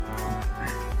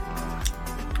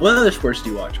What other sports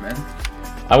do you watch, man?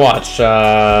 I watch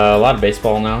a lot of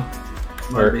baseball now.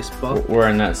 A lot of baseball. We're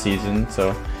in that season, so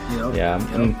yeah.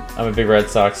 I'm a big Red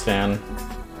Sox fan.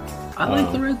 I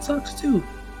like the Red Sox too.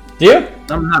 Do you?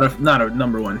 I'm not a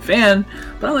number one fan,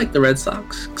 but I like the Red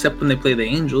Sox, except when they play the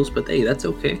Angels. But hey, that's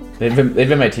okay. They've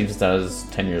been my team since I was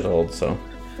 10 years old. So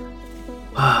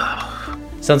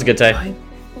sounds good, Ty.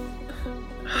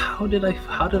 How did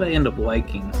I end up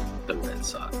liking the Red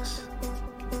Sox?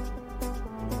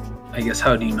 I guess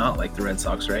how do you not like the Red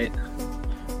Sox, right?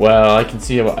 Well, I can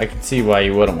see why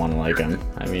you wouldn't want to like them.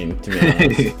 I mean, to be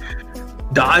honest.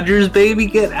 Dodgers, baby,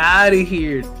 get out of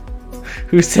here.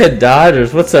 Who said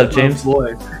Dodgers? What's up, James?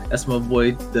 That's my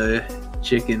boy, the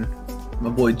chicken. My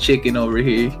boy Chicken over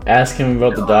here. Ask him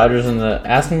about the Dodgers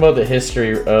ask him about the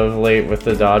history of late with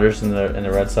the Dodgers and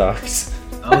the Red Sox.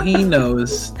 Oh, he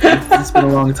knows. It's been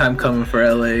a long time coming for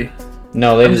LA.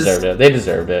 No, they deserved it. They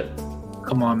deserved it.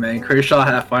 Come on, man.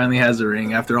 Kershaw finally has a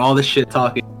ring after all the shit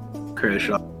talking.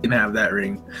 Kershaw didn't have that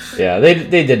ring. Yeah, they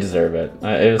did deserve it.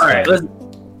 It was all right.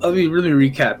 Let me really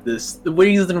recap this. The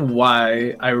reason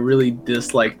why I really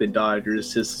dislike the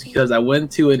Dodgers is because I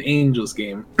went to an Angels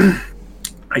game.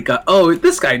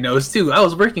 This guy knows too. I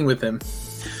was working with him.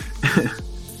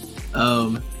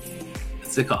 I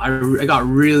got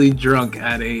really drunk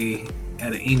at an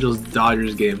Angels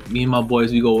Dodgers game. Me and my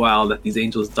boys, we go wild at these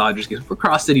Angels Dodgers games. We're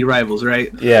cross city rivals,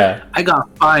 right? Yeah. I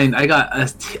got fined. I got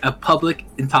a public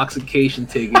intoxication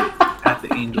ticket at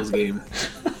the Angels game.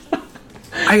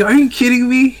 Are you kidding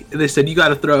me? And they said, you got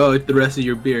to throw out the rest of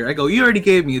your beer. I go, you already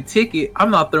gave me a ticket. I'm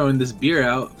not throwing this beer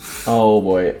out. Oh,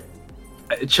 boy.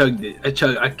 I chugged it.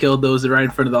 I killed those right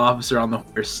in front of the officer on the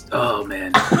horse. Oh,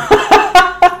 man.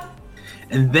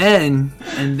 and then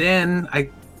I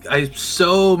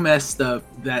so messed up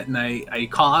that night. I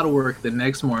call out of work the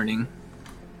next morning.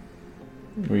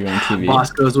 Were you on TV?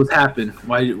 Boss goes, what's happened?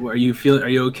 Why are you feeling? Are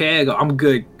you okay? I go, I'm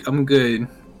good.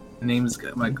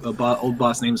 My old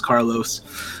boss name's Carlos.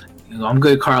 I'm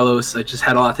good, Carlos. I just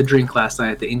had a lot to drink last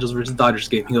night at the Angels versus Dodgers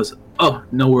game. He goes, oh,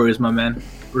 no worries, my man.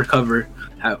 Recover.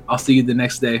 I'll see you the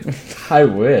next day. I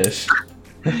wish.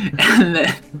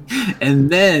 and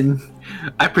then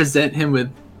I present him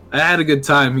with, I had a good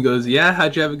time. He goes, yeah,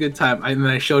 how'd you have a good time? And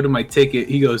then I showed him my ticket.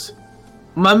 He goes,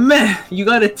 my man, you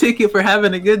got a ticket for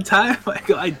having a good time? I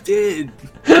go, I did.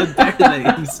 How dare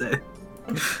they? He said.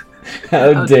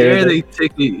 How dare they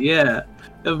take it? Yeah,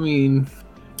 I mean,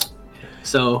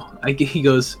 so he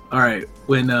goes, all right.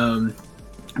 When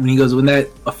that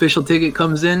official ticket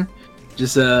comes in,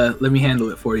 just let me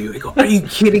handle it for you. I go, are you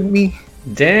kidding me?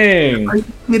 Dang. Are you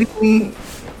kidding me?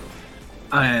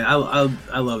 I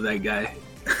love that guy.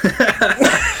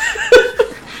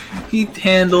 He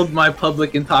handled my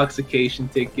public intoxication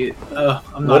ticket.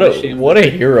 I'm not ashamed. What a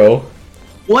hero.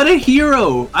 What a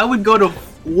hero. I would go to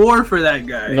war for that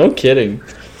guy. No kidding.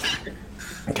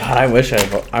 God, I wish I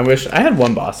had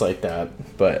one boss like that,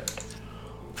 but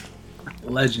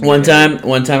legendary.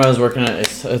 One time I was working at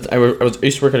I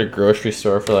used to work at a grocery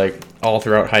store for like all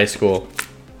throughout high school,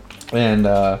 and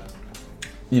I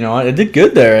did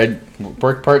good there. I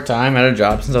worked part-time, had a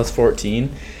job since I was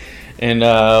 14, and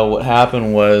what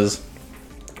happened was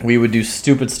we would do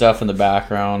stupid stuff in the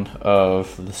background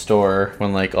of the store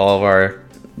when like all of our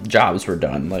jobs were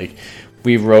done. Like,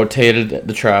 we've rotated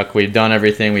the truck, we've done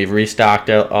everything, we've restocked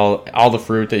all the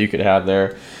fruit that you could have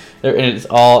there, and it's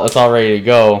all ready to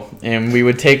go. And we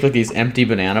would take like these empty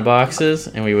banana boxes,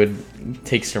 and we would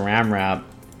take Saran wrap,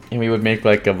 and we would make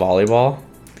like a volleyball.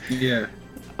 Yeah.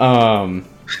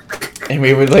 And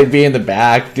we would like be in the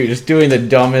back, just doing the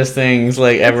dumbest things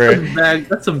like ever.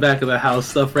 That's some back of the house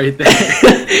stuff right there.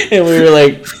 And we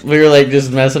were like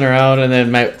just messing around, and then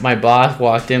my boss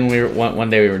walked in. One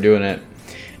day we were doing it.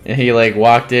 And he like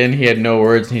walked in, he had no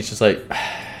words, and he's just like,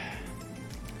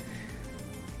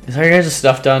 is all your guys'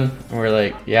 stuff done? And we're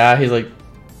like, yeah. He's like,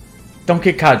 don't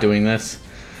get caught doing this.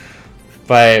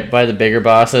 By the bigger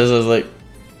bosses. I was like,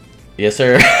 yes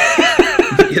sir.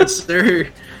 Yes sir.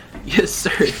 Yes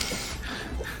sir.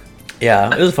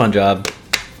 Yeah, it was a fun job.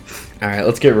 Alright,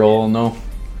 let's get rolling though.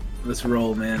 Let's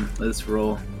roll, man. Let's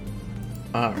roll.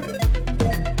 Alright.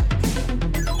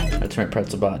 Let's turn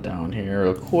Pretzelbot down here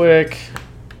real quick.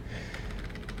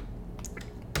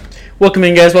 Welcome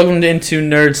in, guys. Welcome into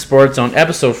Nerd Sports on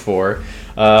episode 4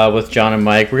 with John and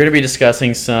Mike. We're going to be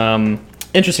discussing some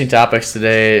interesting topics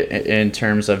today in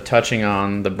terms of touching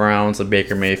on the Browns, the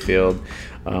Baker Mayfield.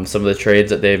 some of the trades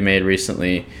that they've made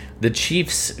recently. The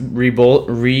Chiefs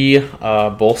bolstering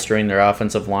their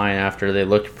offensive line after they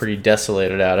looked pretty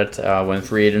desolated at it when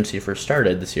free agency first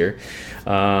started this year.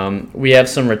 We have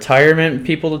some retirement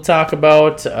people to talk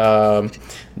about that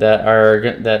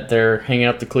they're hanging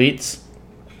up the cleats,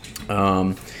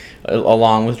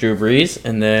 along with Drew Brees,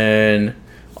 and then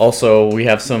also we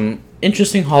have some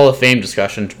interesting Hall of Fame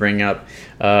discussion to bring up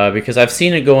because I've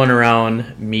seen it going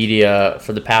around media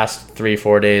for the past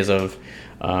 3-4 days of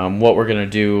what we're going to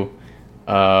do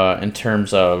in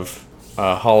terms of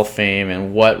Hall of Fame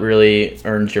and what really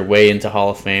earns your way into Hall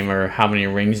of Fame or how many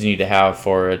rings you need to have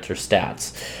for it or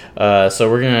stats. So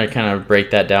we're going to kind of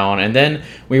break that down. And then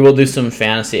we will do some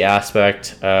fantasy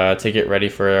aspect to get ready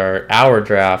for our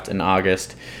draft in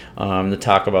August. To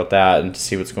talk about that and to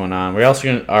see what's going on. We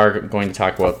also are going to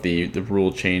talk about the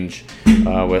rule change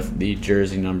with the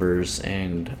jersey numbers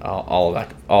and all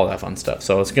that fun stuff.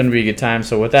 So it's going to be a good time.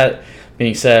 So with that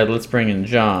being said, let's bring in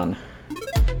John.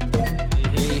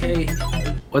 Hey.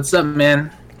 What's up,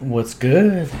 man? What's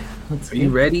good? Are you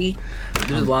ready?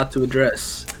 There's a lot to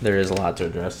address. There is a lot to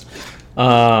address.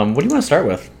 What do you want to start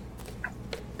with?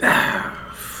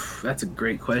 That's a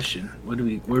great question. Where do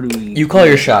we? You call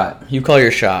your shot.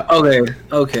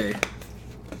 Okay.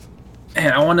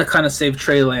 And I want to kind of save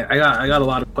Trey Lance. I got a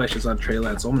lot of questions on Trey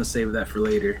Lance, so I'm gonna save that for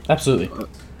later. Absolutely.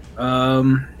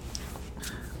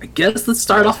 I guess let's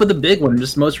start off with the big one.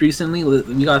 Just most recently,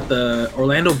 we got the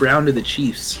Orlando Brown to the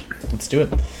Chiefs. Let's do it.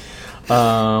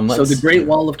 So the Great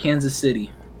Wall of Kansas City.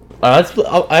 I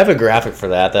have a graphic for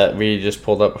that we just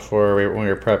pulled up before when we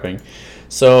were prepping.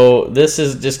 So this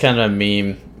is just kind of a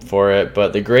meme for it,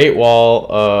 but the Great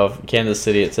Wall of Kansas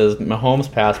City, it says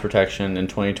Mahomes pass protection in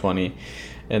 2020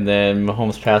 and then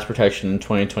Mahomes pass protection in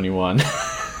 2021.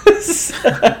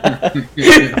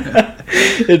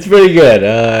 It's pretty good.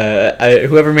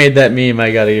 Whoever made that meme,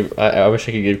 I wish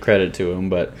I could give credit to him,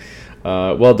 but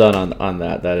well done on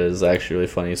that. That is actually really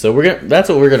funny. So that's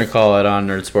what we're gonna call it on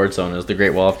Nerd Sports Zone, is the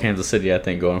Great Wall of Kansas City, I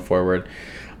think, going forward.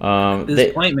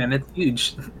 Point, man, it's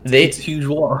huge. It's a huge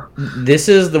wall. This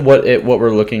is what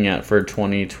we're looking at for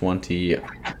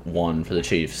 2021 for the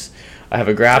Chiefs. I have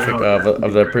a graphic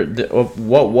of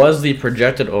what was the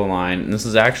projected O-line, and this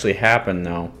has actually happened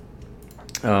now.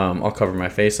 I'll cover my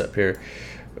face up here.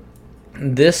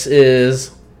 This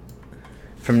is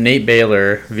from Nate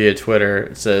Baylor via Twitter.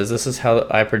 It says, "This is how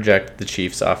I project the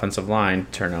Chiefs' offensive line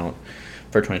turnout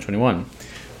for 2021."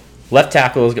 Left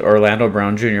tackle is Orlando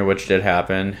Brown Jr., which did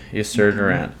happen. Yasir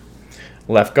Durant.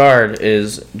 Left guard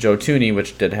is Joe Thuney,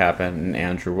 which did happen, and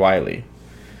Andrew Wiley.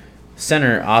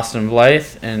 Center, Austin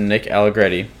Blythe and Nick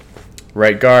Allegretti.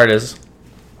 Right guard is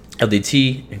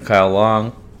LDT and Kyle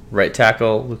Long. Right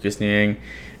tackle, Lucas Niang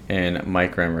and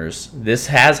Mike Remmers. This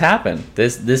has happened.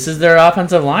 This is their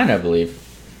offensive line, I believe.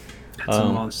 That's a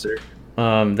monster.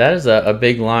 That is a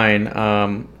big line.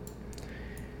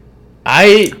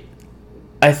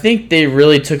 I think they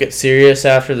really took it serious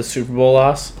after the Super Bowl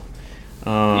loss.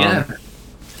 Yeah.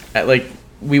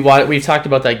 We talked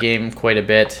about that game quite a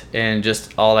bit and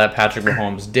just all that Patrick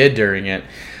Mahomes did during it.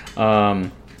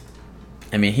 I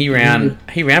mean, he ran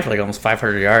for like almost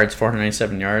 500 yards,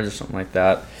 497 yards or something like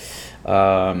that.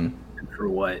 For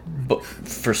what? But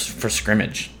for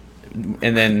scrimmage,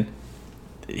 and then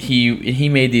he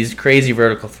made these crazy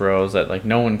vertical throws that like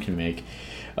no one can make.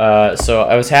 So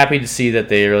I was happy to see that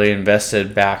they really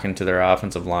invested back into their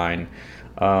offensive line,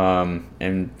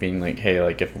 and being like, hey,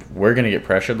 like if we're gonna get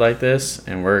pressured like this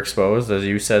and we're exposed, as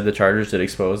you said, the Chargers did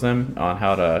expose them on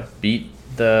how to beat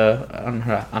the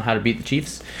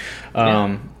Chiefs.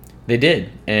 They did,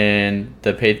 and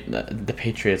the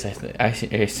Patriots.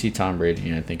 I see Tom Brady,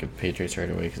 and I think of Patriots right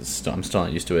away because I'm still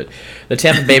not used to it. The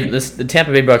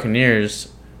Tampa Bay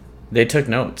Buccaneers, they took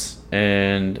notes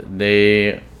and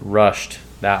they rushed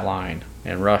that line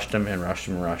and rushed them,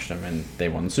 and they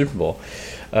won the Super Bowl.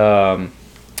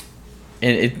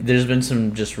 And there's been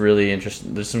some just really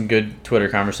interesting. There's some good Twitter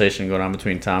conversation going on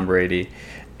between Tom Brady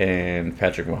and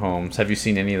Patrick Mahomes. Have you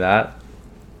seen any of that?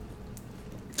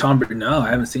 No, I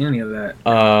haven't seen any of that.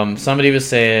 Somebody was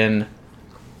saying,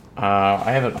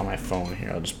 I have it on my phone here.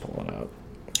 I'll just pull it up.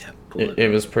 Yeah, it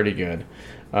was pretty good.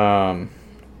 Let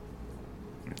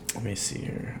me see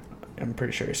here. I'm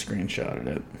pretty sure I screenshotted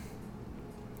it.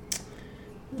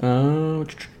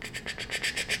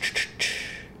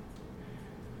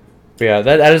 Yeah,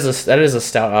 that is a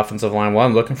stout offensive line. While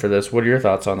I'm looking for this, what are your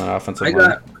thoughts on that offensive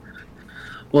line?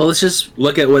 Well, let's just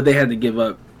look at what they had to give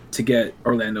up to get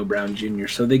Orlando Brown Jr.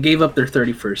 So they gave up their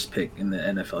 31st pick in the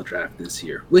NFL draft this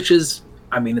year, which is,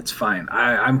 I mean, it's fine.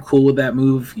 I'm cool with that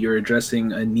move. You're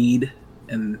addressing a need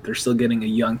and they're still getting a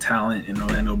young talent in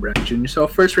Orlando Brown Jr. So a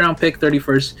first round pick,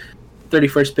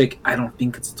 31st pick. I don't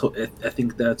think I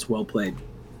think that's well played.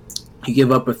 You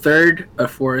give up a third, a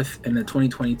fourth, and a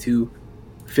 2022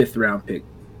 fifth round pick.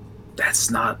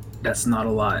 That's not a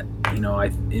lot.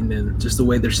 Just the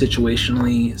way they're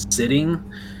situationally sitting,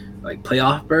 like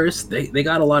playoff berths, they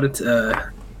got a lot of.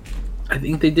 I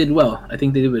think they did well.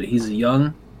 He's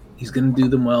young. He's going to do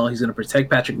them well. He's going to protect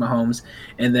Patrick Mahomes.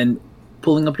 And then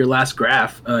pulling up your last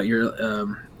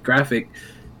graphic,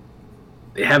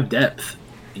 they have depth.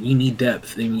 And you need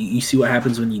depth. And you see what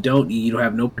happens when you don't. You don't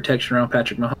have no protection around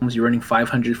Patrick Mahomes. You're running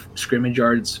 500 scrimmage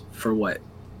yards for what?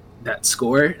 That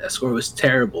score was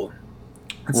terrible.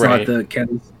 That's right.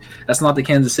 That's not the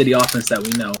Kansas City offense that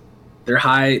we know. They're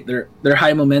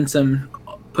high momentum,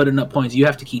 putting up points. You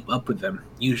have to keep up with them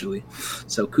usually.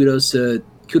 So kudos to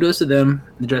them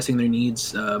addressing their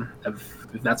needs.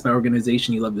 If that's my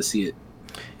organization, you love to see it.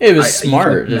 It was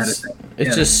smart. It's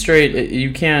just straight.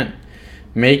 You can't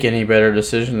make any better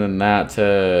decision than that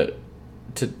to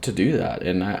do that.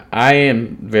 And I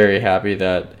am very happy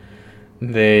that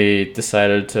they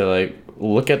decided to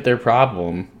look at their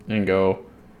problem and go,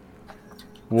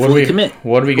 what do we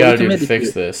got to do to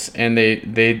fix this? And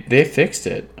they fixed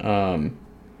it. I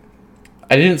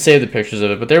didn't save the pictures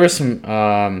of it, but there was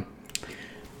a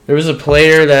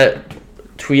player that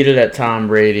tweeted at Tom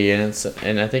Brady, and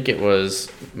I think it was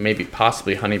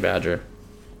possibly Honey Badger.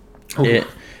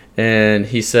 And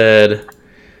he said,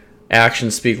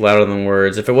 "Actions speak louder than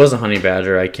words." If it wasn't Honey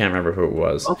Badger, I can't remember who it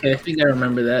was. Okay, I think I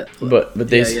remember that. But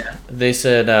they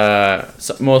said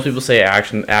most people say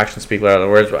actions speak louder than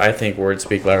words, but I think words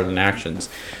speak louder than actions.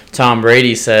 Tom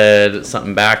Brady said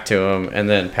something back to him, and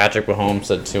then Patrick Mahomes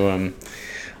said to him,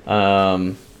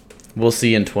 "We'll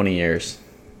see in 20 years."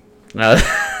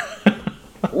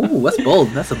 Ooh, that's bold.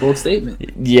 That's a bold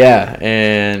statement. Yeah,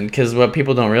 and because what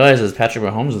people don't realize is Patrick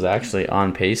Mahomes is actually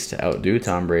on pace to outdo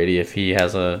Tom Brady if he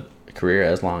has a career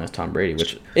as long as Tom Brady,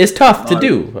 which is tough to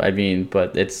do. I mean,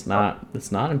 but it's not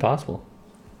impossible.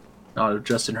 Not if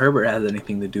Justin Herbert has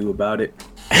anything to do about it.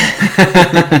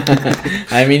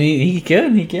 I mean, he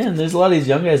can. There's a lot of these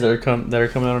young guys that are coming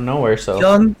out of nowhere. So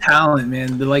young talent,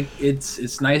 man. They're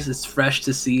it's nice. It's fresh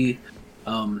to see.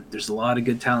 There's a lot of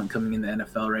good talent coming in the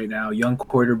NFL right now. Young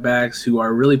quarterbacks who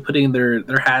are really putting their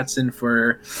hats in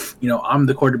for, I'm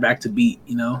the quarterback to beat,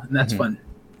 and that's fun.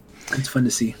 It's fun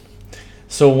to see.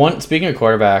 So speaking of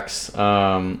quarterbacks,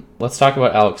 let's talk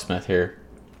about Alex Smith here.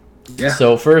 Yeah.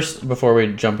 So first, before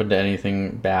we jump into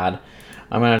anything bad,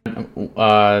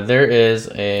 there is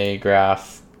a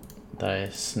graph that I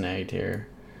snagged here.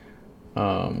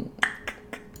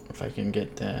 If I can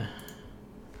get the.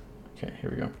 Okay,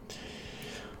 here we go.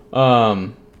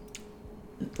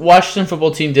 Washington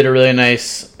football team did a really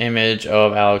nice image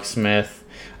of Alex Smith.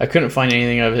 I couldn't find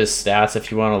anything of his stats.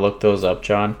 If you want to look those up,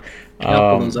 John.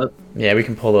 Pull those up. Yeah, we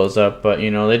can pull those up. But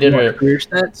they did career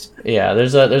stats. Yeah,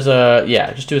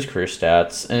 just do his career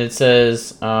stats, and it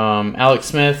says Alex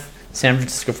Smith, San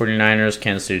Francisco 49ers,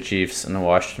 Kansas City Chiefs, and the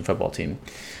Washington football team.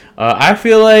 I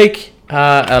feel like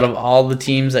out of all the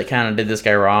teams that kind of did this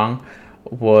guy wrong,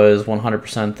 was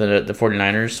 100% the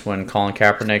 49ers when Colin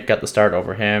Kaepernick got the start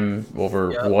over him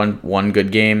one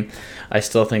good game. I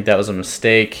still think that was a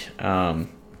mistake,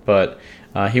 but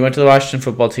he went to the Washington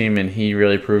football team and he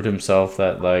really proved himself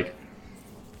that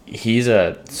he's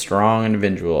a strong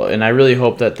individual, and I really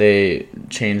hope that they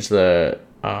change the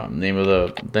name of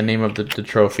the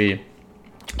trophy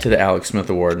to the Alex Smith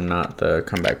Award and not the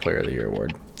Comeback Player of the Year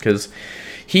Award, because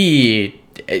he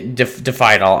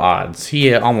defied all odds.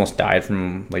 He almost died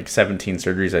from 17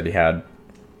 surgeries that he had.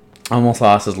 Almost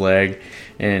lost his leg,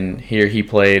 and here he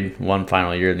played one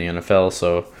final year in the NFL.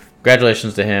 So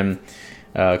congratulations to him.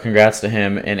 Congrats to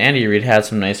him. And Andy Reid had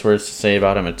some nice words to say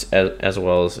about him as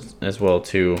well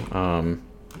too.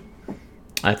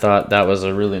 I thought that was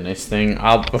a really nice thing.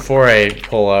 Before I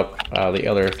pull up the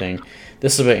other thing,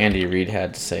 this is what Andy Reid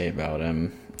had to say about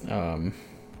him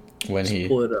when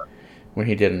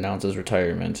he did announce his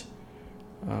retirement.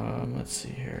 Let's see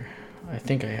here. I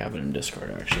think I have it in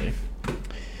Discord, actually.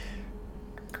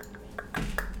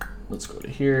 Let's go to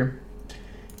here.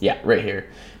 Yeah, right here.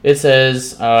 It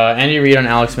says, Andy Reid on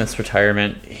Alex Smith's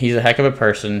retirement. He's a heck of a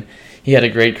person. He had a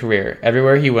great career.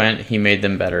 Everywhere he went, he made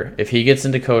them better. If he gets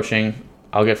into coaching,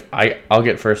 I'll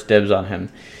get first dibs on him.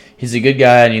 He's a good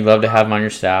guy, and you love to have him on your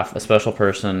staff. A special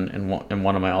person and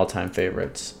one of my all-time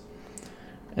favorites.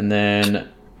 And then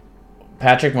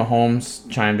Patrick Mahomes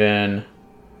chimed in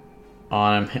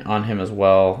on him as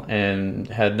well and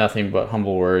had nothing but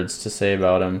humble words to say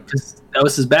about him. That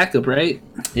was his backup, right?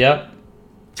 Yep.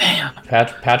 Damn.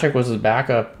 Patrick was his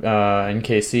backup in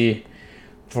KC.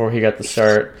 before he got the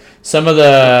start. Some of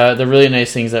the really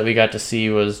nice things that we got to see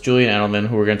was Julian Edelman,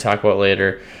 who we're going to talk about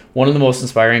later. One of the most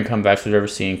inspiring comebacks we've ever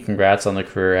seen. Congrats on the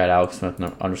career at Alex Smith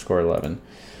 _11.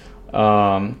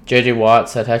 JJ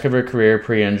Watts had heck of a career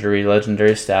pre-injury,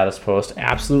 legendary status post,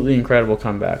 absolutely incredible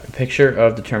comeback. A picture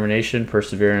of determination,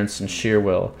 perseverance, and sheer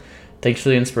will. Thanks for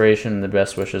the inspiration and the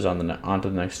best wishes on to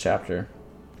the next chapter.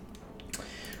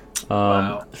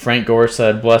 Wow. Frank Gore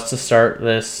said, blessed to start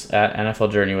this at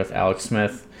NFL journey with Alex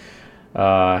Smith.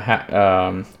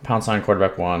 Pound sign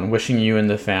quarterback 1. Wishing you and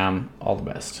the fam all the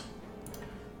best.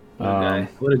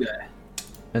 What a guy.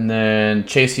 And then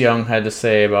Chase Young had to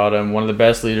say about him, one of the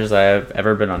best leaders I have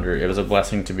ever been under. It was a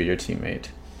blessing to be your teammate.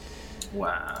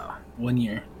 Wow. 1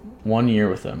 year. 1 year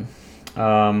with him.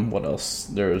 What else?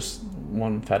 There was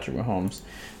one, Patrick Mahomes.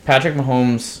 Patrick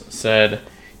Mahomes said,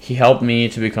 he helped me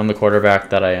to become the quarterback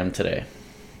that I am today.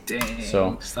 Dang.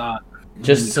 So, stop.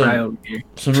 Just some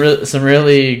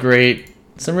really great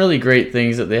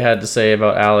things that they had to say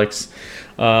about Alex.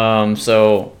 I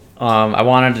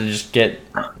wanted to just get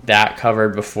that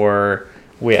covered before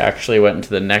we actually went into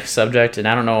the next subject. And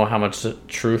I don't know how much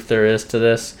truth there is to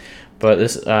this, but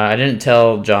this I didn't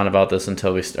tell John about this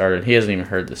until we started. He hasn't even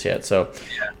heard this yet. So,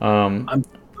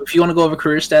 if you want to go over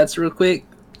career stats real quick,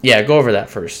 yeah, go over that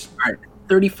first. All right,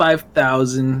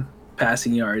 35,000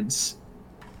 passing yards.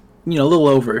 A little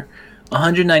over.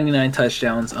 199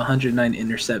 touchdowns, 109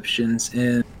 interceptions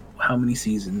in how many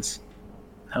seasons?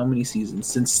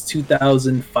 Since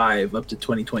 2005 up to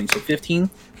 2020. So 15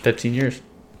 years.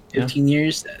 15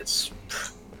 years. That's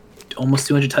almost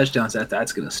 200 touchdowns.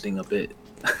 That's going to sting a bit.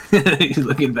 He's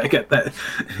looking back at that.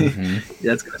 Mm-hmm.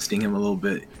 That's going to sting him a little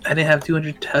bit. I didn't have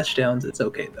 200 touchdowns. It's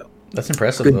okay, though. That's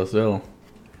impressive, though, still.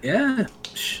 Yeah.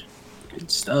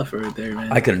 Good stuff right there,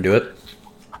 man. I couldn't do it.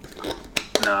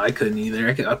 No, I couldn't either.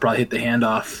 I'd probably hit the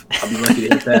handoff. I'll be lucky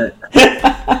to hit that.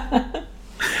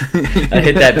 I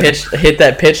hit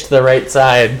that pitch to the right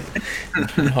side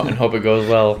and hope it goes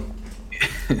well.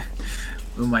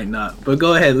 We might not, but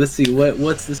go ahead. Let's see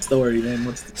what's the story, man.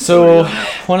 One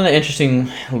of the interesting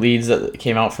leads that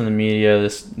came out from the media.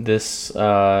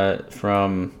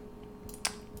 From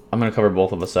I'm going to cover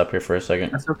both of us up here for a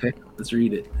second. That's okay. Let's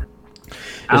read it.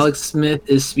 Alex Smith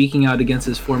is speaking out against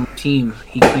his former team.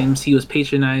 He claims he was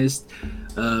patronized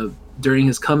during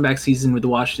his comeback season with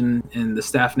Washington, and the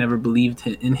staff never believed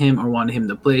in him or wanted him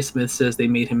to play. Smith says they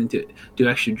made him do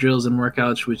extra drills and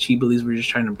workouts, which he believes were just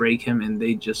trying to break him, and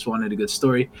they just wanted a good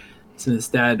story. Smith's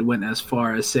dad went as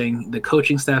far as saying the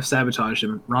coaching staff sabotaged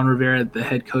him. Ron Rivera, the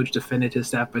head coach, defended his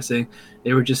staff by saying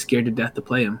they were just scared to death to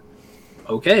play him.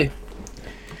 Okay.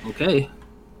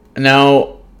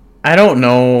 Now, I don't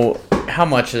know how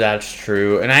much of that's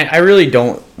true, and I really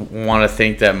don't want to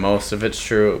think that most of it's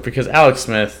true, because Alex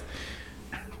Smith,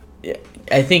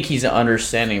 I think he's an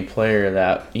understanding player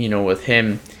that, with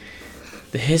him,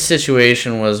 his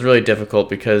situation was really difficult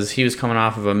because he was coming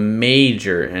off of a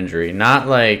major injury, not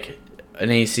like an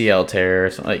ACL tear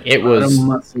or something. Like, it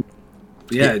was...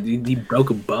 Yeah, he broke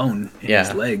a bone in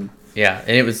his leg. Yeah,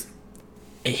 and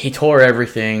he tore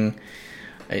everything.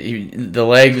 The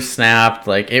leg snapped,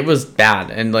 it was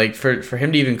bad, and for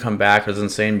him to even come back was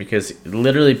insane, because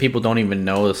literally people don't even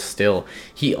know still.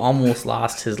 He almost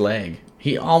lost his leg.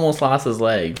 He had 17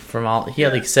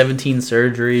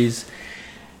 surgeries,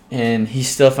 and he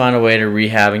still found a way to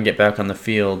rehab and get back on the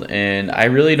field. And I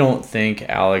really don't think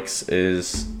Alex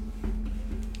is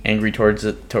angry towards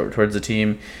the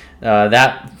team.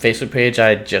 That Facebook page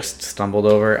I just stumbled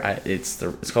over.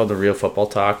 It's called The Real Football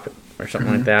Talk or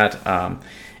something like that.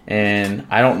 And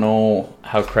I don't know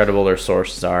how credible their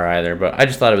sources are either, but I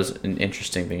just thought it was an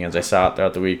interesting thing as I saw it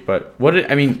throughout the week. But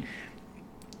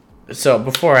so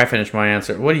before I finish my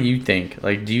answer, what do you think?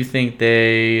 Do you think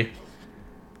they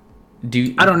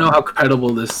do? I don't know how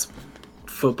credible this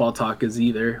football talk is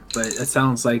either, but it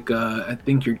sounds like I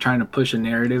think you're trying to push a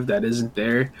narrative that isn't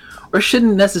there or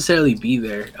shouldn't necessarily be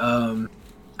there.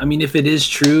 If it is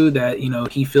true that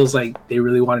he feels like they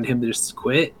really wanted him to just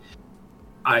quit,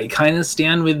 I kind of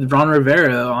stand with Ron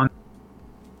Rivera on.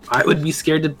 I would be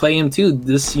scared to play him too.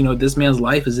 This man's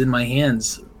life is in my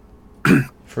hands.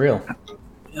 For real.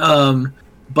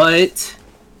 But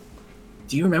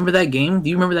do you remember that game? Do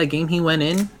you remember that game he went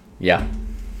in? Yeah.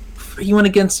 He went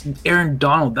against Aaron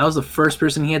Donald. That was the first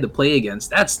person he had to play against.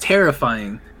 That's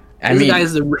terrifying.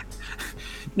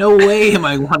 No way am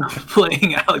I want to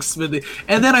playing Alex Smith.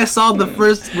 And then I saw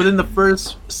within the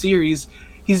first series,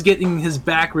 he's getting his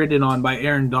back ridden on by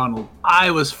Aaron Donald. I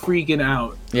was freaking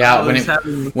out. Yeah,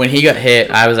 when he got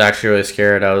hit, I was actually really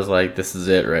scared. I was like, this is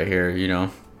it right here, You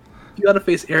got to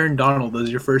face Aaron Donald as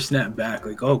your first snap back.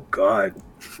 Oh, God.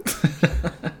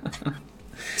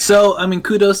 So I mean,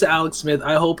 kudos to Alex Smith.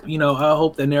 I hope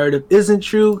the narrative isn't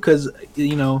true because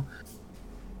it's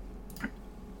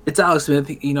Alex Smith.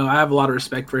 I have a lot of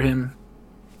respect for him,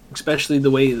 especially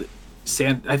the way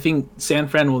I think San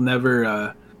Fran will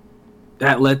never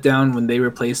that letdown when they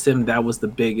replaced him. That was the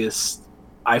biggest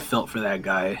I felt for that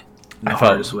guy in the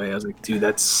hardest way. I was like, dude,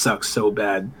 that sucks so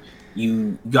bad.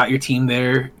 You got your team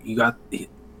there. You got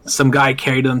some guy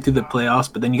carried them through the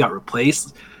playoffs, but then you got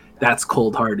replaced. That's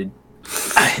cold-hearted.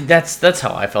 That's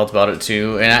how I felt about it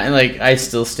too, and I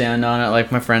still stand on it.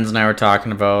 Like my friends and I were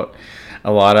talking about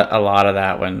a lot of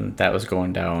that when that was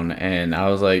going down, and I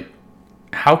was like,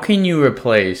 how can you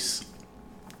replace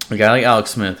a guy like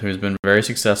Alex Smith, who's been very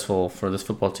successful for this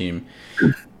football team,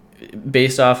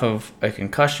 based off of a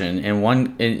concussion,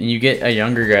 and you get a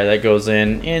younger guy that goes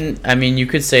in, and I mean, you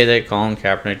could say that Colin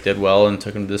Kaepernick did well and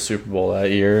took him to the Super Bowl that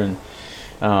year, and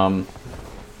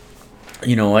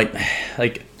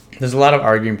like there's a lot of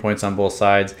arguing points on both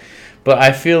sides, but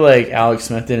I feel like Alex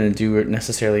Smith didn't do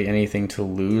necessarily anything to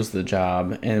lose the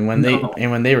job, and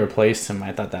when they replaced him,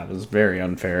 I thought that was very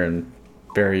unfair and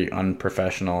very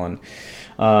unprofessional, and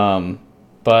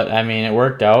but I mean, it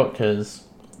worked out because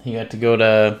he got to go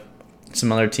to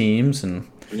some other teams and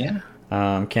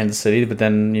Kansas City, but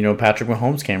then Patrick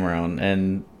Mahomes came around,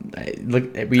 and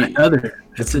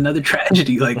it's another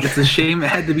tragedy. Like, it's a shame it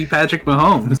had to be Patrick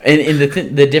Mahomes.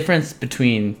 And the difference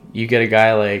between you get a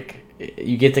guy like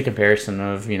you get the comparison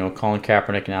of Colin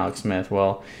Kaepernick and Alex Smith.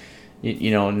 Well,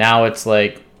 now it's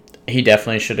like he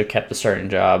definitely should have kept the starting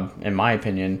job, in my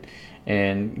opinion.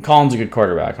 And Colin's a good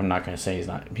quarterback. I'm not going to say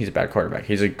he's a bad quarterback.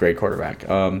 He's a great quarterback.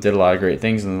 Did a lot of great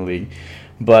things in the league.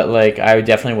 But I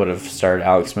definitely would have started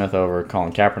Alex Smith over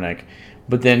Colin Kaepernick.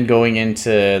 But then going into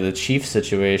the Chiefs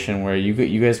situation where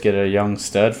you guys get a young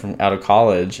stud from out of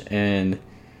college and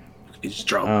he just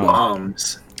dropped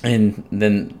bombs. And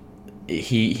then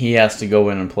he has to go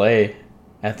in and play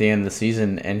at the end of the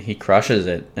season, and he crushes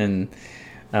it. And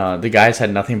the guy's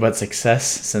had nothing but success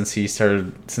since he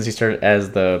started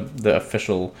as the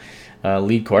official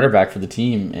lead quarterback for the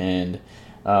team. And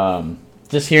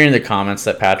just hearing the comments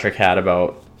that Patrick had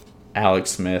about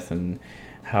Alex Smith and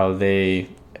how they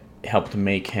helped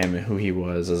make him who he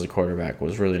was as a quarterback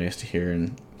was really nice to hear.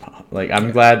 And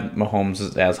I'm glad Mahomes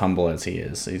is as humble as he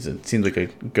is. Seems like a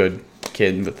good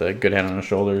kid with a good head on his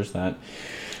shoulders that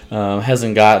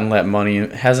hasn't let money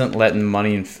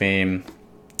and fame.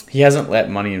 He hasn't let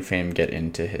money and fame get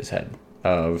into his head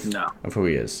of who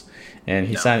he is. And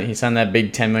he signed that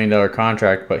big $10 million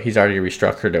contract, but he's already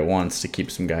restructured it once to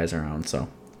keep some guys around. So,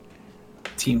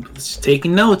 team's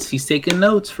taking notes. He's taking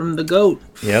notes from the GOAT.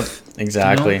 Yep,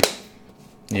 exactly.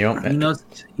 Yep. He knows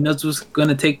what's going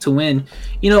to take to win.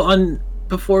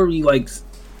 Before we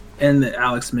end the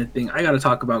Alex Smith thing, I got to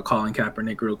talk about Colin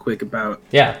Kaepernick real quick about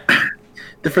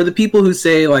for the people who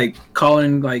say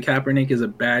Colin Kaepernick is a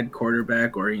bad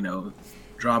quarterback or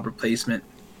job replacement.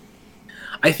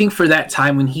 I think for that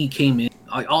time when he came in,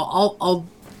 I'll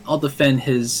defend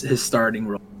his starting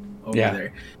role over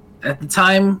there. At the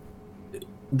time,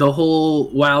 the whole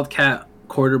Wildcat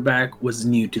quarterback was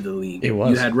new to the league. It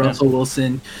was. You had Russell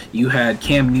Wilson, you had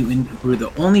Cam Newton, who were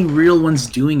the only real ones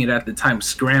doing it at the time,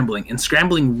 scrambling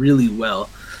really well.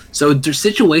 So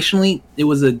situationally, it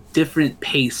was a different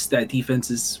pace that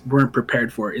defenses weren't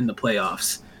prepared for in the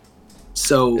playoffs.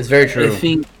 So it's very true.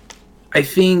 I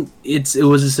think it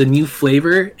was just a new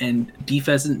flavor, and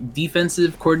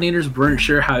defensive coordinators weren't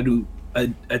sure how to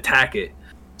attack it.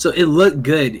 So it looked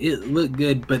good.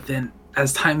 But then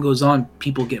as time goes on,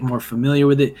 people get more familiar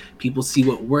with it. People see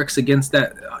what works against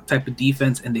that type of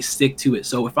defense, and they stick to it.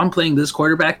 So if I'm playing this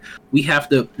quarterback, we have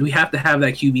to have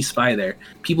that QB spy there.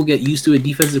 People get used to it.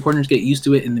 Defensive coordinators get used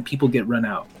to it, and then people get run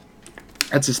out.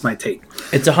 That's just my take.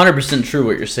 It's 100% true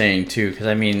what you're saying too, because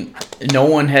I mean, no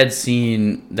one had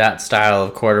seen that style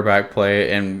of quarterback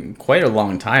play in quite a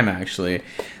long time, actually.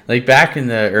 Back in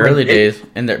the early days, of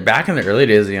the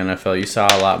NFL, you saw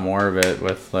a lot more of it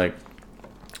with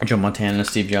Joe Montana,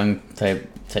 Steve Young type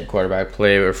quarterback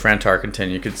play, or Fran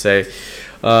Tarkenton, you could say.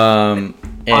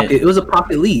 It was a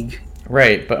pocket league,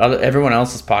 right? But everyone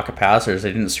else is pocket passers.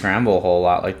 They didn't scramble a whole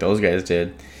lot like those guys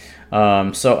did.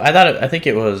 So I think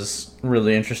it was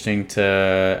really interesting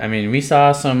to. I mean, we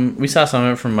saw some of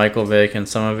it from Michael Vick and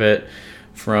some of it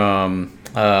from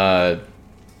Steve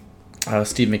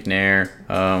McNair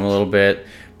a little bit,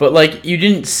 but you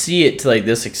didn't see it to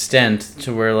this extent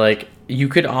to where you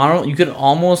could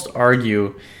almost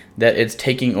argue that it's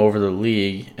taking over the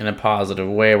league in a positive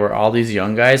way, where all these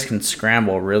young guys can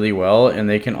scramble really well, and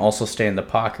they can also stay in the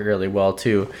pocket really well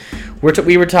too.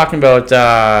 We were talking about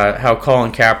how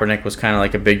Colin Kaepernick was kind of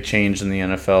like a big change in the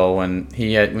NFL when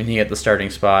he had the starting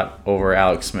spot over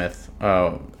Alex Smith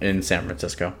in San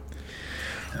Francisco.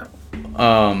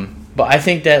 But I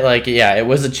think that it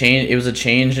was a change. It was a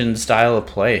change in style of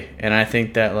play, and I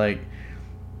think that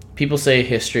people say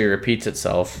history repeats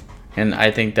itself. And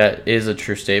I think that is a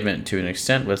true statement to an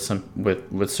extent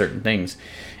with certain things.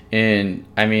 And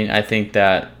I mean, I think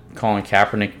that Colin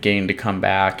Kaepernick getting to come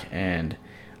back and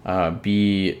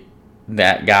be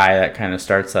that guy that kind of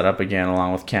starts that up again,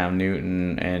 along with Cam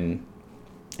Newton and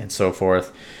so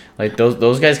forth. Like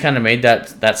those guys kind of made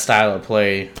that style of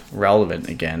play relevant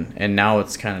again. And now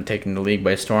it's kind of taking the league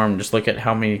by storm. Just look at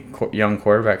how many young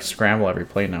quarterbacks scramble every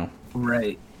play now.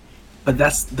 Right. But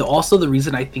that's also the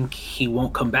reason I think he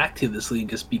won't come back to this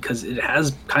league, is because it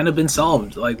has kind of been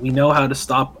solved. Like, we know how to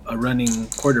stop a running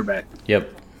quarterback.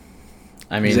 Yep.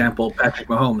 I mean, example, Patrick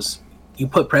Mahomes. You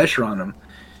put pressure on him,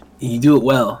 you do it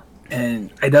well,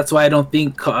 and that's why I don't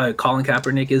think Colin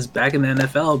Kaepernick is back in the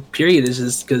NFL. Period. Is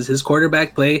just because his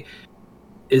quarterback play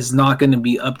is not going to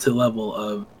be up to the level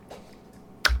of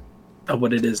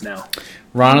what it is now.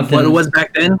 What it was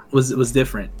back then was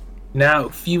different. Now, a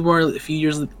few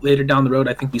years later down the road,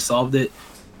 I think we solved it.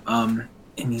 And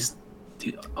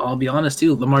I'll be honest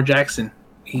too, Lamar Jackson,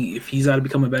 if he's got to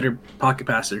become a better pocket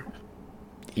passer,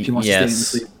 if he wants to stay in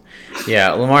this league.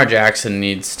 Yeah, Lamar Jackson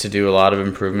needs to do a lot of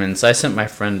improvements. I sent my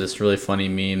friend this really funny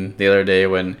meme the other day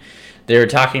when they were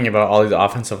talking about all these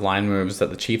offensive line moves that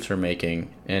the Chiefs were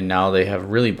making, and now they have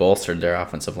really bolstered their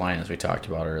offensive line, as we talked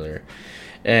about earlier.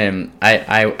 And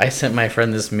I sent my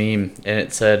friend this meme, and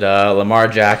it said Lamar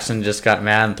Jackson just got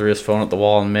mad and threw his phone at the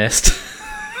wall and missed.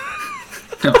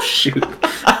 Oh, shoot.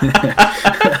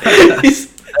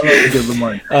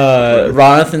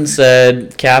 Ronathan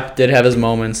said Cap did have his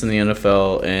moments in the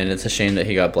NFL, and it's a shame that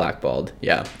he got blackballed.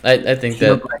 Yeah, I think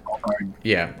that.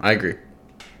 Yeah, I agree.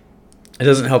 It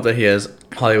doesn't help that he has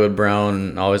Hollywood Brown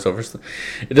and always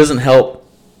It doesn't help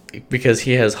because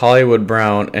he has Hollywood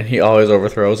Brown and he always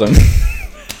overthrows him.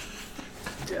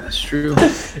 It's true.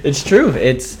 It's true.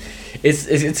 It's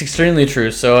extremely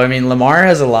true. So I mean, Lamar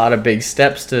has a lot of big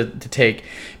steps to take.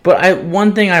 But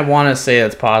one thing I want to say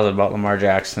that's positive about Lamar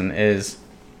Jackson is,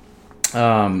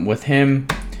 with him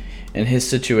and his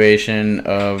situation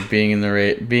of being on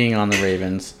the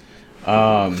Ravens,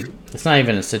 it's not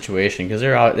even a situation because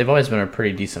they've always been a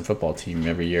pretty decent football team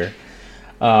every year.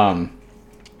 And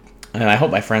I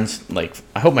hope my friend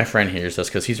hears this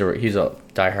because he's a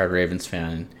diehard Ravens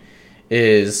fan.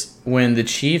 Is when the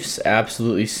Chiefs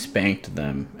absolutely spanked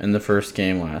them in the first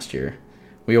game last year.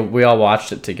 We all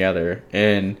watched it together,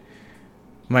 and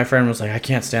my friend was like, "I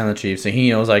can't stand the Chiefs," and he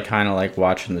knows I kind of like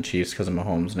watching the Chiefs because of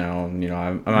Mahomes now. And,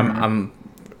 I'm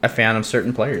a fan of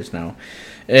certain players now,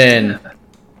 and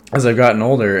as I've gotten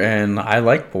older, and I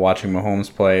like watching Mahomes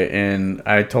play. And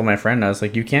I told my friend, I was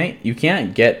like, "You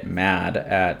can't get mad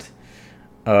at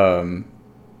the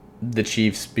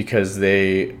Chiefs because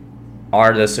they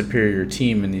are the superior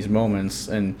team in these moments."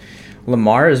 And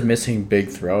Lamar is missing big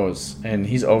throws, and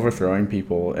he's overthrowing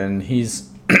people, and he's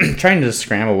trying to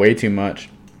scramble way too much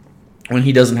when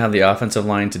he doesn't have the offensive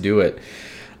line to do it.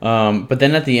 But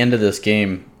then at the end of this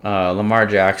game, Lamar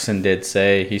Jackson did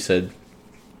say, he said,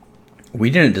 "We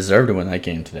didn't deserve to win that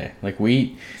game today.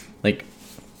 We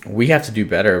have to do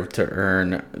better to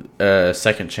earn a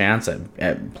second chance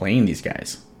at playing these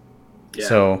guys." Yeah.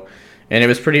 So. And it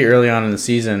was pretty early on in the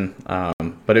season,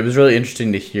 but it was really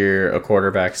interesting to hear a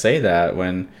quarterback say that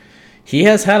when he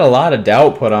has had a lot of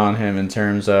doubt put on him in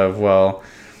terms of, well,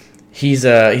 he's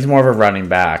more of a running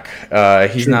back.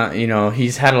 He's not,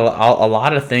 he's had a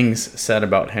lot of things said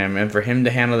about him, and for him to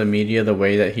handle the media the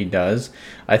way that he does,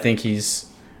 I think he's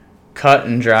cut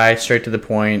and dry, straight to the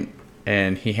point,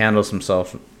 and he handles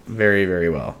himself very, very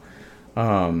well.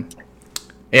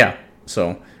 Yeah,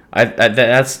 so.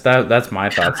 That's my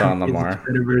thoughts on Lamar. It's a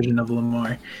better version of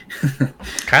Lamar.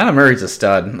 Kyler Murray's a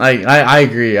stud. I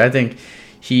agree. I think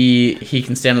he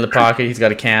can stand in the pocket. He's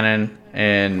got a cannon,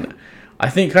 and I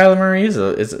think Kyler Murray is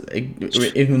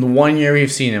in the 1 year we've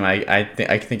seen him. I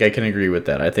think I can agree with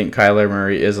that. I think Kyler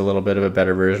Murray is a little bit of a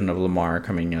better version of Lamar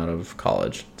coming out of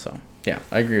college. So yeah,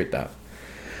 I agree with that.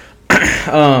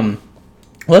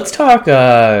 Let's talk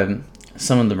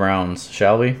some of the Browns,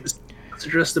 shall we?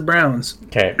 Address the Browns.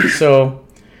 Okay, so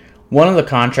one of the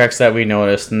contracts that we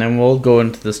noticed, and then we'll go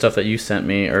into the stuff that you sent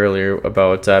me earlier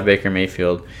about Baker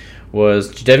Mayfield,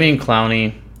 was Jadeveon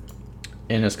Clowney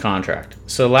in his contract.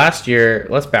 So last year,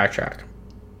 let's backtrack.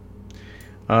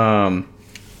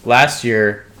 Last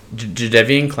year,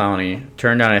 Jadeveon Clowney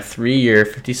turned down a 3-year,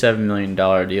 $57 million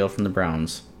deal from the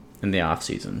Browns in the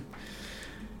offseason.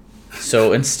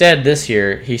 So instead, this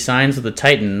year, he signs with the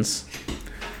Titans.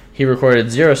 He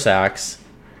recorded 0 sacks.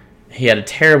 He had a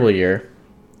terrible year,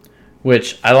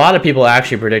 which a lot of people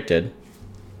actually predicted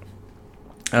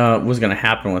was going to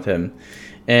happen with him.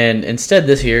 And instead,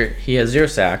 this year, he has 0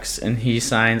 sacks, and he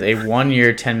signs a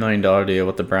 1-year, $10 million deal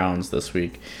with the Browns this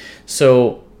week.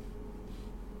 So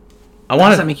I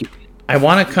want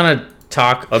to kind of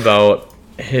talk about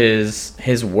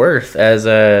his worth as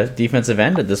a defensive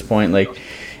end at this point. Like,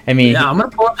 I mean, yeah, I'm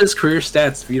gonna pull up his career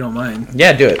stats if you don't mind.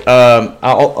 Yeah, do it.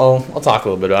 I'll talk a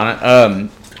little bit on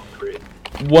it.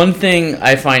 One thing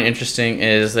I find interesting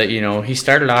is that he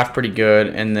started off pretty good,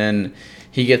 and then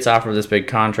he gets offered this big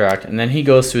contract, and then he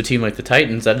goes to a team like the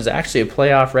Titans that is actually a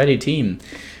playoff-ready team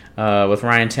with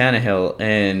Ryan Tannehill,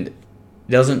 and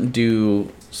doesn't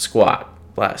do squat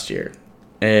last year.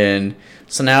 And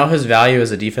so now his value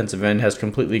as a defensive end has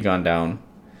completely gone down.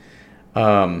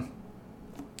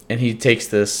 And he takes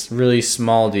this really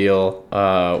small deal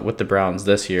with the Browns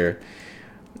this year.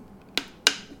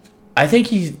 I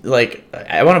think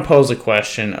I want to pose a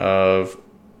question of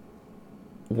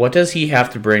what does he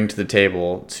have to bring to the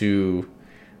table to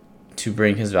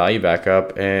bring his value back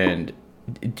up, and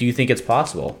do you think it's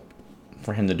possible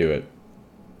for him to do it?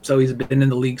 So he's been in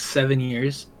the league 7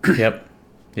 years. Yep.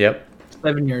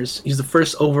 7 years. He's the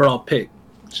first overall pick.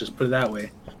 Let's just put it that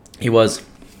way. He was.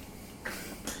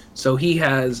 So he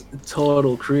has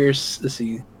total career,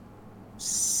 sacks.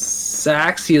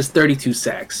 He has 32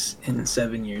 sacks in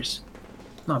 7 years.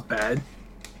 Not bad.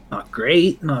 Not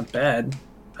great. Not bad.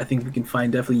 I think we can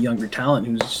find definitely younger talent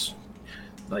who's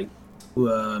like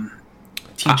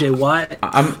TJ Watt.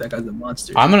 That guy's a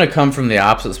monster. I'm going to come from the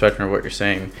opposite spectrum of what you're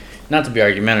saying. Not to be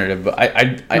argumentative, but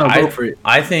go for it.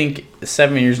 I think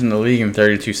 7 years in the league and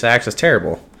 32 sacks is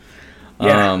terrible.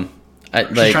 Yeah.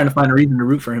 I'm just trying to find a reason to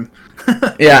root for him.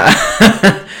 Yeah.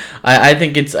 I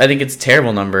think it's a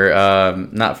terrible number.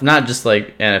 Not just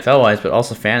like NFL wise, but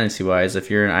also fantasy wise. If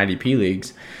you're in IDP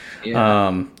leagues,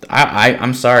 yeah.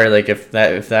 I'm sorry. Like if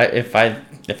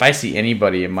I see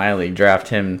anybody in my league draft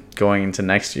him going into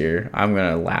next year, I'm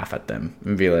gonna laugh at them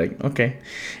and be like, okay.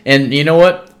 And you know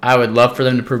what? I would love for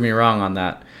them to prove me wrong on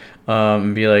that.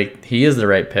 And be like, he is the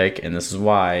right pick, and this is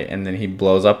why. And then he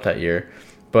blows up that year.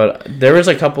 But there was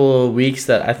a couple of weeks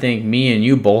that I think me and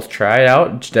you both tried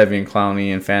out Jadeveon Clowney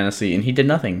in fantasy, and he did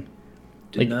nothing.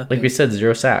 Like we said,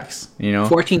 0 sacks.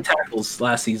 14 tackles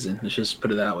last season. Let's just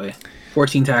put it that way.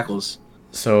 14 tackles.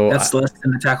 So that's less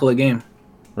than a tackle a game.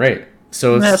 Right.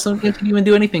 So some games didn't even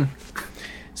do anything.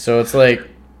 So it's like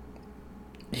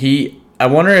I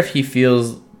wonder if he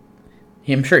feels.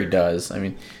 I'm sure he does. I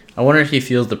mean, I wonder if he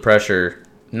feels the pressure.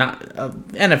 Not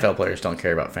NFL players don't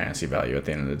care about fantasy value at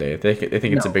the end of the day. They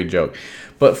think it's a big joke.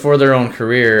 But for their own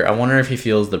career, I wonder if he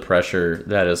feels the pressure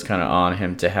that is kind of on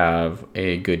him to have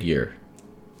a good year.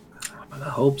 I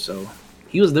hope so.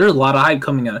 There's a lot of hype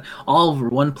coming out. All over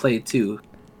one play too.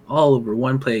 All over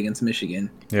one play against Michigan.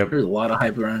 Yep. There's a lot of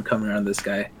hype coming around this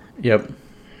guy. Yep.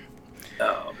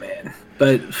 Oh man.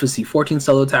 But let's see, 14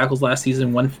 solo tackles last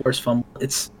season, 1 forced fumble.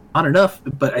 It's not enough.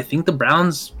 But I think the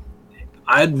Browns,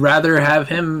 I'd rather have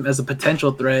him as a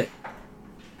potential threat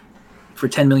for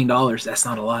 $10 million. That's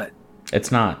not a lot.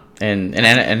 It's not. And in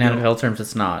NFL terms,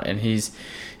 it's not. And he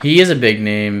is a big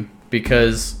name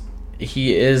because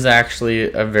he is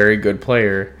actually a very good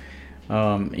player.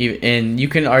 And you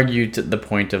can argue to the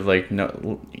point of like not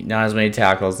as many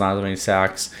tackles, not as many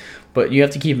sacks. But you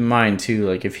have to keep in mind too,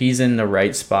 like if he's in the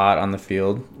right spot on the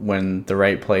field when the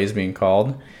right play is being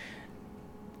called,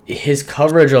 his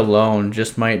coverage alone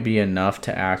just might be enough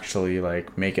to actually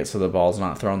like make it so the ball's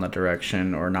not thrown that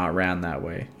direction or not ran that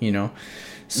way,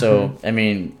 So I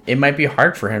mean, it might be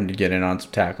hard for him to get in on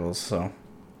some tackles. So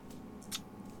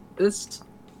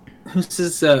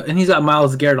and he's got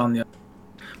Myles Garrett on the other.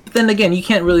 But then again, you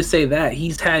can't really say that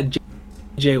he's had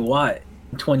J. Watt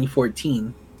in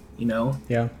 2014,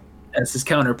 Yeah, as his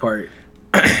counterpart.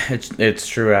 It's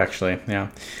true, actually. Yeah,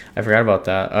 I forgot about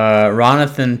that.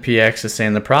 Ronathan PX is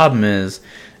saying the problem is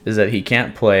that he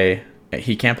can't play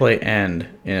end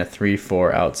in a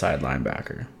 3-4 outside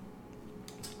linebacker.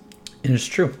 And it's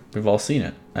true. We've all seen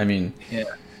it. I mean, yeah.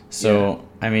 So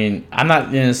I mean, I'm not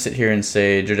gonna sit here and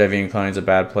say Jadeveon Clowney's a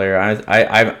bad player.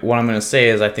 What I'm gonna say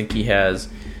is I think he has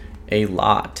a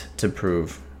lot to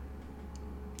prove.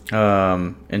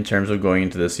 In terms of going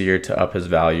into this year to up his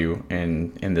value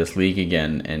in this league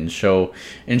again and show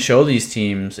these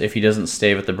teams, if he doesn't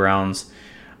stay with the Browns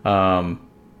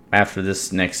after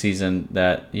this next season,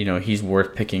 that he's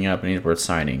worth picking up and he's worth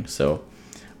signing. So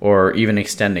or even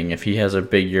extending if he has a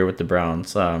big year with the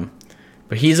Browns.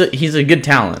 But he's a good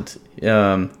talent.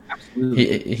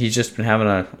 He's just been having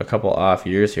a couple off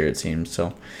years here, it seems.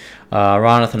 So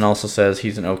Ronathan also says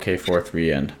he's an okay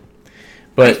 4-3 end.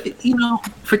 But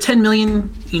for $10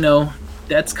 million,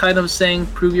 that's kind of saying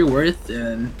prove your worth,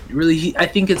 and really, I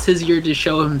think it's his year to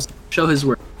show his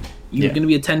worth. You're going to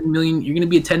be a $10 million. You're going to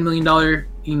be a $10 million,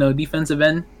 defensive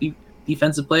end,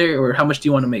 defensive player, or how much do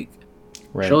you want to make?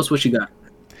 Right. Show us what you got.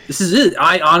 This is it.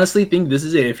 I honestly think this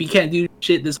is it. If he can't do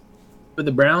shit this for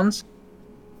the Browns,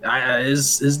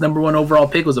 his number 1 overall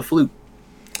pick was a fluke.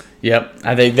 Yep,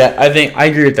 I think I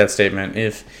agree with that statement.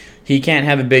 If he can't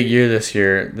have a big year this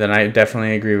year, then I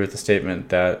definitely agree with the statement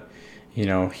that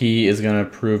he is going to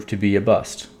prove to be a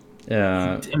bust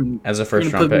as a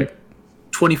first round pick.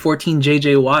 2014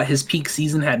 J.J. Watt, his peak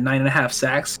season had 9.5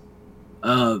 sacks.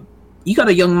 You got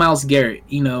a young Myles Garrett.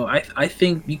 I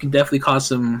think you can definitely cause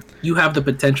some. You have the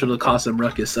potential to cause some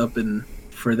ruckus up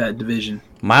for that division.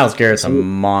 Myles Garrett's a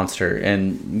monster,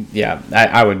 and yeah,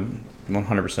 I would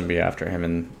 100% be after him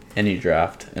in any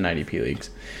draft in IDP leagues.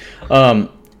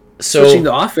 So switching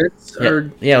to offense,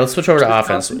 let's switch over to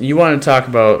offense. You want to talk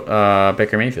about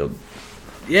Baker Mayfield?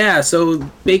 Yeah, so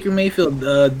Baker Mayfield,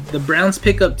 the Browns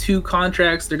pick up 2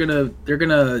 contracts. They're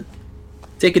gonna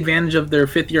take advantage of their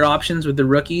 5th-year options with the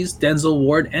rookies, Denzel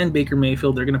Ward and Baker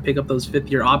Mayfield. They're gonna pick up those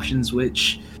 5th-year options,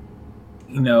 which,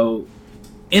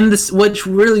 which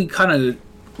really kind of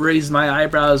raised my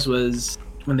eyebrows was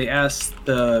when they asked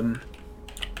one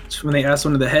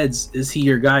of the heads, "Is he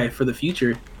your guy for the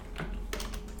future?"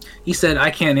 He said, "I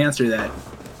can't answer that."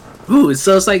 Ooh,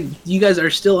 so it's like you guys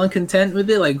are still uncontent with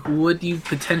it. Like, what do you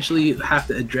potentially have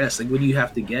to address? Like, what do you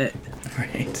have to get?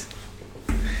 Right.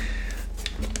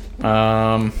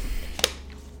 I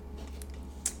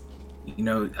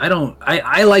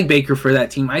like Baker for that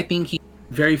team. I think he's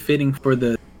very fitting for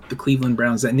the Cleveland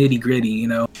Browns. That nitty gritty,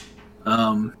 they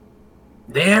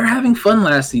are having fun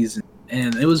last season,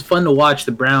 and it was fun to watch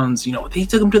the Browns. They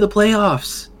took them to the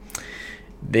playoffs.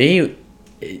 The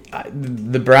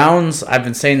Browns, I've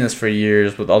been saying this for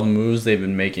years with all the moves they've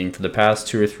been making for the past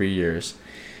 2 or 3 years,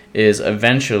 is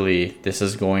eventually this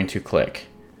is going to click.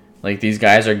 Like, these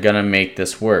guys are going to make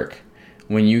this work.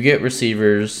 When you get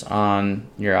receivers on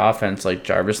your offense like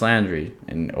Jarvis Landry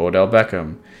and Odell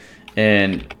Beckham,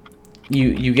 and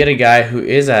you get a guy who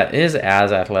is as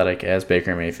athletic as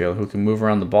Baker Mayfield, who can move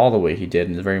around the ball the way he did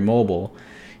and is very mobile,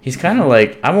 he's kind of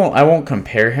like, I won't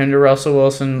compare him to Russell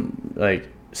Wilson, like,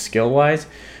 skill-wise,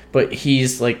 but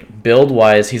he's like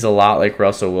build-wise, he's a lot like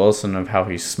Russell Wilson of how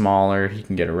he's smaller, he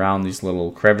can get around these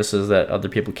little crevices that other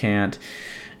people can't,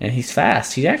 and he's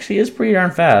fast. He actually is pretty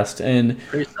darn fast, and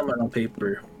pretty similar on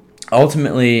paper.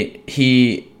 Ultimately,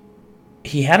 he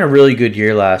had a really good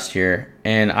year last year,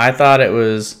 and I thought it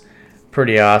was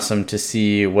pretty awesome to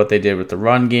see what they did with the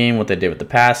run game, what they did with the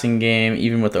passing game,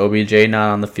 even with OBJ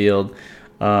not on the field.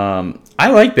 I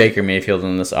like Baker Mayfield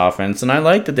in this offense, and I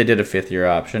like that they did a 5th-year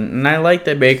option, and I like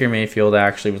that Baker Mayfield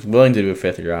actually was willing to do a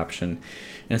 5th-year option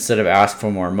instead of ask for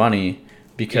more money,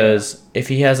 because if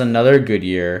he has another good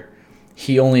year,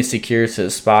 he only secures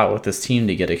his spot with this team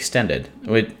to get extended.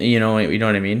 You know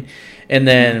what I mean? And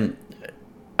then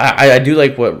I do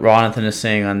like what Ronathan is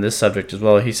saying on this subject as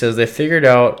well. He says they figured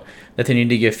out that they need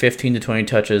to give 15 to 20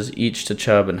 touches each to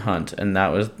Chubb and Hunt, and that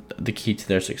was the key to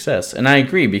their success. And I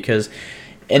agree, because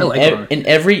in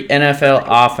every NFL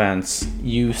offense,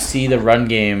 you see the run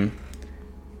game,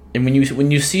 and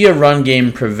when you see a run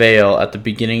game prevail at the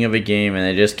beginning of a game, and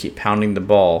they just keep pounding the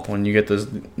ball, when you get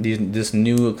this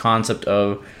new concept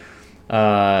of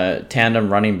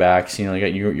tandem running backs, you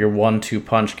got your 1-2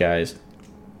 punch guys,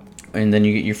 and then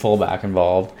you get your fullback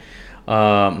involved.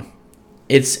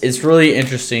 It's really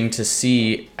interesting to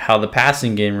see how the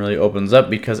passing game really opens up,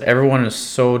 because everyone is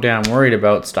so damn worried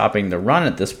about stopping the run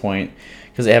at this point,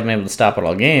 because they haven't been able to stop it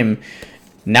all game.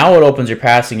 Now it opens your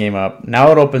passing game up.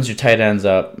 Now it opens your tight ends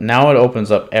up. Now it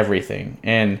opens up everything.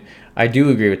 And I do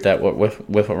agree with that, with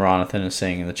what Ronathan is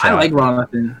saying in the chat. I like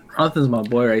Ronathan. Ronathan's my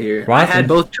boy right here. I had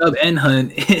both Chubb and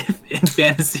Hunt in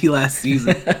fantasy last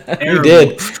season. You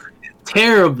did.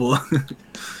 Terrible.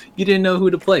 You didn't know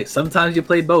who to play. Sometimes you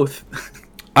play both.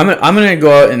 I'm gonna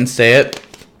go out and say it.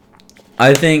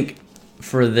 I think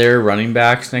for their running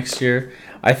backs next year,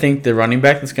 I think the running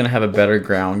back that's going to have a better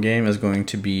ground game is going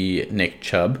to be Nick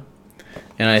Chubb.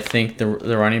 And I think the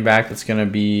running back that's going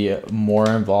to be more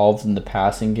involved in the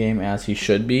passing game, as he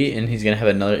should be, and he's going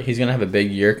to have a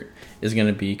big year, is going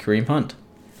to be Kareem Hunt.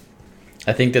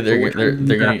 I think that they're going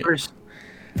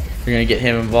to get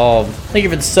him involved. Thank you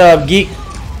for the sub, Geek.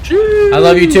 I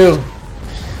love you too.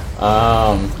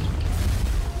 I'm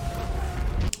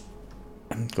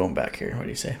Going back here, what do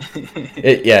you say?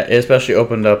 It especially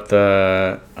opened up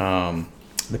the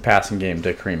passing game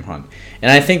to Kareem Hunt,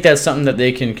 and I think that's something that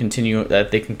they can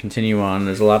continue on.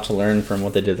 There's a lot to learn from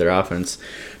what they did their offense,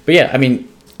 but yeah, I mean,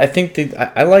 I think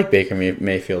I like Baker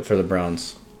Mayfield for the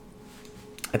Browns.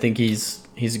 I think he's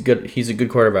a good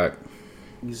quarterback.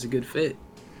 He's a good fit.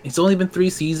 It's only been 3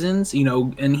 seasons,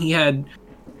 and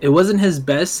it wasn't his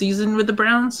best season with the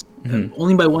Browns.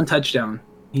 Only by 1 touchdown.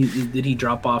 He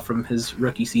drop off from his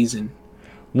rookie season.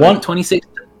 26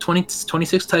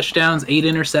 touchdowns, 8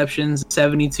 interceptions,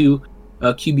 72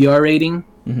 QBR rating.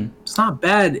 It's not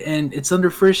bad, and it's under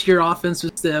first-year offense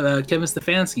with Kevin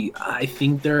Stefanski. I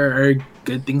think there are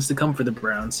good things to come for the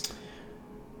Browns.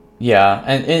 Yeah,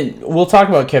 and we'll talk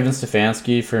about Kevin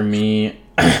Stefanski. For me,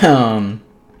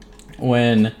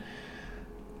 when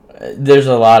there's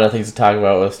a lot of things to talk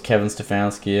about with Kevin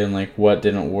Stefanski and like what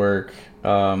didn't work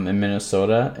in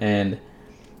Minnesota, and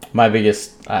I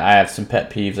have some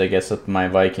pet peeves, I guess, with my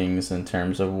Vikings in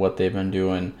terms of what they've been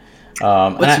doing.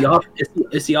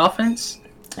 Is the offense?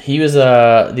 He was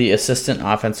the assistant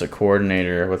offensive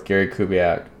coordinator with Gary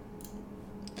Kubiak.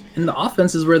 And the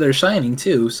offense is where they're shining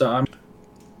too. So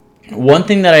one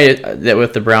thing that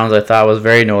with the Browns I thought was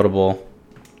very notable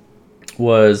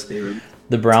was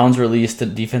the Browns released the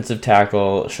defensive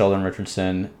tackle Sheldon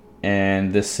Richardson,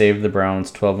 and this saved the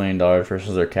Browns $12 million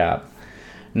versus their cap.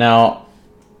 Now,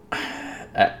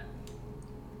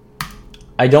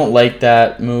 I don't like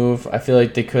that move. I feel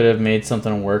like they could have made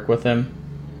something work with him.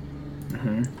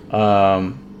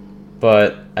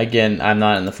 But again, I'm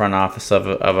not in the front office of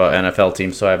an NFL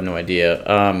team, so I have no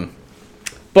idea.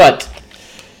 But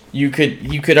you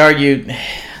could argue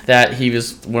that he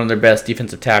was one of their best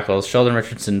defensive tackles. Sheldon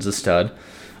Richardson's a stud.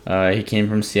 He came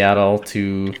from Seattle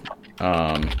to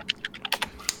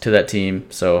that team,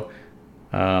 so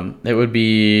it would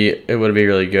be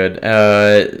really good.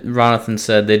 Ronathan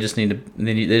said they just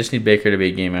need Baker to be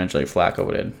a game manager like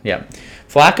Flacco did. Yeah,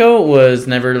 Flacco was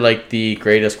never like the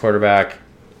greatest quarterback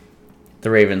the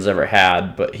Ravens ever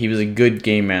had, but he was a good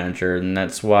game manager, and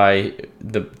that's why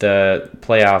the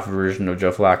playoff version of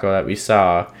Joe Flacco that we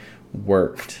saw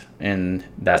worked in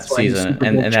that season,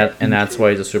 and that's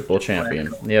why he's a Super Bowl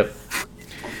champion. Yep.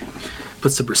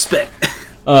 Put some respect.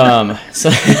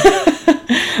 So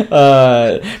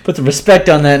put some respect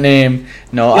on that name.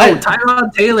 No,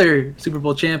 Tyrod Taylor, Super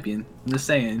Bowl champion. I'm just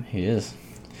saying. He is.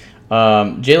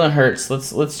 Jalen Hurts.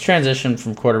 Let's transition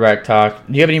from quarterback talk.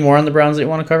 Do you have any more on the Browns that you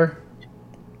want to cover?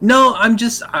 No,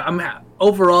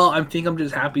 overall, I think I'm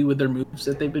just happy with their moves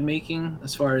that they've been making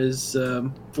as far as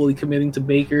fully committing to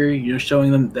Baker.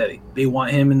 Showing them that they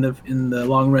want him in the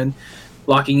long run,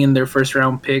 locking in their first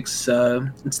round picks,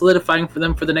 and solidifying for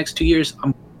them for the next 2 years.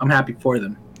 I'm happy for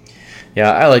them.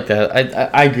 Yeah, I like that.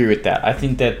 I agree with that. I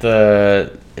think that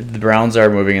the Browns are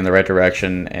moving in the right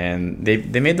direction, and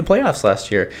they made the playoffs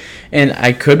last year. And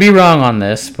I could be wrong on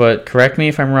this, but correct me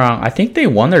if I'm wrong. I think they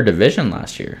won their division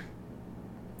last year.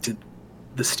 Did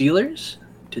the Steelers?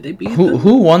 Did they beat them?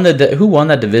 Who won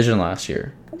that division last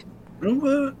year?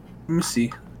 Let me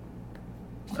see.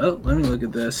 Oh, let me look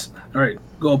at this. All right,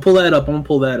 go pull that up. I'm gonna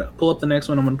pull that up. Pull up the next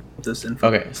one. I'm gonna put this in.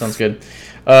 Okay, sounds good.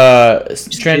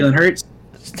 Jalen Hurts.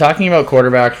 Talking about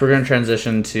quarterbacks, we're going to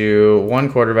transition to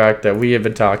one quarterback that we have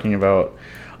been talking about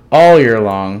all year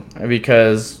long,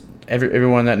 because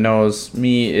everyone that knows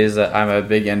me is that I'm a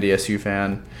big NDSU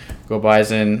fan. Go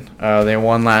Bison. They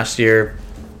won last year.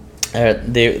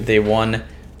 They won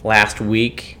last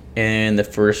week in the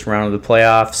first round of the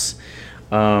playoffs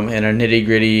in a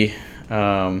nitty-gritty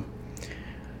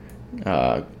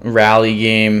rally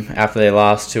game after they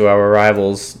lost to our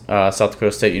rivals, South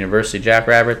Dakota State University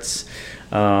Jackrabbits.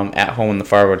 At home in the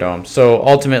Fargo Dome. So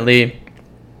ultimately,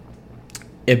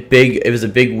 it was a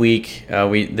big week.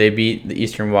 They beat the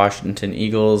Eastern Washington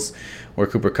Eagles, where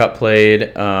Cooper Kupp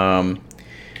played.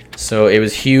 So it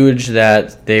was huge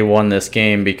that they won this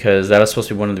game, because that was supposed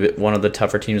to be one of the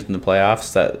tougher teams in the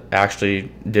playoffs that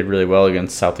actually did really well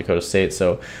against South Dakota State.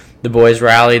 So the boys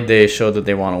rallied. They showed that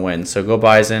they want to win. So go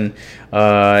Bison.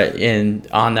 And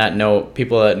on that note,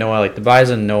 people that know I like the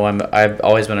Bison know I've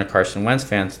always been a Carson Wentz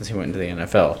fan since he went into the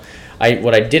NFL.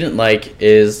 What I didn't like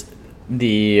is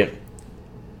the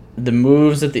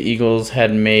moves that the Eagles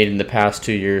had made in the past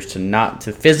 2 years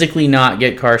to physically not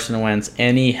get Carson Wentz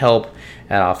any help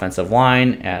at offensive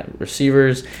line, at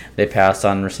receivers. They passed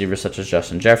on receivers such as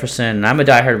Justin Jefferson. And I'm a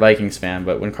diehard Vikings fan,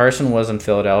 but when Carson was in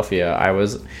Philadelphia, I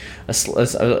was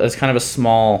kind of a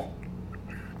small.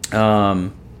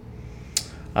 I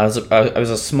was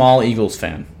a small Eagles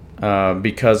fan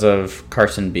because of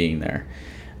Carson being there,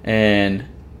 and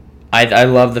I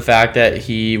love the fact that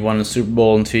he won a Super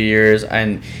Bowl in 2 years,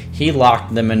 and he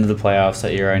locked them into the playoffs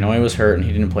that year. I know he was hurt and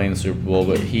he didn't play in the Super Bowl,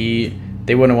 but they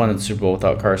wouldn't have won the Super Bowl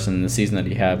without Carson in the season that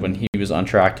he had when he was on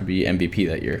track to be MVP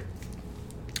that year.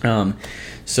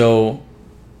 So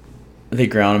they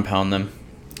ground and pound them.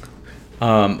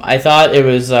 I thought it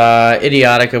was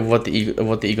idiotic of what the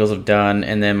Eagles have done,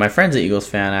 and then my friend's an Eagles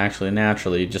fan, actually,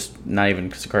 naturally, just not even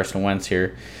because of Carson Wentz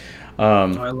here. I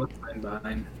love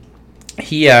behind.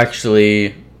 He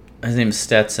actually, his name is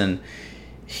Stetson.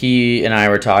 He and I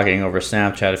were talking over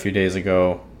Snapchat a few days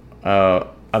ago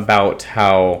about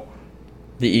how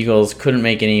the Eagles couldn't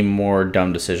make any more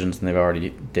dumb decisions than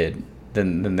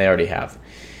they already have,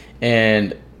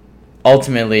 and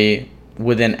ultimately,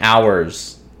 within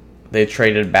hours, they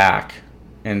traded back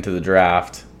into the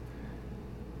draft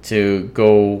to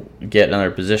go get another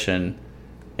position.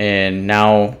 And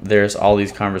now there's all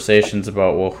these conversations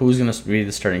about, well, who's going to be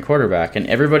the starting quarterback? And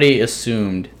everybody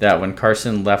assumed that when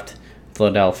Carson left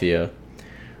Philadelphia,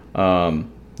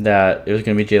 that it was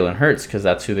going to be Jalen Hurts because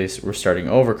that's who they were starting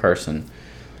over Carson.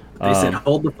 They said,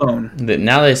 hold the phone.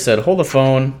 Now they said, hold the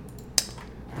phone.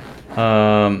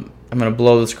 I'm going to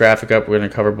blow this graphic up. We're going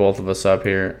to cover both of us up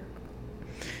here.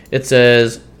 It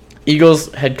says,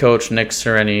 Eagles head coach Nick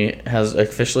Sirianni has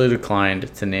officially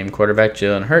declined to name quarterback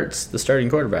Jalen Hurts the starting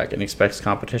quarterback and expects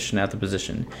competition at the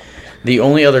position. The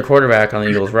only other quarterback on the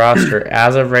Eagles roster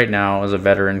as of right now is a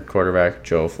veteran quarterback,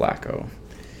 Joe Flacco.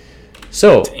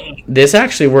 So, this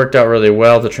actually worked out really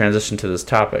well to transition to this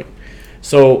topic.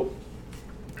 So,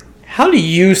 how do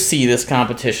you see this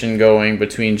competition going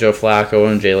between Joe Flacco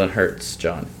and Jalen Hurts,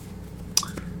 John?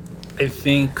 I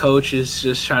think coach is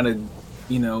just trying to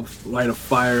light a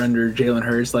fire under Jalen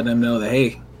Hurts, letting him know that,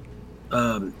 hey,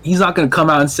 he's not going to come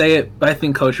out and say it, but I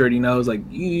think coach already knows, like,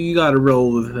 you got to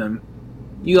roll with him.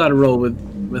 You got to roll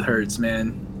with Hurts,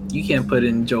 man. You can't put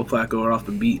in Joe Flacco off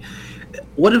the beat.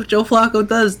 What if Joe Flacco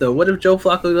does, though? What if Joe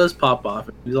Flacco does pop off?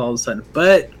 He's all of a sudden.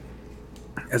 But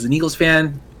as an Eagles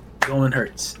fan, going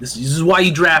Hurts. This is why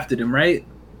you drafted him, right?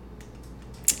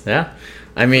 Yeah.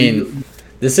 I mean,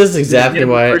 this is exactly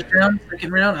why. First round,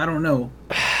 second round? I don't know.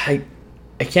 I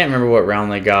can't remember what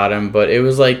round they got him, but it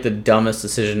was like the dumbest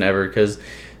decision ever because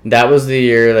that was the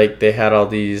year like they had all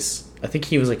these. I think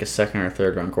he was like a second or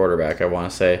third round quarterback, I want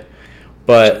to say,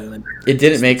 but it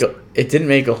didn't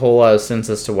make a whole lot of sense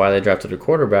as to why they drafted a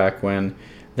quarterback when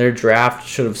their draft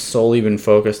should have solely been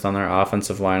focused on their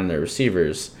offensive line and their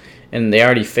receivers, and they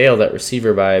already failed at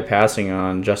receiver by passing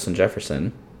on Justin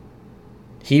Jefferson.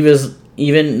 He was,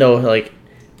 even though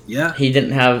he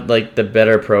didn't have like the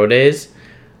better pro days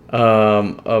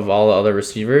of all the other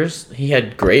receivers, he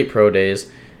had great pro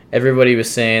days. Everybody was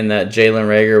saying that Jalen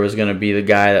Reagor was going to be the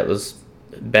guy that was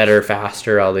better,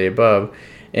 faster, all the above,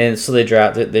 and so they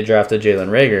drafted Jalen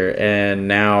Reagor, and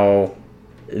now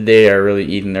they are really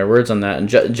eating their words on that. And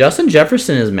Justin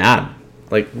Jefferson is mad.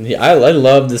 Like, I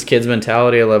love this kid's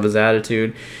mentality. I love his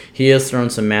attitude. He has thrown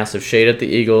some massive shade at the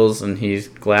Eagles, and he's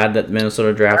glad that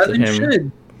Minnesota drafted him.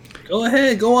 Should. Go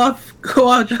ahead, go off,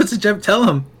 Justin Jeff. Tell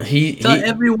him. Tell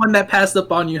everyone that passed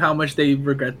up on you how much they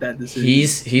regret that decision.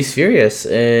 He's furious,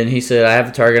 and he said, "I have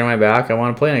a target on my back. I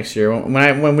want to play next year."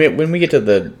 When we get to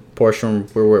the portion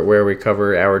where we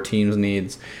cover our team's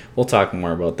needs, we'll talk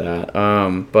more about that.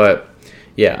 But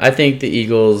yeah, I think the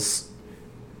Eagles.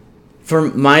 For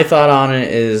my thought on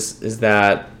it is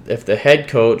that if the head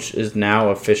coach is now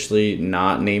officially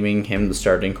not naming him the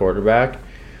starting quarterback,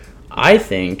 I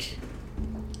think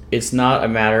it's not a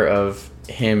matter of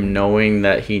him knowing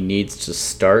that he needs to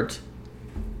start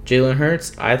Jalen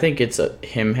Hurts. I think it's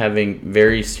him having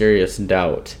very serious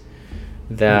doubt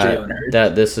that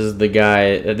this is the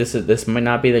guy. That this might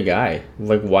not be the guy.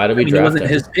 Like, why do we draft him? It wasn't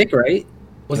his pick, right?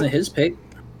 Wasn't his pick?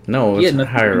 No, it was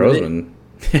Harry Roseman.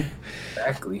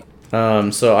 Exactly.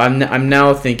 So I'm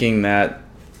now thinking that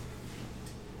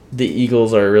the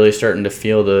Eagles are really starting to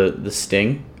feel the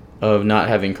sting of not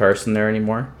having Carson there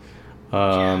anymore.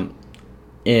 And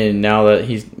now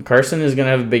that Carson is going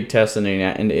to have a big test in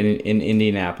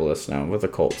Indianapolis now with the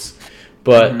Colts,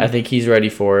 but I think he's ready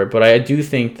for it. But I do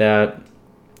think that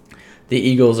the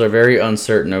Eagles are very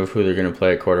uncertain of who they're going to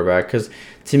play at quarterback, because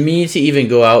to me, to even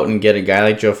go out and get a guy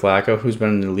like Joe Flacco, who's been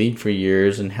in the league for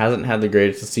years and hasn't had the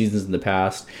greatest of seasons in the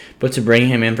past, but to bring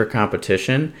him in for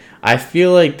competition, I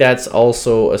feel like that's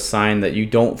also a sign that you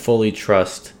don't fully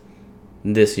trust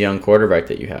this young quarterback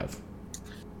that you have.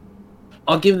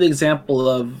 I'll give the example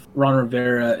of Ron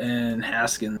Rivera and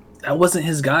Haskins. That wasn't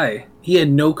his guy. He had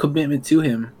no commitment to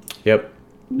him. Yep.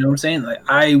 You know what I'm saying? Like,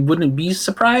 I wouldn't be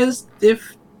surprised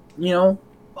if,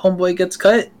 homeboy gets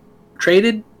cut,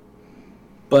 traded.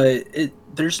 But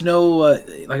there's no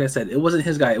like I said, it wasn't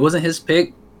his guy. It wasn't his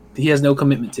pick. He has no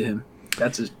commitment to him.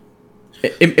 That's his.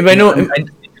 And by no,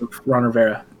 Ron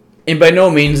Rivera. And by no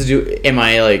means am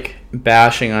I like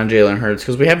bashing on Jalen Hurts,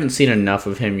 because we haven't seen enough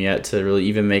of him yet to really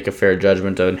even make a fair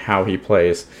judgment on how he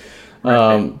plays.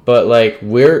 Right. But like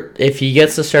if he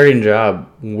gets the starting job,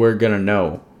 we're gonna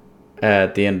know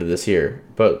at the end of this year.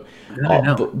 But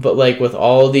like with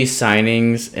all of these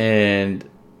signings and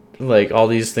like all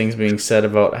these things being said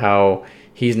about how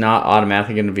he's not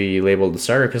automatically going to be labeled the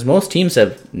starter, because most teams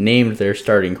have named their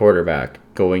starting quarterback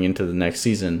going into the next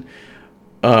season.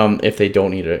 If they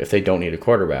don't need a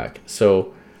quarterback,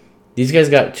 so these guys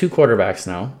got 2 quarterbacks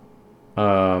now,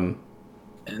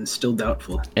 and still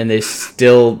doubtful. And they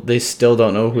still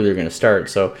don't know who they're going to start.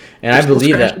 So, and I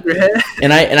believe that,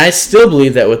 and I still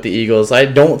believe that with the Eagles. I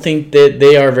don't think that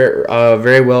they are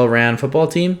very well ran football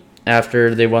team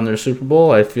after they won their Super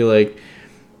Bowl. I feel like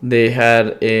they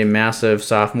had a massive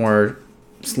sophomore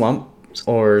slump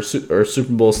or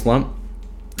Super Bowl slump,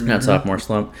 not sophomore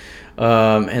slump.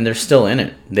 And they're still in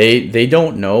it. They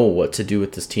don't know what to do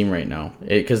with this team right now,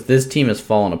 because this team has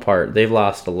fallen apart. They've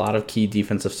lost a lot of key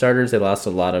defensive starters. They lost a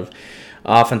lot of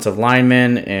offensive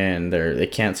linemen, and they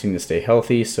can't seem to stay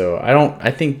healthy. So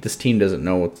I think this team doesn't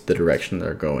know what the direction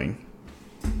they're going.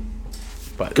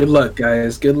 But good luck,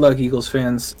 guys. Good luck, Eagles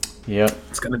fans. Yep,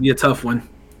 it's gonna be a tough one.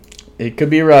 It could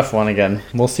be a rough one again.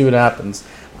 We'll see what happens.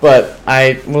 But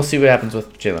we'll see what happens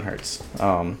with Jalen Hurts.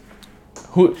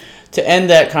 To end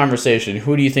that conversation,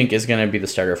 who do you think is going to be the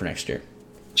starter for next year?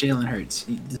 Jalen Hurts.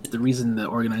 The reason the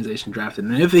organization drafted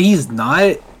him. And if he's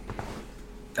not,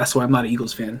 that's why I'm not an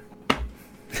Eagles fan.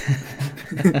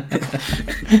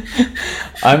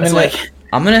 I'm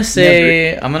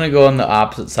gonna go on the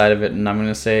opposite side of it, and I'm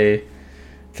gonna say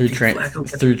through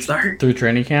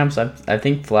training camps, I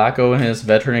think Flacco and his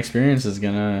veteran experience is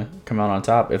gonna come out on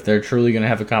top if they're truly gonna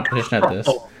have a competition at this.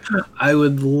 I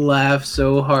would laugh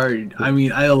so hard. I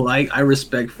mean, I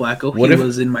respect Flacco. He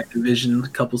was in my division a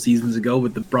couple seasons ago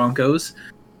with the Broncos.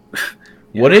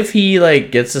 What if he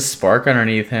like gets a spark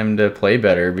underneath him to play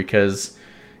better, because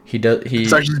he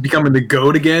starts just becoming the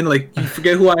GOAT again? Like, you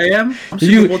forget who I am?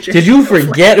 Did you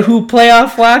forget who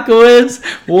playoff Flacco is?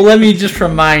 Well, let me just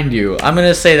remind you. I'm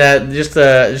gonna say that just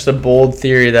a bold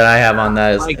theory that I have on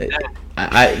that is.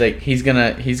 I like he's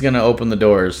gonna open the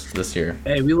doors this year.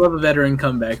 Hey, we love a veteran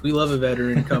comeback.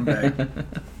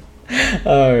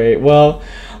 All right. Well,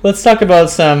 let's talk about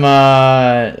some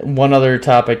one other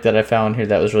topic that I found here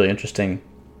that was really interesting.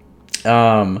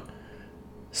 So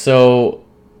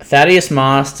Thaddeus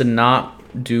Moss did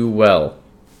not do well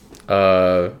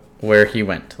where he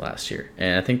went last year,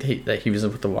 and I think that he was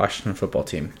with the Washington football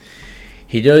team.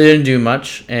 He really didn't do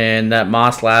much, and that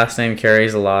Moss last name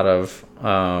carries a lot of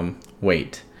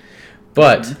weight.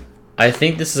 But I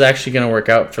think this is actually going to work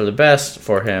out for the best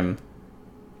for him,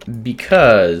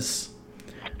 because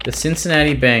the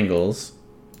Cincinnati Bengals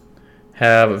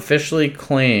have officially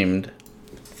claimed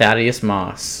Thaddeus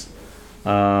Moss,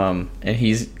 and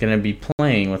he's going to be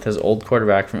playing with his old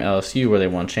quarterback from LSU where they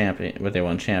won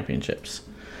championships.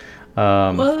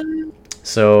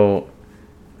 So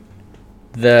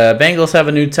the Bengals have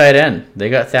a new tight end. They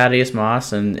got Thaddeus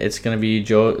Moss, and it's going to be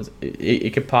Joe.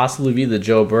 It could possibly be the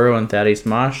Joe Burrow and Thaddeus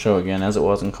Moss show again, as it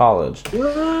was in college.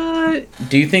 What?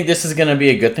 Do you think this is going to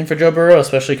be a good thing for Joe Burrow,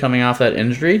 especially coming off that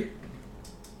injury?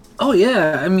 Oh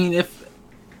yeah, I mean,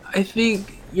 I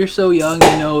think you're so young,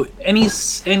 you know, any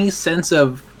sense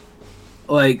of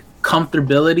like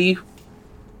comfortability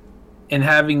and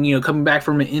having, you know, coming back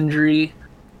from an injury,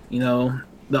 you know.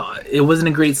 It wasn't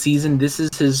a great season. This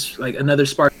is his like another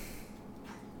spark.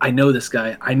 I know this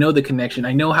guy. I know the connection.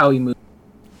 I know how he moves.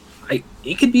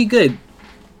 It could be good.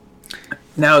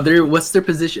 Now, what's their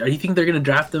position? Do you think they're going to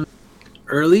draft him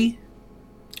early?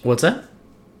 What's that?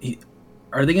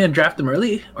 Are they going to draft him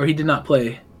early, or he did not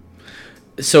play?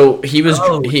 So he was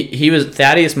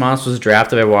Thaddeus Moss was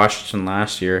drafted by Washington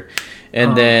last year,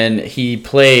 and then he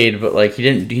played, but like he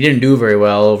didn't do very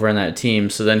well over on that team.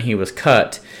 So then he was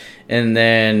cut. And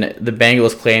then the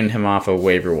Bengals claimed him off of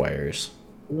waiver wires.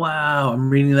 Wow, I'm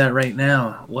reading that right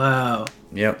now. Wow.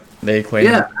 Yep, they claimed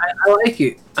him. I like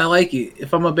it. I like it.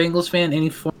 If I'm a Bengals fan, any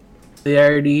form of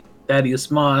familiarity,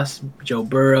 Thaddeus Moss, Joe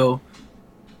Burrow,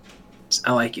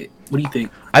 I like it. What do you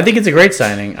think? I think it's a great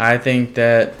signing. I think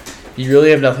that you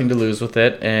really have nothing to lose with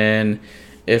it. And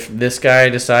if this guy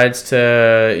decides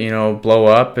to, you know, blow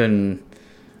up and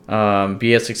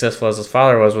be as successful as his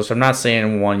father was, which I'm not saying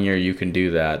in 1 year you can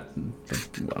do that,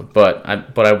 but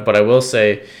I will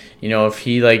say, you know, if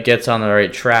he like gets on the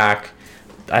right track,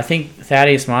 I think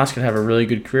Thaddeus Moss could have a really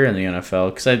good career in the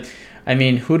NFL. Because I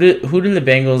mean, who do the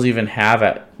Bengals even have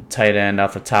at tight end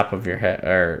off the top of your head,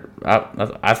 or off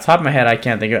the top of my head? I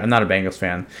can't think of. I'm not a Bengals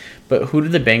fan, but who do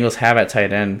the Bengals have at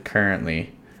tight end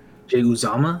currently? Jay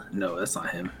Uzama? No, that's not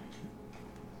him.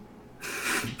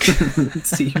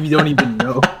 See, you don't even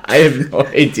know. I have no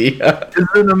idea.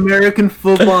 It's an American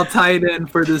football tight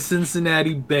end for the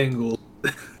Cincinnati Bengals.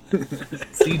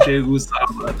 CJ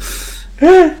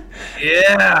Uzama.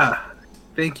 Yeah.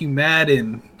 Thank you,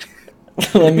 Madden.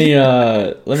 let me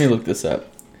look this up.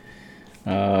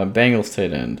 Bengals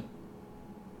tight end.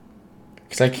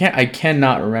 Because I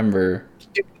cannot remember.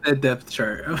 Give me that depth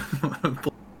chart.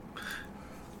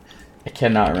 I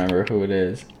cannot remember who it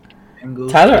is.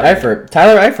 Bengals Tyler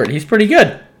Eifert. He's pretty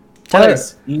good. Tyler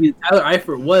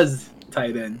Eifert was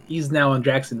tight end. He's now in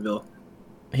Jacksonville.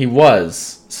 He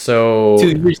was. So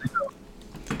 2 years ago.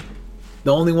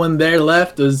 The only one there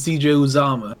left was CJ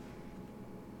Uzama.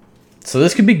 So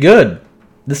this could be good.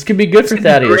 This could be good for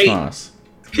Thaddeus Moss.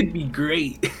 This could be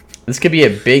great. This could be a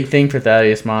big thing for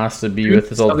Thaddeus Moss to be with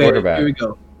his old quarterback. Here we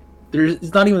go.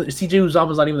 It's not even CJ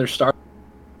Uzama's not even their starter.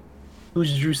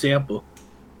 Who's Drew Sample?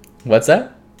 What's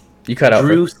that? You cut out.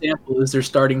 Drew Sample is their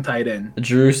starting tight end.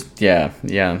 Yeah.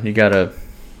 You gotta.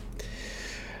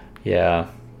 Yeah,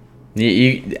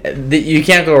 you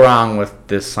can't go wrong with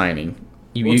this signing.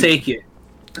 We'll take it.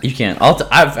 You can't.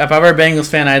 If I were a Bengals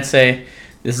fan, I'd say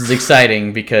this is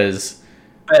exciting because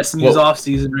best news off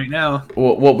season right now.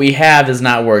 What we have is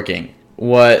not working.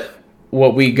 What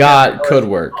we got could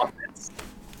work.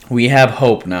 We have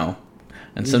hope now,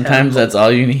 and sometimes that's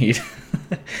all you need.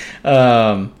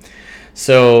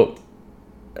 So,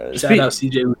 shout out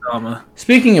CJ Uzama.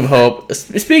 Speaking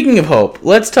of hope,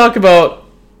 let's talk about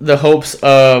the hopes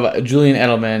of Julian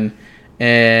Edelman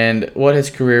and what his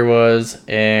career was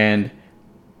and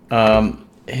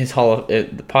his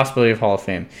the possibility of Hall of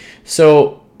Fame.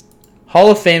 So,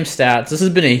 Hall of Fame stats. This has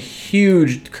been a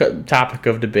huge topic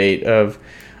of debate of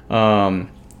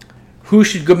who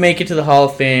should go make it to the Hall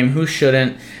of Fame, who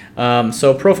shouldn't.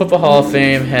 So, Pro Football Hall of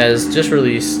Fame has just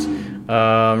released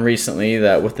recently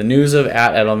that with the news of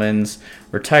Edelman's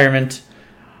retirement,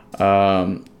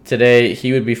 today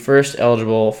he would be first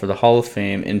eligible for the Hall of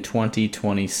Fame in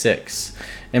 2026.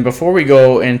 And before we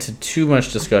go into too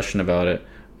much discussion about it,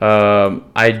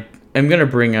 I am going to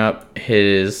bring up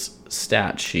his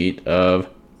stat sheet of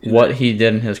what he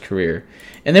did in his career,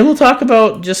 and then we'll talk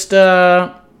about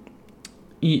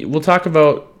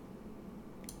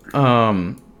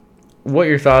what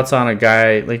your thoughts on a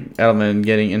guy like Edelman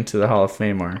getting into the Hall of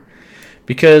Fame are.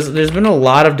 Because there's been a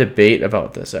lot of debate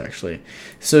about this, actually.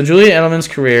 So Julian Edelman's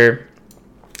career,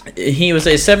 he was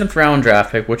a 7th round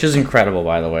draft pick, which is incredible,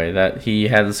 by the way, that he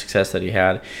had the success that he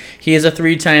had. He is a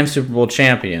 3-time Super Bowl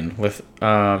champion with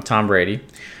Tom Brady.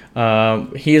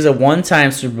 He is a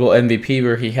 1-time Super Bowl MVP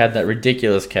where he had that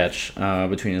ridiculous catch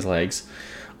between his legs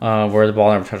where the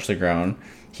ball never touched the ground.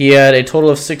 He had a total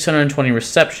of 620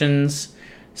 receptions,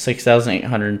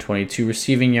 6,822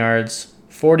 receiving yards,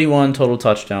 41 total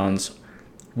touchdowns,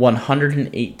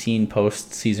 118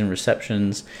 postseason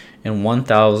receptions, and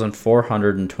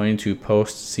 1,422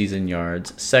 postseason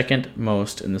yards, second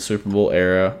most in the Super Bowl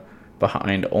era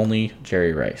behind only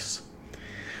Jerry Rice.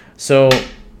 So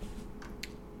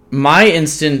my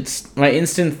instant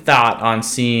thought on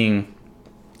seeing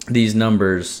these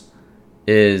numbers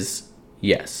is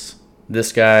yes,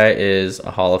 this guy is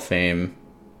a Hall of Fame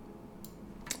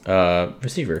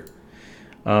receiver.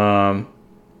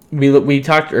 We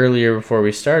talked earlier before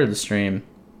we started the stream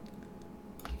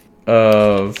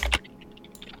of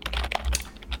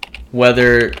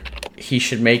whether he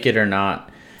should make it or not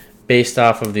based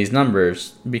off of these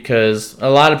numbers, because a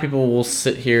lot of people will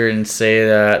sit here and say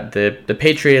that the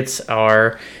Patriots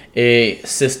are a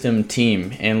system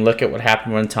team, and look at what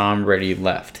happened when Tom Brady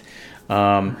left.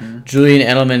 Julian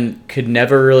Edelman could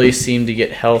never really seem to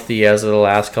get healthy as of the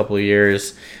last couple of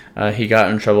years. He got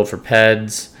in trouble for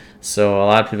PEDs, so a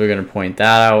lot of people are going to point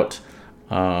that out.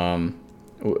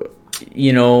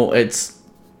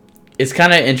 It's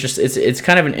kind of it's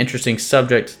kind of an interesting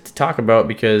subject to talk about,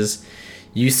 because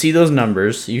you see those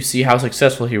numbers, you see how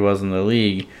successful he was in the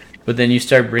league, but then you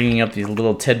start bringing up these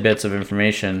little tidbits of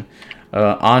information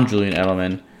on Julian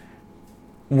Edelman.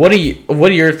 What are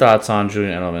your thoughts on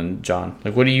Julian Edelman, John?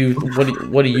 Like, what do you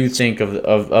think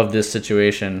of this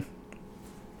situation?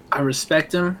 I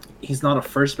respect him. He's not a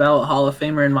first ballot Hall of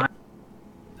Famer in my,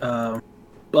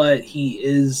 but he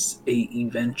is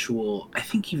I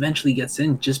think he eventually gets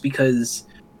in, just because.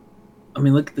 I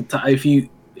mean, look at the time.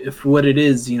 If what it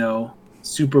is,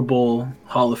 Super Bowl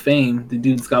Hall of Fame, the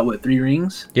dude's got 3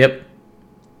 rings. Yep.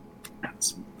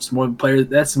 It's more player.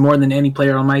 That's more than any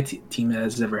player on my team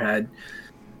has ever had.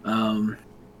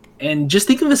 And just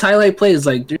think of his highlight plays.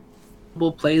 Like, there's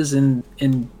plays in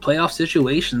playoff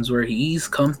situations where he's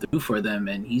come through for them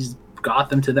and he's got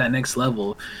them to that next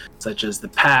level, such as the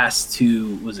pass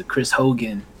to, was it Chris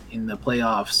Hogan in the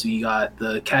playoffs? So you got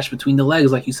the catch between the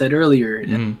legs, like you said earlier,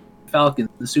 and Falcons,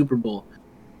 the Super Bowl.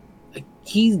 Like,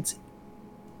 he's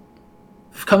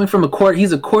coming from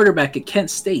he's a quarterback at Kent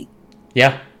State.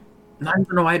 Yeah. Not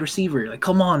even a wide receiver. Like,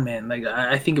 come on, man. Like,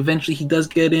 I think eventually he does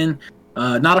get in.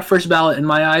 Not a first ballot in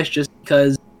my eyes, just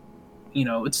because, you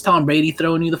know, it's Tom Brady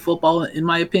throwing you the football, in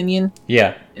my opinion.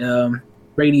 Yeah.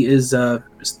 Brady is the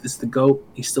GOAT.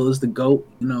 He still is the GOAT,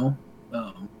 you know.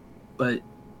 But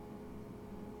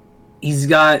he's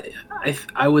got,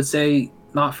 I would say,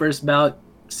 not first ballot,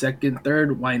 second,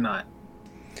 third. Why not?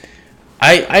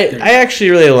 I actually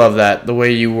really love that, the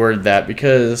way you word that,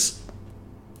 because,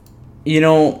 you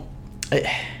know,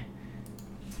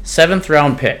 7th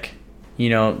round pick. You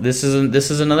know, this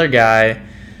is another guy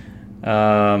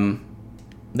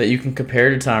that you can compare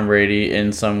to Tom Brady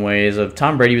in some ways. Of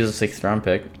Tom Brady was a 6th round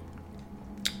pick.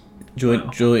 Julian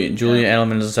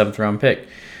Edelman is a 7th round pick.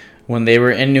 When they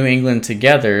were in New England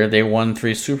together, they won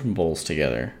 3 Super Bowls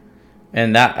together.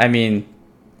 And that, I mean,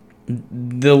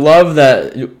 the love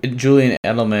that Julian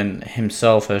Edelman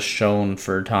himself has shown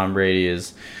for Tom Brady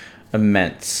is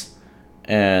immense.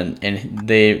 And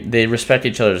they respect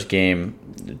each other's game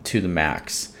to the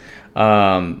max.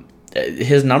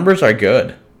 His numbers are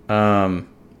good.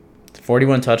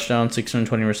 41 touchdowns,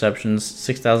 620 receptions,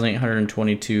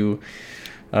 6,822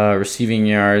 receiving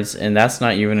yards, and that's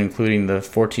not even including the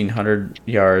 1,400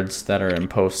 yards that are in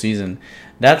postseason.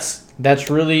 That's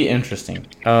really interesting.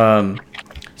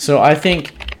 So I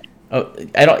think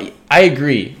I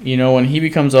agree. You know, when he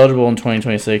becomes eligible in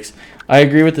 2026, I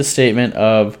agree with the statement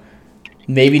of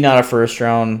maybe not a first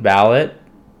round ballot,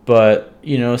 but,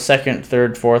 you know, 2nd,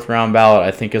 3rd, 4th round ballot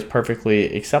I think is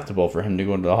perfectly acceptable for him to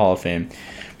go into the Hall of Fame.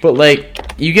 But, like,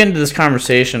 you get into this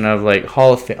conversation of, like,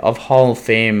 Hall of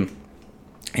Fame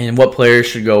and what players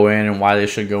should go in and why they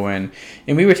should go in.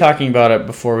 And we were talking about it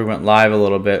before we went live a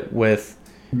little bit with,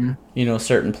 you know,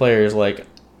 certain players. Like,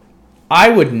 I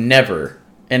would never,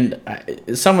 and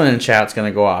someone in chat's going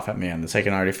to go off at me on this, I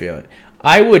can already feel it.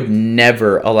 I would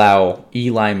never allow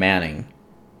Eli Manning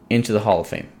into the Hall of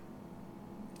Fame.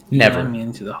 Never.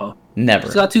 Into the Hall. Never.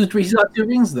 He's got two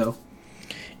rings, though.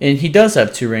 And he does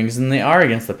have 2 rings, and they are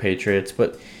against the Patriots.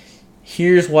 But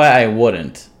here's why I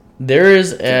wouldn't.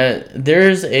 There's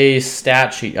a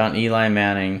stat sheet on Eli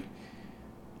Manning.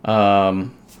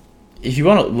 If you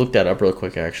want to look that up real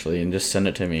quick, actually, and just send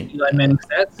it to me. Eli Manning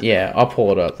stats? Yeah, I'll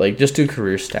pull it up. Like, just do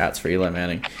career stats for Eli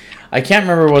Manning. I can't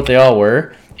remember what they all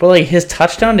were, but, like, his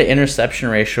touchdown to interception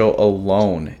ratio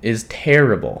alone is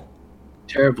terrible.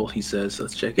 Terrible, he says.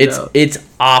 Let's check it out. It's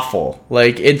awful.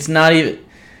 Like, it's not even,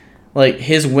 like,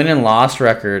 his win and loss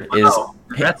record is. Wow,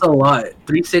 that's a lot.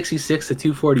 366 to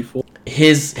 244.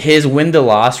 His win to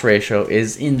loss ratio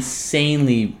is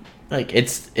insanely, like,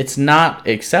 it's not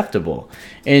acceptable.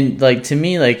 And, like, to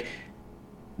me, like,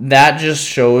 that just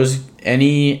shows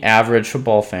any average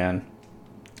football fan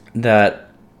that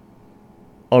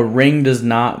a ring does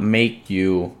not make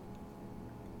you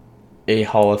a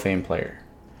Hall of Fame player.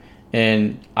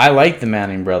 And I like the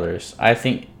Manning brothers. I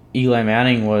think Eli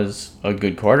Manning was a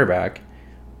good quarterback,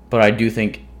 but I do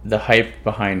think the hype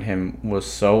behind him was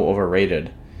so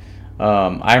overrated.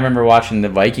 I remember watching the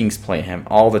Vikings play him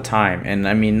all the time, and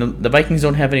I mean the Vikings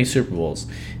don't have any Super Bowls,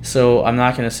 so I'm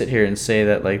not going to sit here and say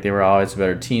that, like, they were always a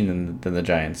better team than the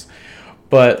Giants.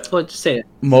 But just say it.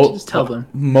 Just tell them.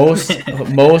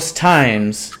 Most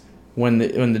times when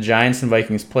the Giants and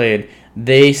Vikings played,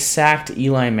 they sacked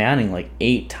Eli Manning like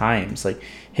 8 times. Like,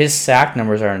 his sack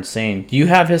numbers are insane. Do you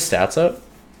have his stats up?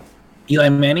 Eli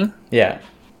Manning? Yeah.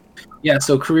 Yeah,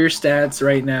 so career stats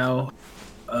right now,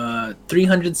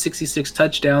 366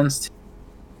 touchdowns,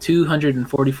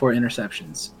 244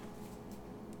 interceptions.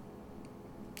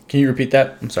 Can you repeat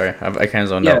that? I'm sorry. I kind of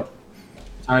zoned out.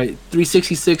 All right,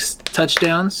 366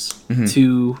 touchdowns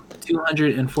to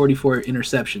 244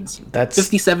 interceptions. That's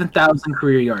 57,000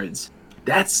 career yards.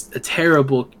 That's a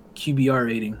terrible QBR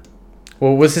rating.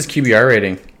 Well, what's his QBR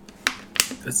rating?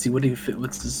 Let's see.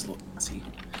 What's this? Let's see.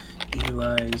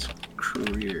 Eli's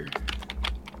career.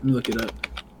 Let me look it up.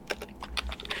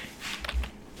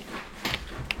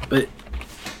 But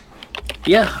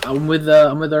yeah, I'm with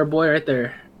our boy right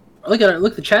there.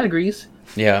 Look, the chat agrees.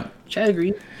 Yeah. Chad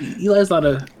agrees. Eli's not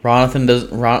a.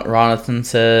 Ronathan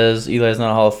says Eli's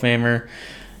not a Hall of Famer.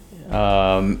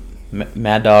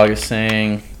 Mad Dog is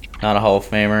saying not a Hall of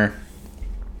Famer.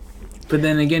 But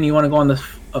then again, you want to go on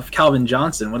of Calvin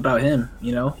Johnson. What about him?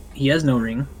 You know, he has no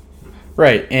ring.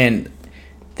 Right, and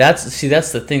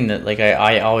that's the thing that like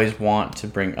I always want to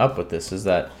bring up with this is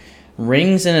that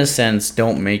rings in a sense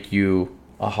don't make you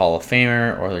a Hall of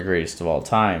Famer or the greatest of all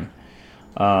time.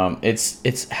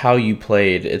 It's how you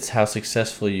played. It's how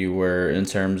successful you were in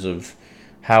terms of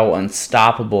how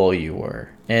unstoppable you were.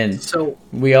 And So,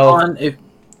 we all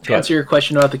to answer your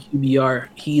question about the QBR,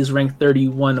 he is ranked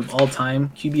 31 of all time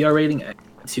QBR rating at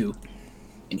 2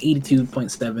 and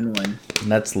 82.71.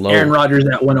 and that's low. Aaron Rodgers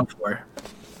at 104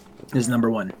 is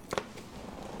number 1.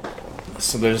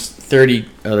 So there's 31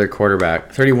 other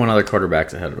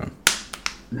quarterbacks ahead of him.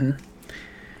 Mm-hmm.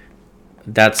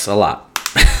 That's a lot.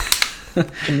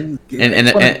 And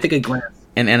take a glance.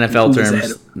 In NFL Who's ahead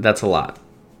terms, of- that's a lot.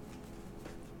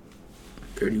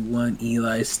 31,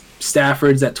 Eli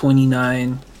Stafford's at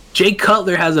 29. Jay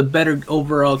Cutler has a better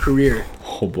overall career.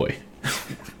 Oh boy.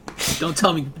 Don't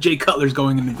tell me Jay Cutler's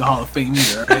going into the Hall of Fame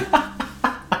either,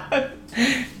 right?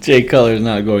 Jay Cutler's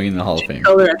not going in the Hall of Fame.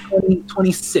 Cutler at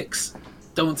 26.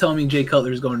 Don't tell me Jay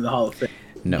Cutler's going to the Hall of Fame.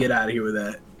 No. Get out of here with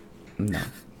that. No.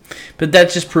 But that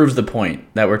just proves the point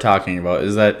that we're talking about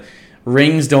is that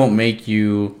rings don't make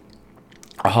you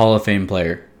a Hall of Fame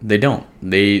player. They don't.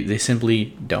 They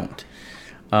simply don't.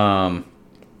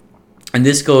 And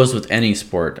this goes with any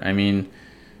sport. I mean,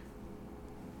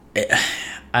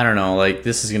 I don't know. Like,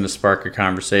 this is going to spark a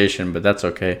conversation, but that's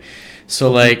okay. So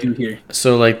like,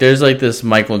 there's like this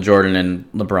Michael Jordan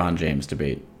and LeBron James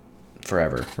debate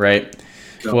forever, right?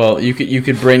 Yep. Well, you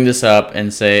could bring this up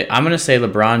and say, I'm going to say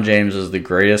LeBron James is the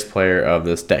greatest player of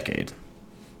this decade.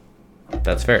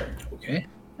 That's fair. Okay.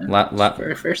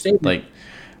 Fair statement.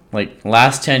 Like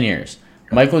last 10 years,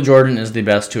 Michael Jordan is the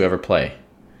best to ever play.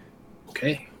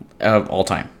 Okay. Of all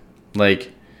time.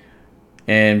 Like,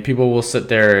 and people will sit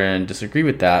there and disagree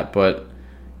with that, but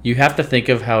you have to think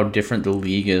of how different the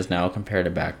league is now compared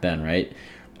to back then, right?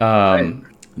 Right.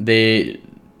 They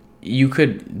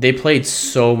played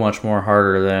so much more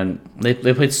harder than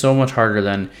they played so much harder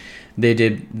than they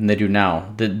do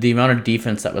now. The amount of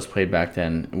defense that was played back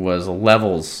then was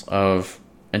levels of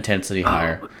intensity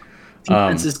higher.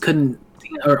 Offenses couldn't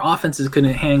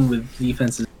hang with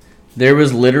defenses. There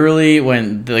was literally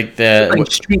when like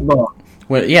street ball.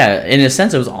 Well, yeah, in a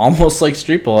sense, it was almost like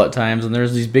street ball at times, and there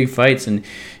was these big fights. And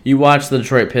you watch the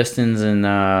Detroit Pistons and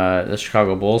the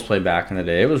Chicago Bulls play back in the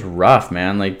day. It was rough,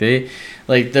 man. Like the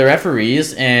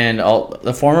referees and all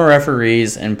the former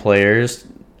referees and players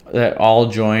that all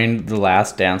joined the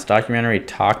Last Dance documentary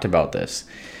talked about this.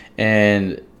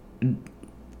 And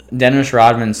Dennis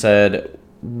Rodman said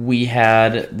we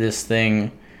had this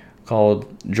thing called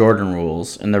Jordan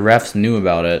rules, and the refs knew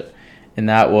about it, and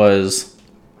that was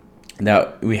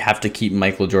that we have to keep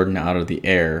Michael Jordan out of the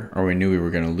air or we knew we were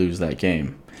going to lose that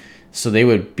game. So they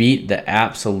would beat the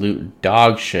absolute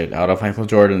dog shit out of Michael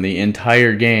Jordan the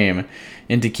entire game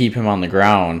and to keep him on the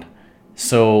ground.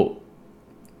 So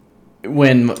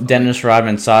when Dennis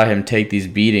Rodman saw him take these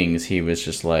beatings, he was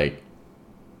just like,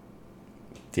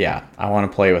 yeah, I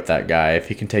want to play with that guy if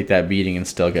he can take that beating and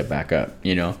still get back up,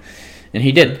 you know? And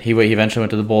he did. He eventually went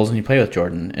to the Bulls and he played with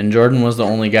Jordan. And Jordan was the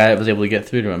only guy that was able to get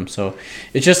through to him. So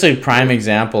it's just a prime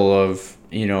example of,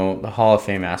 you know, the Hall of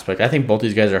Fame aspect. I think both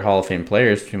these guys are Hall of Fame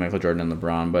players between Michael Jordan and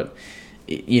LeBron. But,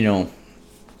 you know,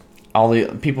 all the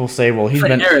people say, well, he's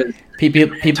been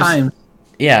people times.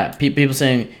 Yeah, people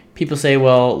say,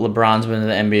 well, LeBron's been to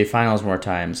the NBA Finals more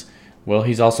times. Well,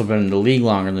 he's also been in the league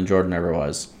longer than Jordan ever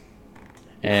was.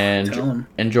 And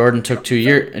Jordan took 2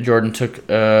 years. Jordan took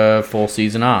a full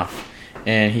season off.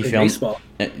 And he filmed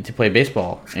to play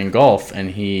baseball and golf,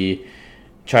 and he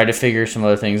tried to figure some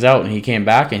other things out, and he came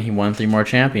back and he won 3 more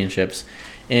championships.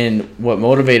 And what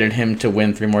motivated him to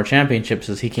win 3 more championships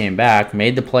is he came back,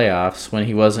 made the playoffs when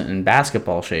he wasn't in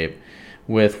basketball shape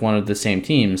with one of the same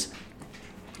teams,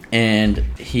 and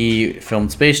he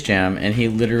filmed Space Jam, and he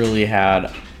literally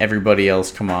had everybody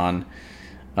else come on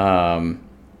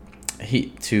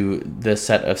to the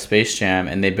set of Space Jam,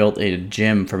 and they built a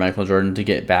gym for Michael Jordan to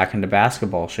get back into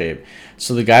basketball shape.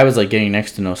 So the guy was like getting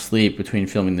next to no sleep between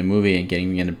filming the movie and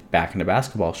getting back into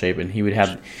basketball shape, and he would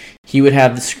have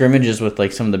the scrimmages with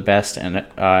like some of the best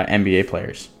NBA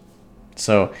players.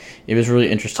 So it was really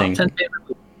interesting.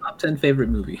 Top 10 favorite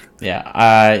movie.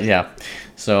 Yeah.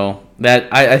 So that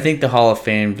I think the Hall of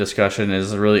Fame discussion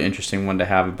is a really interesting one to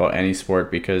have about any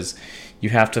sport, because you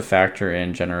have to factor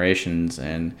in generations,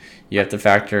 and you have to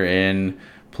factor in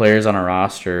players on a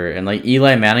roster. And like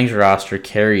Eli Manning's roster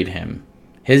carried him.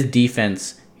 His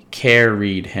defense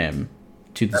carried him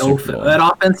to the Super Bowl. That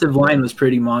offensive line was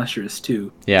pretty monstrous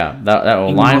too. Yeah, that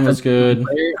line was good.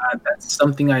 That's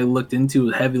something I looked into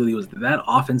heavily, was that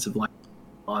offensive line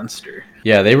monster.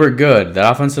 Yeah, they were good.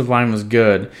 That offensive line was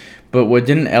good. But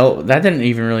that didn't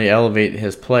even really elevate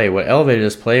his play. What elevated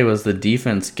his play was the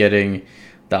defense getting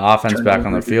the offense back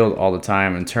on the field all the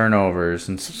time and turnovers,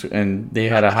 and they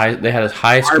had a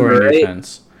high scoring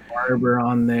defense. Barber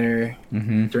on there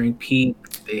during peak.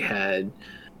 They had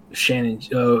Shannon.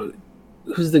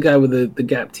 Who's the guy with the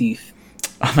gap teeth?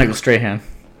 Oh, Michael Strahan.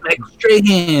 Michael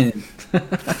Strahan.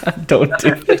 Don't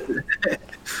do it.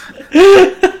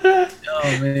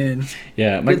 Oh man.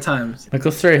 Yeah, good times.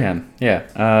 Michael Strahan.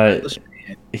 Yeah.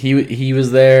 He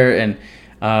was there, and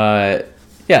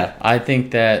yeah, I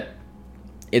think that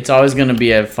it's always going to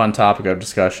be a fun topic of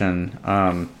discussion,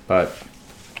 but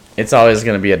it's always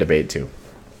going to be a debate too.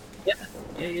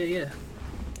 Yeah.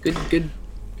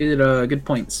 Good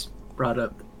points brought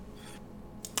up.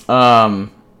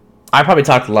 I probably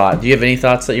talked a lot. Do you have any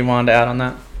thoughts that you wanted to add on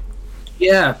that?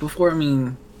 Yeah, before,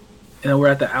 we're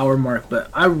at the hour mark, but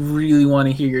I really want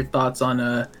to hear your thoughts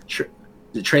on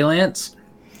Trey Lance.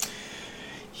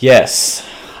 Yes.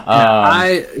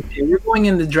 We're going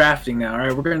into drafting now. All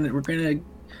right,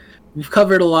 we've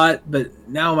covered a lot, but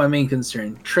now my main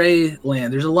concern, Trey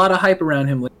Lance. There's a lot of hype around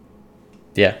him.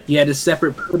 Yeah. He had a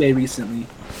separate pro day recently.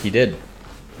 He did.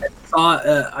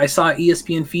 I saw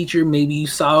ESPN feature. Maybe you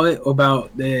saw it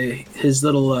about his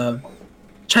little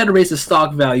tried to raise the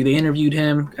stock value. They interviewed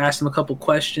him, asked him a couple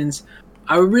questions.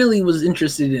 I really was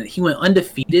interested in it. He went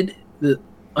undefeated, the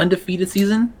undefeated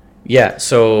season. Yeah.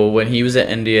 So when he was at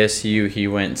NDSU, he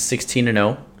went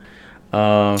 16-0,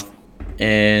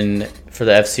 and for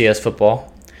the FCS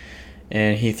football,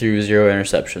 and he threw 0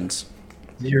 interceptions.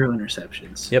 0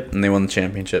 interceptions. Yep, and they won the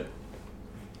championship.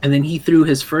 And then he threw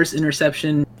his first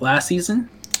interception last season.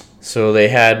 So they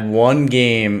had one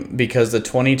game because the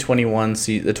 2020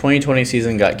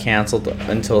 season got canceled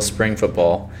until spring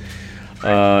football,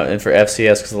 and for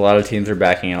FCS because a lot of teams were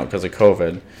backing out because of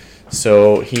COVID.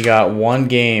 So he got one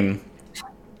game,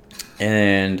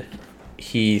 and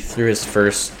he threw his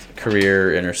first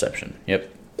career interception.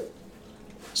 Yep.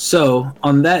 So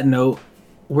on that note,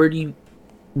 where do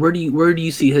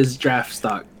you see his draft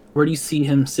stock? Where do you see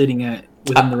him sitting at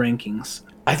within the rankings?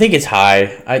 I think it's high.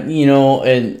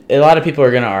 And a lot of people are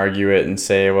going to argue it and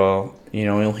say, well, he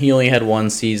only had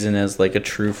one season as like a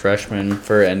true freshman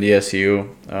for NDSU.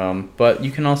 But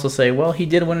you can also say, well, he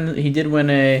did win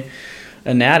a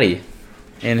natty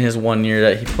in his 1 year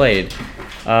that he played.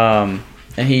 And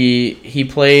he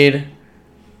played,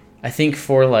 I think,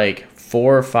 for like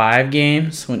 4 or 5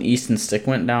 games when Easton Stick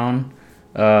went down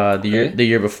the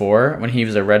year before when he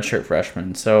was a redshirt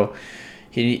freshman. So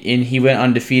he went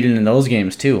undefeated in those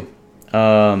games too.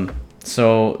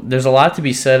 So there's a lot to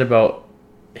be said about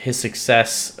his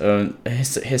success,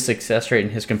 his success rate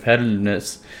and his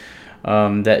competitiveness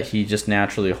that he just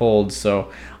naturally holds. So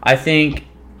I think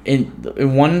in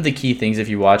one of the key things, if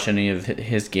you watch any of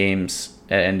his games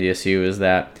at NDSU, is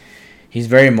that he's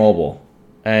very mobile.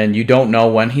 And you don't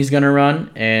know when he's going to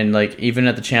run. And like even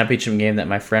at the championship game that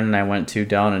my friend and I went to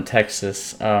down in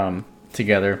Texas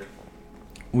together,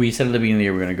 we said at the beginning of the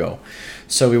year we're going to go.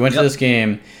 So we went to this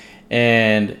game,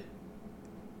 and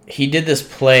he did this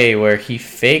play where he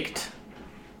faked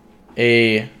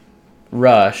a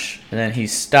rush, and then he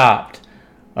stopped,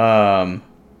 and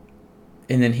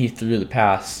then he threw the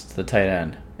pass to the tight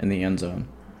end in the end zone.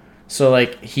 So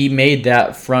like he made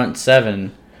that front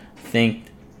 7 think,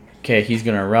 okay, he's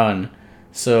going to run.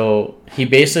 So he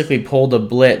basically pulled a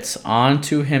blitz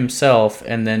onto himself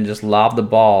and then just lobbed the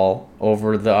ball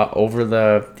over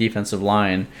the defensive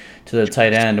line to the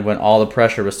tight end when all the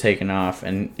pressure was taken off,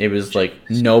 and it was like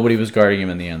nobody was guarding him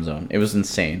in the end zone. It was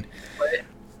insane.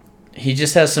 He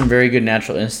just has some very good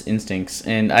natural instincts,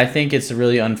 and I think it's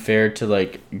really unfair to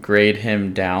like grade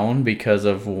him down because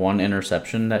of one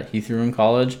interception that he threw in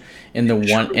college in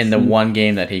the one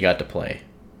game that he got to play.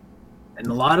 And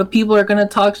a lot of people are gonna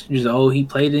talk. He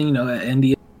played in at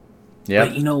NDSU. Yeah.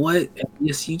 But you know what?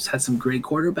 NDSU's had some great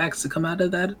quarterbacks to come out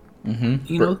of that.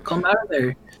 Mm-hmm. Come out of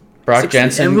there. Brock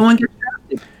Jensen.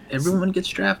 Everyone gets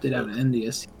drafted out of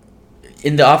NDSU.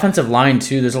 In the offensive line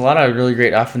too, there's a lot of really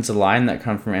great offensive line that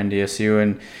come from NDSU,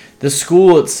 and the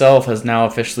school itself has now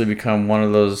officially become one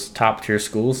of those top tier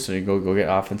schools to go get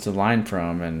offensive line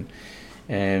from,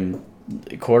 and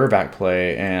quarterback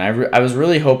play. And I was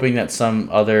really hoping that some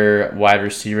other wide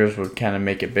receivers would kind of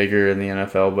make it bigger in the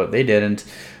NFL, but they didn't.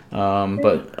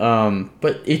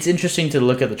 But it's interesting to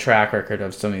look at the track record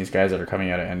of some of these guys that are coming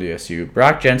out of NDSU.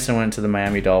 Brock Jensen went to the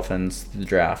Miami Dolphins the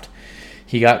draft.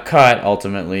 He got cut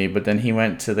ultimately, but then he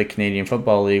went to the Canadian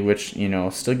Football League, which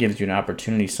still gives you an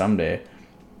opportunity someday.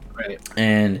 Right.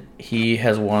 And he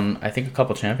has won, I think, a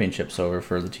couple championships over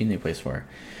for the team he plays for.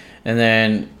 And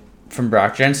then from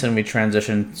Brock Jensen, we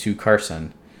transitioned to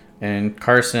Carson. and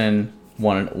Carson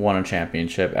won a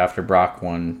championship after Brock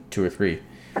won 2 or 3.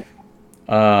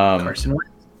 Carson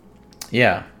Wentz.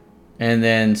 Yeah, and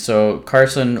then so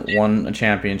Carson won a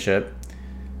championship,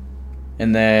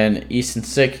 and then Easton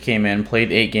Stick came in,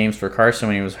 played 8 games for Carson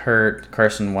when he was hurt.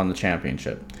 Carson won the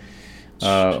championship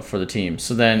for the team.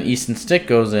 So then Easton Stick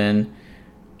goes in,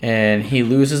 and he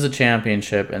loses the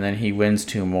championship, and then he wins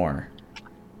 2 more.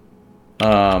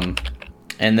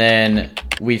 And then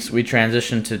we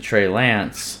transition to Trey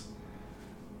Lance,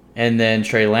 and then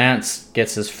Trey Lance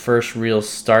gets his first real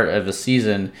start of the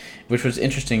season, which was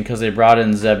interesting because they brought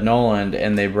in Zeb Noland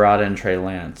and they brought in Trey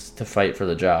Lance to fight for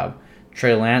the job.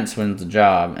 Trey Lance wins the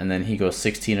job, and then he goes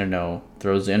 16-0,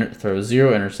 throws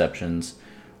 0 interceptions,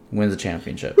 wins the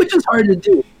championship. Which is hard to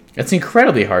do. It's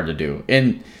incredibly hard to do,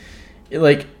 and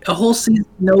like a whole season,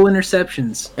 no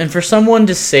interceptions. And for someone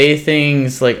to say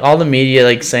things like all the media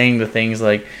like saying the things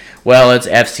like, "Well, it's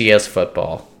FCS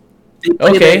football." They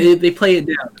play it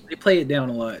down. They play it down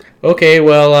a lot. Okay,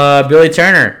 well, Billy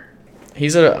Turner,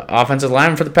 he's an offensive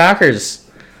lineman for the Packers.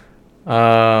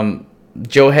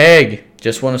 Joe Haig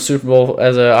just won a Super Bowl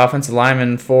as an offensive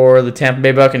lineman for the Tampa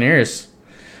Bay Buccaneers.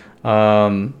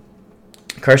 Carson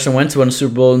Wentz won a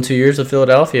Super Bowl in 2 years with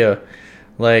Philadelphia.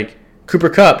 Like, Cooper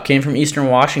Kupp came from Eastern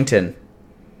Washington.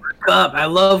 Kupp, I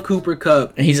love Cooper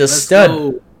Kupp. He's a stud.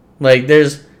 Go. Like,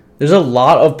 there's a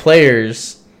lot of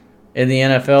players in the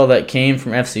NFL that came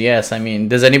from FCS. I mean,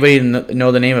 does anybody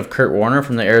know the name of Kurt Warner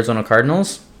from the Arizona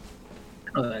Cardinals?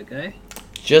 I know that guy.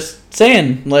 Just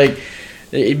saying, like,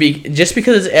 just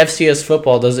because it's FCS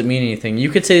football doesn't mean anything. You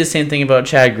could say the same thing about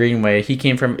Chad Greenway. He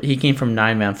came from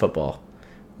 9-man football.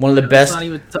 One of the best.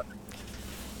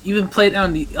 Even played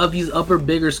down of these upper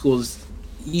bigger schools.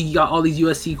 You got all these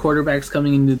USC quarterbacks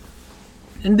coming into,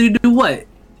 and they do what?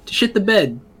 To shit the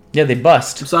bed. Yeah, they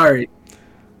bust. I'm sorry.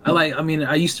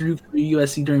 I used to root for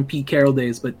USC during Pete Carroll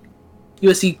days, but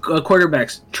USC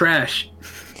quarterbacks trash.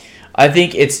 I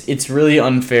think it's really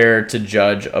unfair to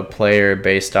judge a player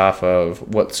based off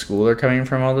of what school they're coming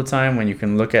from all the time when you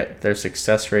can look at their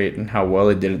success rate and how well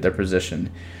they did at their position.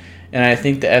 And I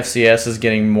think the FCS is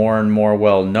getting more and more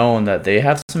well known that they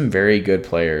have some very good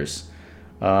players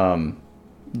that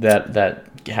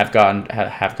have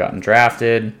gotten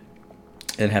drafted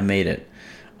and have made it.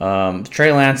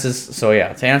 Trey Lance is so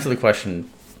yeah. To answer the question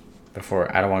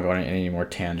before, I don't want to go into any more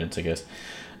tangents. I guess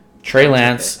Trey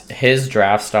Lance, his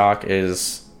draft stock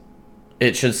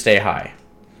it should stay high.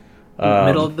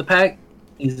 Middle of the pack.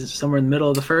 He's somewhere in the middle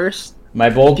of the first. I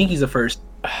think he's a first.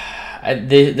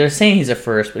 They're saying he's a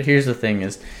first, but here's the thing: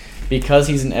 is because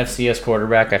he's an FCS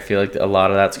quarterback, I feel like a lot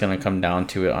of that's going to come down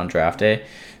to it on draft day.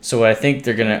 So I think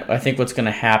what's going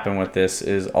to happen with this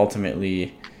is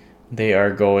ultimately they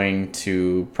are going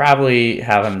to probably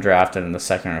have him drafted in the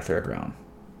 2nd or 3rd round.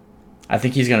 I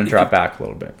think he's going to drop back a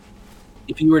little bit.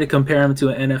 If you were to compare him to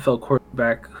an NFL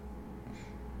quarterback,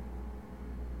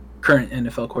 current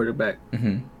NFL quarterback,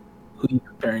 mm-hmm. who are you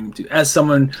comparing him to? As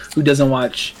someone who doesn't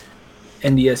watch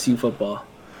NDSU football,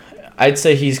 I'd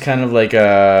say he's kind of like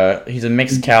he's a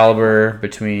mixed caliber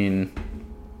between.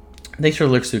 Thanks for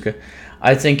Luke Suka.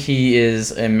 I think he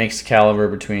is a mixed caliber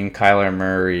between Kyler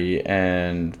Murray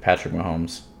and Patrick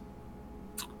Mahomes.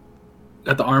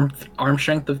 Got the arm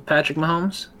strength of Patrick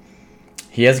Mahomes.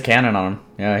 He has a cannon on him.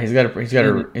 Yeah, he's got a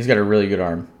really good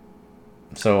arm.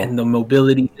 So and the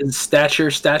mobility, is stature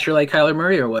like Kyler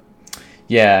Murray or what?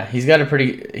 Yeah, he's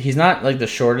not like the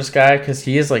shortest guy because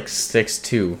he is like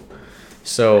 6'2".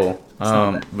 So,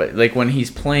 but like when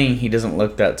he's playing, he doesn't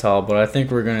look that tall. But I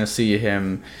think we're gonna see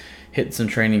him hit some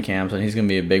training camps, and he's gonna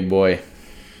be a big boy.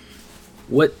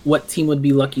 What team would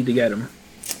be lucky to get him?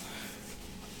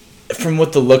 From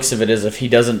what the looks of it is, if he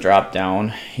doesn't drop down,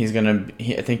 he's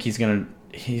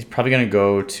probably gonna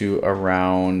go to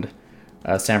around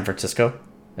San Francisco.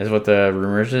 Is what the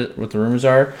rumors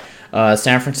are.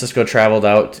 San Francisco traveled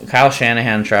out. Kyle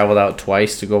Shanahan traveled out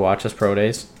twice to go watch his pro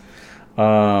days.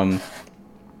 And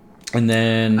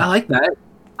then I like that.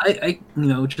 I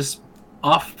just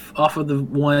off of the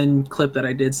one clip that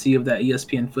I did see of that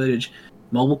ESPN footage,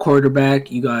 mobile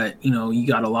quarterback. You got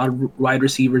a lot of wide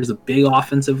receivers, a big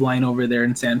offensive line over there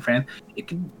in San Fran.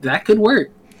 That could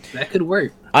work.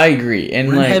 I agree,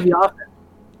 and like heavy offense.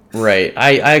 Right,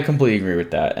 I completely agree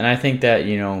with that, and I think that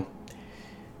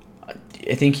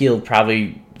I think he'll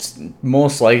probably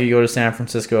most likely go to San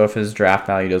Francisco if his draft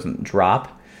value doesn't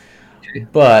drop. Okay.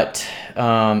 But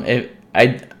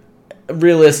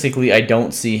realistically, I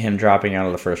don't see him dropping out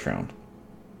of the first round.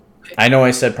 Okay. I know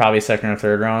I said probably 2nd or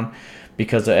 3rd round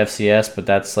because of FCS, but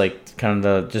that's like kind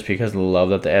of just because of the love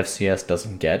that the FCS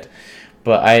doesn't get.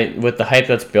 But with the hype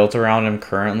that's built around him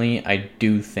currently, I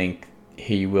do think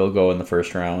he will go in the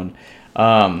first round.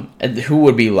 And who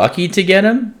would be lucky to get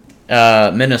him?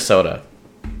 Minnesota.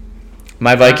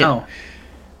 My Vikings.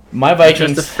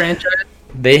 Just a franchise.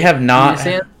 They have not.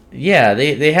 Understand? Yeah,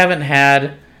 they haven't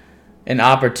had an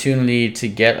opportunity to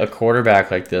get a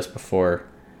quarterback like this before,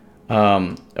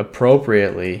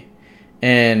 appropriately,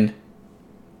 and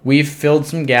we've filled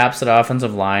some gaps at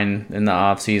offensive line in the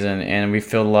offseason, and we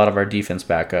filled a lot of our defense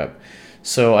back up.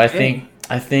 So I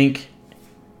think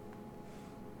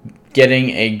getting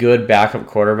a good backup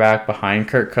quarterback behind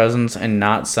Kirk Cousins and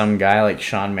not some guy like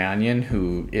Sean Mannion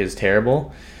who is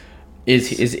terrible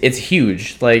is it's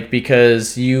huge. Like,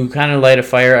 because you kind of light a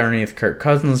fire underneath Kirk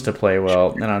Cousins to play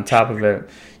well, and on top of it,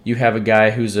 you have a guy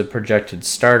who's a projected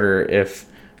starter if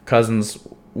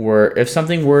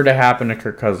something were to happen to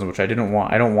Kirk Cousins, which I don't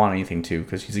want anything to,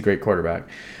 because he's a great quarterback.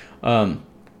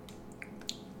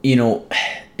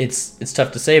 It's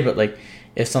tough to say, but like,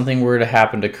 if something were to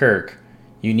happen to Kirk,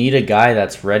 you need a guy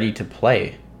that's ready to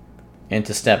play and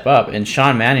to step up. And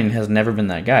Sean Mannion has never been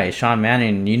that guy. Sean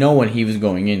Mannion, when he was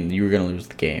going in, you were going to lose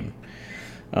the game.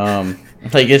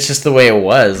 Like, it's just the way it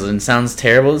was. And it sounds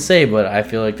terrible to say, but I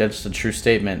feel like that's a true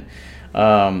statement. So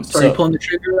are you pulling the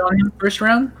trigger on him first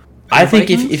round? I think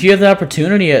if you have the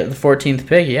opportunity at the 14th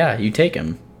pick, yeah, you take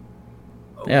him.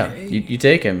 Okay. Yeah, you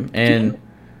take him. And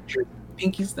I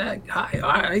think he's that guy.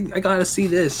 I gotta see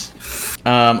this.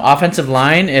 Offensive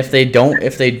line, if they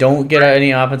don't get any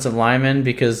offensive linemen,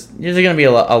 because there's going to be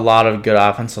a lot of good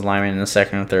offensive linemen in the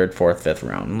second, third, fourth, fifth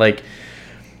round. Like,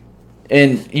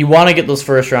 and you want to get those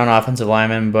first round offensive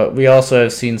linemen, but we also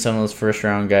have seen some of those first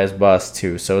round guys bust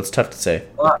too. So it's tough to say.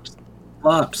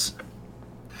 Flops.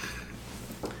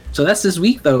 So that's this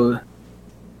week, though.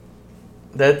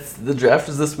 That's the draft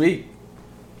is this week.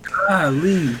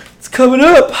 Golly. It's coming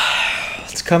up.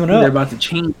 They're about to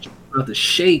change, about to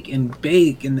shake and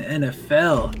bake in the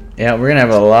NFL. Yeah, we're gonna have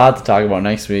a lot to talk about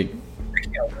next week.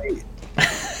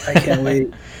 I can't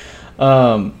wait.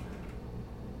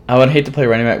 I would hate to play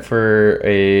running back for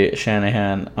a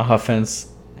Shanahan offense.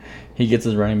 He gets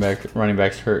his running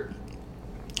backs hurt.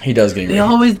 He does get.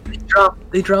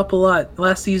 They drop a lot.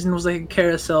 Last season was like a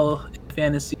carousel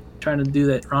fantasy trying to do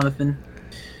that, Jonathan.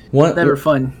 Never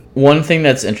fun. One thing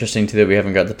that's interesting too that we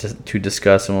haven't got to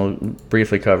discuss, and we'll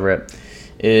briefly cover it,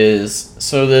 is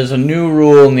so there's a new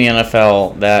rule in the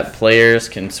NFL that players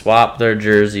can swap their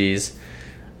jerseys,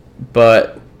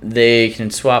 but they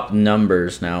can swap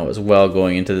numbers now as well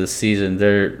going into the season.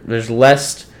 There's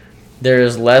less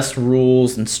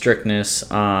rules and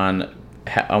strictness on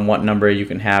what number you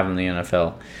can have in the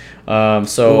NFL.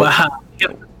 Wow.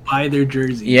 Buy their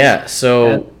jersey. Yeah,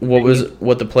 so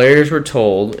what the players were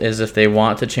told is if they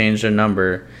want to change their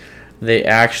number, they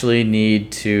actually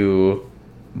need to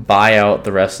buy out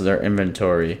the rest of their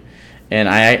inventory. And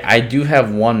I do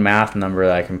have one math number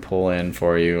that I can pull in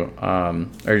for you,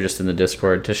 or just in the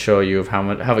Discord to show you of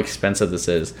how expensive this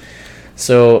is.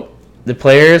 So the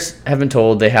players have been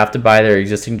told they have to buy their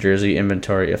existing jersey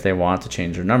inventory if they want to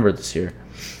change their number this year.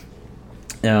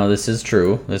 Now, this is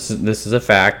true. This is a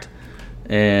fact.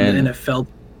 And the NFL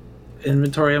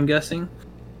inventory, I'm guessing?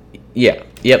 Yeah.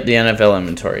 Yep, the NFL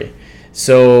inventory.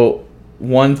 So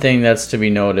one thing that's to be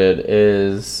noted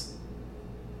is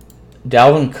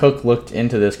Dalvin Cook looked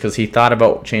into this because he thought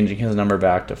about changing his number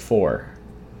back to 4.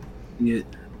 Yeah.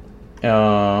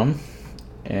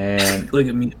 And look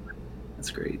at me.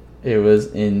 That's great. It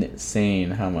was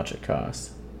insane how much it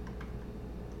cost.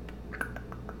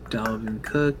 Dalvin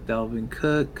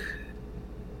Cook.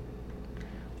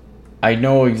 I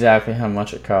know exactly how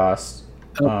much it costs.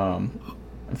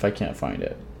 If I can't find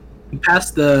it. You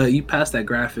passed that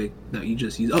graphic that you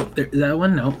just used. Oh, is that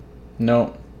one?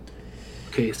 No.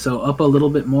 Okay, so up a little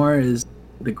bit more is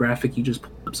the graphic you just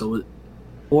pulled up. So,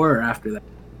 before or after that?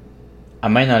 I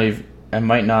might not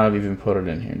have even put it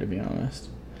in here, to be honest.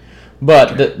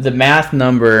 But the math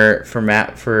number for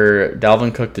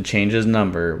Dalvin Cook to change his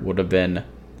number would have been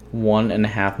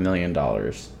 $1.5 million.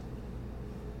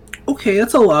 Okay,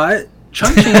 that's a lot.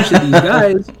 Chunk change to these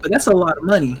guys, but that's a lot of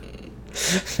money.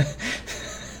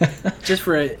 just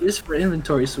for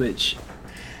inventory switch.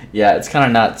 Yeah, it's kind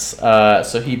of nuts.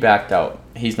 So he backed out.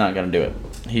 He's not going to do it.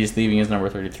 He's leaving his number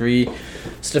 33.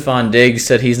 Stephon Diggs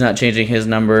said he's not changing his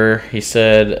number. He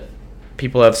said,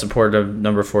 people have supported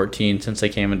number 14 since they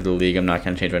came into the league. I'm not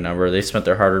going to change my number. They spent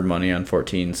their hard-earned money on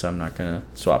 14, so I'm not going to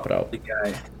swap it out. The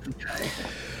guy.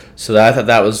 So I thought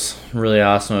that was really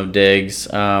awesome of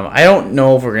Diggs. I don't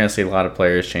know if we're going to see a lot of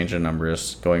players change their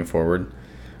numbers going forward.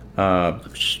 Yeah.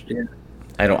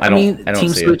 I don't team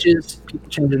see switches, people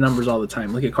change their numbers all the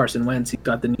time. Look at Carson Wentz. He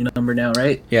got the new number now,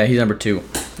 right? Yeah, he's number 2.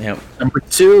 Yep. Number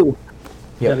 2.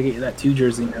 Yep. Gotta get you that 2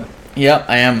 jersey now. Yep,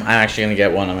 I am. I'm actually gonna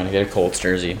get one. I'm gonna get a Colts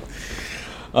jersey.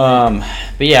 But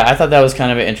yeah, I thought that was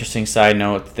kind of an interesting side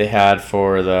note that they had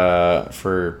for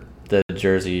the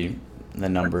jersey, the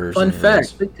numbers. Fun and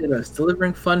facts. Look at us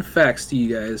delivering fun facts to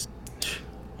you guys.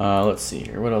 Let's see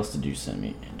here. What else did you send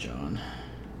me, John?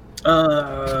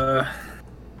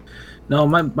 No,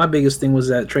 my biggest thing was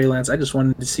that Trey Lance. I just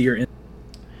wanted to see your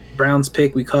Browns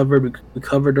pick. We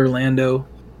covered Orlando.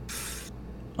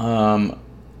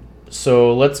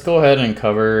 So let's go ahead and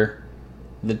cover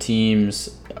the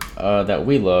teams that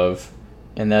we love,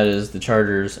 and that is the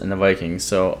Chargers and the Vikings.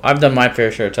 So I've done my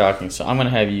fair share of talking, so I'm going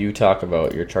to have you talk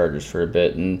about your Chargers for a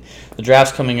bit. And the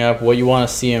draft's coming up, what you want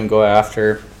to see them go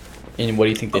after, and what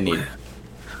do you think they need?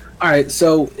 All right,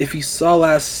 so if you saw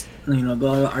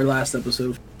our last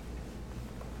episode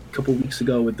a couple weeks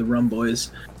ago with the Rum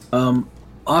Boys,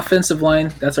 offensive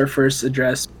line, that's our first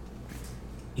address.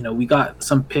 We got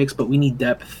some picks, but we need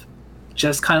depth.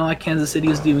 Just kind of like Kansas City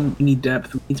is doing, we need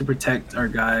depth. We need to protect our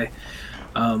guy.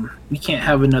 We can't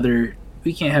have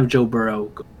Joe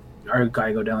Burrow, our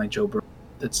guy, go down like Joe Burrow.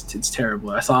 It's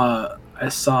terrible. I saw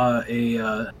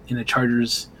a in a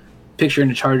Chargers picture in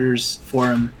the Chargers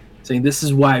forum saying this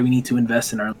is why we need to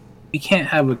invest in our. We can't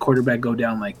have a quarterback go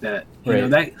down like that.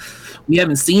 That we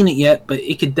haven't seen it yet, but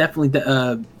it could definitely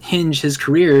hinge his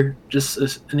career. Just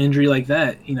an injury like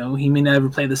that, he may never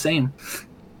play the same.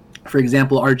 For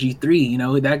example,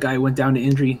 RG3, that guy went down to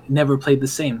injury, never played the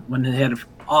same when he had an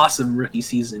awesome rookie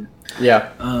season. Yeah.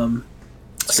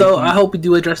 So I hope we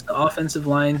do address the offensive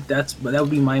line. That would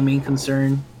be my main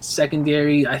concern.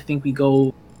 Secondary, I think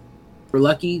we're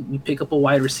lucky. We pick up a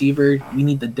wide receiver. We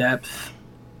need the depth.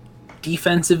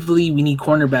 Defensively, we need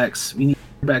cornerbacks.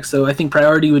 So I think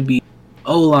priority would be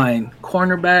O-line,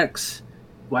 cornerbacks,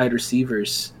 wide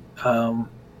receivers.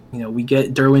 We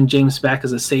get Derwin James back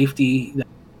as a safety. That's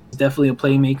definitely a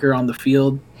playmaker on the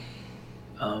field.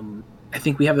 I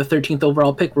think we have the 13th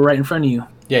overall pick. We're right in front of you.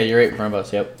 Yeah, you're right in front of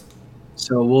us. Yep.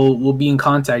 So we'll be in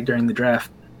contact during the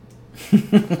draft.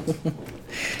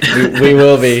 we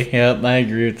will be. Yep, I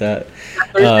agree with that.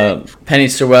 Penny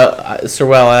Sewell,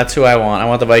 that's who I want. I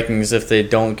want the Vikings, if they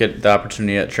don't get the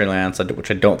opportunity at Trey Lance,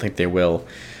 which I don't think they will,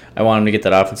 I want them to get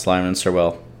that offensive lineman,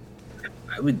 Sewell.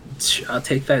 I'll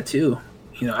take that too.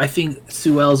 I think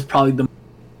Sewell is probably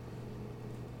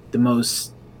the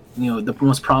most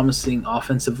promising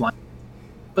offensive line.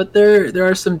 But there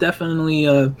are some definitely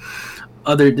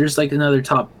there's like another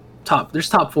top. There's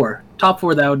top four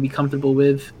that I would be comfortable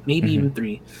with, maybe even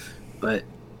 3, but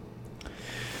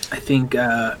I think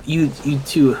you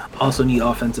two also need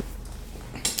offensive.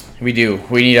 We do.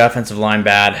 We need offensive line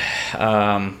bad.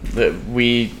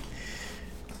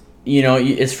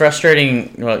 It's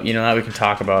frustrating. Well, now we can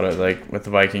talk about it, like with the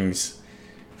Vikings.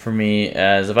 For me,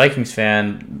 as a Vikings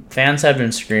fan, fans have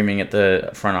been screaming at the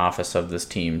front office of this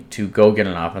team to go get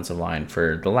an offensive line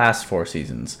for the last 4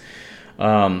 seasons.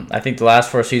 I think the last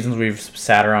 4 seasons we've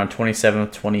sat around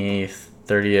 27th, 28th,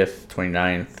 30th,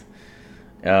 29th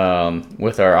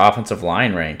with our offensive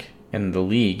line rank in the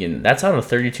league, and that's out of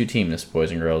 32 teams, boys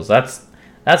and girls. That's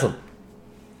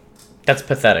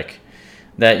pathetic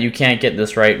that you can't get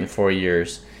this right in 4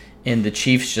 years, and the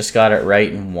Chiefs just got it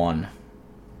right in 1.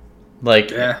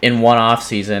 In one off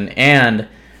season, and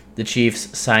the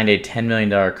Chiefs signed a $10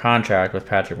 million contract with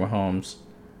Patrick Mahomes.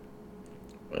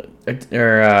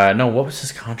 What was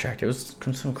his contract? It was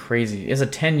some crazy. It was a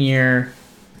 10-year,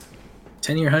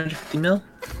 $150 million.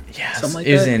 Yeah, something like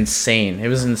it was that. insane. It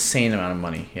was an insane amount of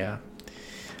money. Yeah.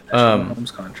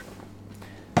 Mahomes contract.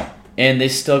 And they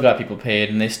still got people paid,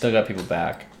 and they still got people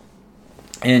back.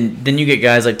 And then you get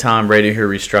guys like Tom Brady who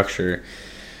restructure,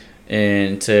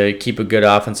 and to keep a good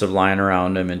offensive line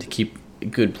around him, and to keep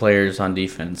good players on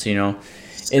defense. 7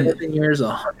 years,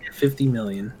 $150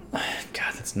 million.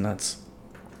 God, that's nuts.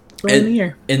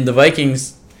 And the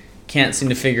Vikings can't seem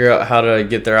to figure out how to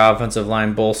get their offensive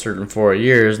line bolstered in 4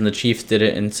 years, and the Chiefs did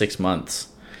it in 6 months.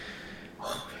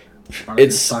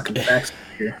 It's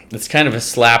kind of a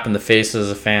slap in the face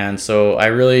as a fan, so I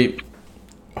really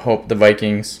hope the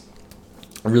Vikings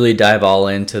really dive all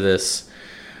into this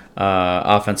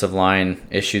offensive line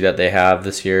issue that they have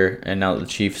this year, and now that the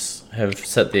Chiefs have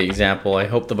set the example, I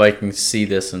hope the Vikings see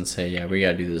this and say, yeah, we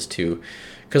got to do this too.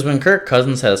 Because when Kirk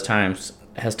Cousins has time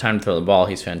to throw the ball,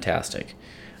 he's fantastic.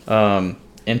 And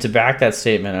to back that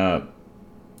statement up,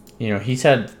 he's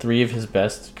had 3 of his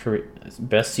best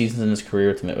seasons in his career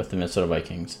with the Minnesota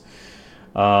Vikings.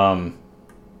 And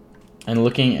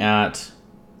looking at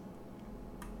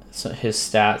his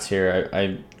stats here,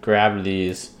 I grabbed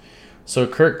these So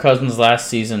Kirk Cousins last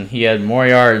season, he had more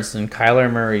yards than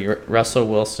Kyler Murray, Russell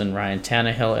Wilson, Ryan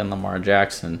Tannehill, and Lamar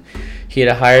Jackson. He had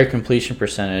a higher completion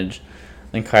percentage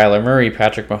than Kyler Murray,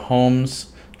 Patrick Mahomes,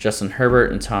 Justin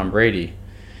Herbert, and Tom Brady.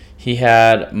 He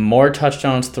had more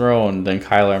touchdowns thrown than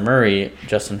Kyler Murray,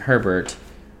 Justin Herbert,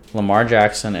 Lamar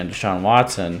Jackson, and Deshaun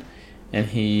Watson. And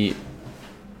he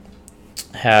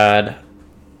had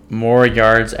more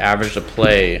yards averaged a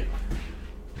play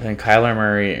than Kyler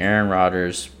Murray, Aaron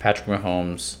Rodgers, Patrick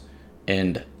Mahomes,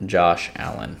 and Josh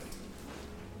Allen.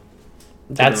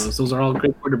 Those are all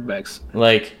great quarterbacks.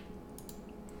 Like,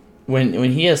 when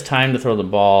he has time to throw the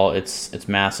ball, it's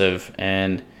massive,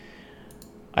 and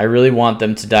I really want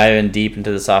them to dive in deep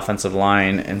into this offensive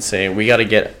line and say we gotta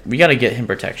get him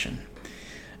protection.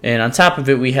 And on top of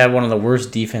it, we had one of the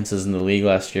worst defenses in the league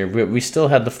last year. We still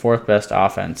had the fourth best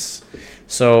offense.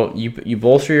 So you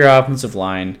bolster your offensive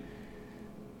line.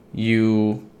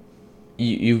 You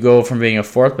go from being a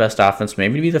fourth best offense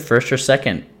maybe to be the first or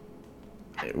second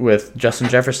with Justin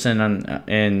Jefferson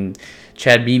and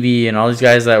Chad Beebe and all these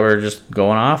guys that were just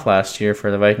going off last year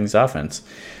for the Vikings offense.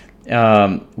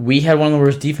 We had one of the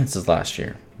worst defenses last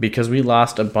year because we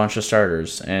lost a bunch of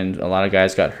starters and a lot of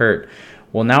guys got hurt.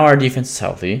 Well, now our defense is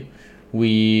healthy.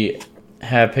 We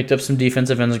have picked up some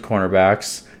defensive ends and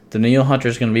cornerbacks. Danielle Hunter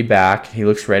is going to be back. He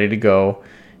looks ready to go.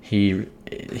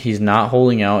 He's not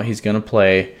holding out. He's going to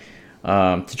play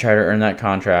to try to earn that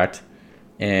contract.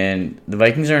 And the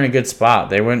Vikings are in a good spot.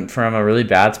 They went from a really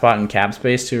bad spot in cap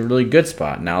space to a really good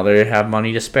spot. Now they have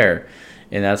money to spare.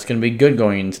 And that's going to be good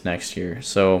going into next year.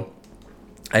 So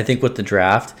I think with the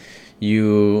draft,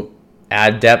 you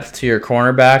add depth to your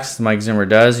cornerbacks. Mike Zimmer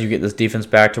does. You get this defense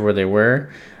back to where they were.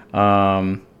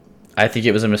 I think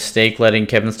it was a mistake letting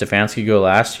Kevin Stefanski go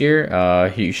last year.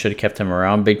 He should have kept him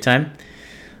around big time.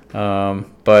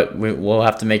 But we'll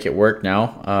have to make it work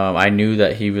now. I knew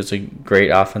that he was a great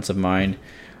offensive mind.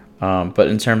 But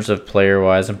in terms of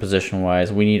player-wise and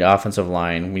position-wise, we need offensive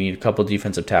line. We need a couple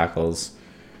defensive tackles.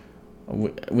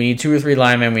 We need 2 or 3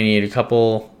 linemen. We need a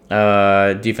couple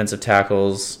defensive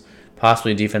tackles,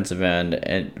 possibly defensive end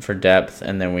and for depth.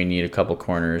 And then we need a couple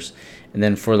corners. And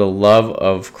then for the love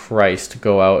of Christ,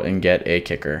 go out and get a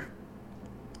kicker.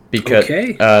 Because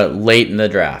late in the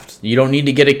draft. You don't need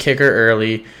to get a kicker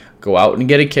early. Go out and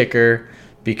get a kicker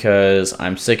because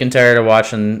I'm sick and tired of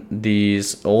watching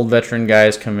these old veteran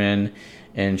guys come in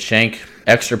and shank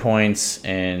extra points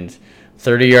and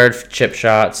 30-yard chip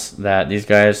shots that these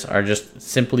guys are just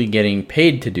simply getting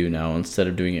paid to do now instead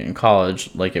of doing it in college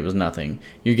like it was nothing.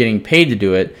 You're getting paid to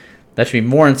do it. That should be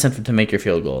more incentive to make your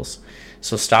field goals.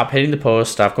 So stop hitting the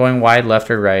post. Stop going wide left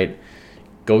or right.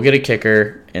 Go get a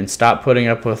kicker and stop putting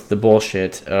up with the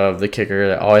bullshit of the kicker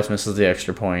that always misses the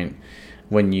extra point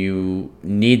when you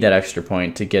need that extra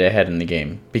point to get ahead in the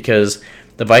game. Because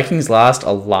the Vikings lost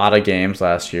a lot of games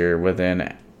last year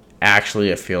within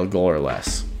actually a field goal or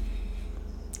less.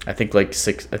 I think like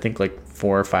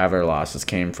 4 or 5 of their losses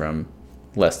came from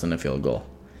less than a field goal,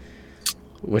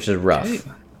 which is rough.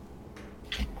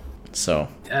 Okay. So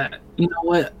you know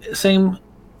what? Same.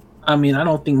 I mean, I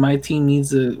don't think my team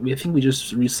needs a. I think we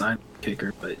just re-signed a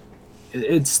kicker, but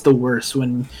it's the worst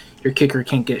when your kicker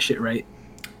can't get shit right.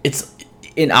 It's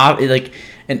like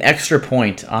an extra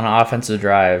point on an offensive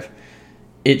drive.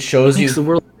 It shows you. The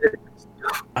world.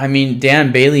 I mean,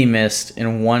 Dan Bailey missed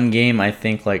in one game, I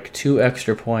think, like 2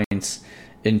 extra points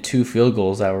and 2 field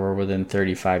goals that were within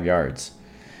 35 yards.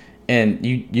 And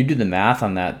you do the math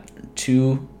on that.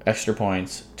 2 extra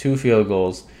points, 2 field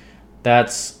goals.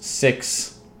 That's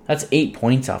 6. That's 8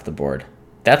 points off the board.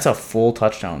 That's a full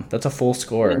touchdown. That's a full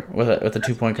score with a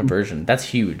 2-point conversion. That's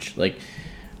huge. Like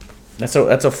that's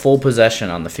a full possession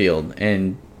on the field,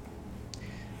 and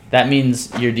that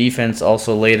means your defense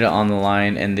also laid it on the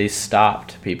line and they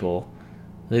stopped people.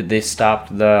 They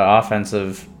stopped the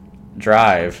offensive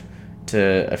drive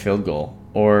to a field goal,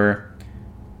 or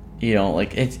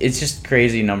like it's just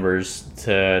crazy numbers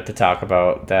to talk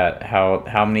about that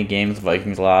how many games the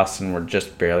Vikings lost and were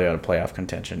just barely out of playoff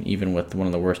contention, even with one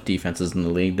of the worst defenses in the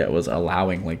league that was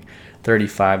allowing like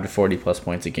 35 to 40 plus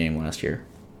points a game last year.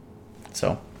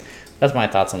 So that's my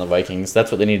thoughts on the Vikings.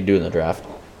 That's what they need to do in the draft.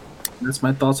 That's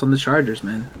my thoughts on the Chargers,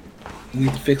 man. We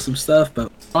need to fix some stuff,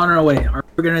 but we're on our way. Our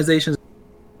organization's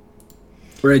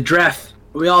we're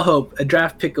we all hope a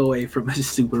draft pick away from a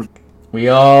Super Bowl. We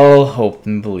all hope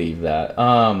and believe that.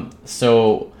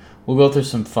 So we'll go through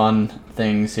some fun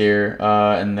things here,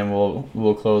 and then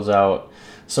we'll close out.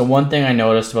 So one thing I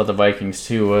noticed about the Vikings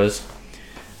too was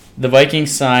the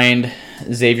Vikings signed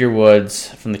Xavier Woods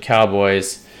from the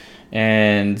Cowboys,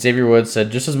 and Xavier Woods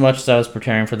said, just as much as I was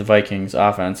preparing for the Vikings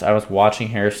offense, I was watching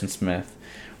Harrison Smith.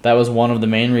 that was one of the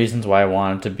main reasons why I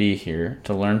wanted to be here,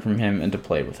 to learn from him and to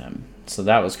play with him. So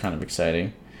that was kind of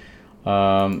exciting.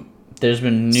 There's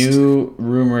been new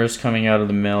rumors coming out of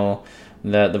the mill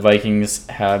that the Vikings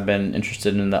have been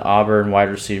interested in the Auburn wide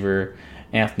receiver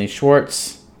Anthony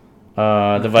Schwartz.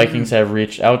 The Vikings have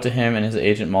reached out to him and his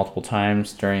agent multiple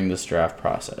times during this draft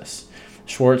process.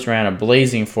 Schwartz ran a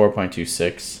blazing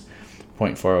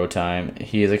 4.26.40 time.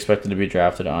 He is expected to be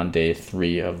drafted on day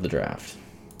 3 of the draft.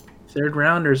 Third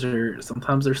rounders are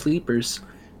sometimes they're sleepers.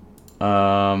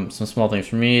 Some small things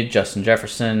for me. Justin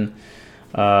Jefferson.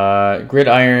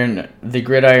 Gridiron.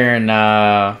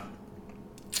 I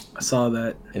saw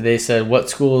that. They said, what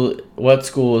school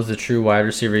is the true wide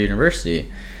receiver university?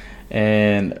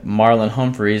 And Marlon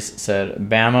Humphreys said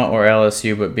Bama or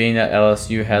LSU, but being that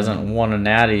LSU hasn't won a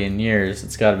natty in years,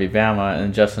 it's got to be Bama.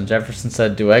 And Justin Jefferson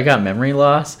said, do I got memory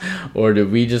loss, or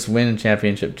did we just win a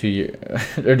championship 2 years,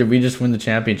 or did we just win the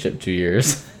championship 2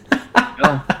 years?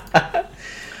 A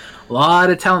lot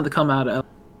of talent to come out of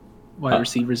wide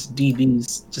receivers,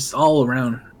 DBs, just all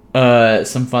around.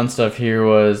 Some fun stuff here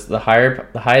was the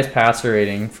highest passer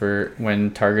rating for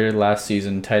when targeted last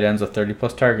season, tight ends with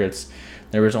 30-plus targets.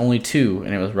 There was only 2,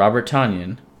 and it was Robert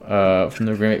Tonyan from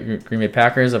the Green Bay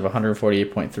Packers of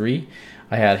 148.3.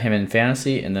 I had him in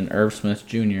fantasy, and then Irv Smith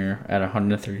Jr. at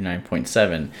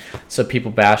 139.7. So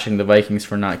people bashing the Vikings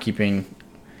for not keeping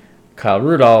Kyle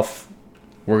Rudolph,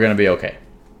 we're going to be okay.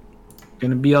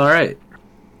 Going to be all right.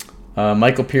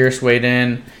 Michael Pierce weighed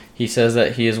in. He says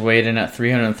that he is weighed in at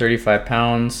 335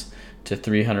 pounds to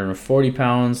 340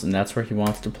 pounds, and that's where he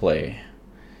wants to play.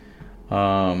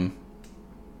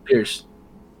 Pierce.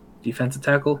 Defensive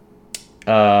tackle?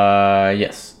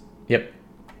 Yes. Yep.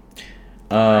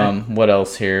 What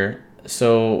else here?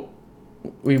 So,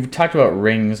 we talked about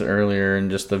rings earlier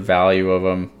and just the value of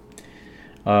them.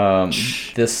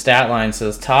 This stat line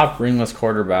says top ringless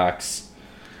quarterbacks.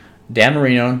 Dan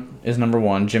Marino is number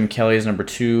 1. Jim Kelly is number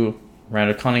 2.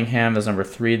 Randall Cunningham is number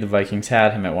 3. The Vikings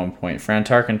had him at one point. Fran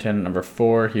Tarkenton, number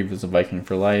 4. He was a Viking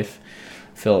for life.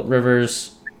 Phillip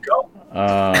Rivers.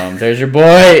 There's your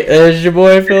boy,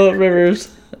 Phillip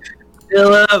Rivers.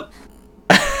 Phillip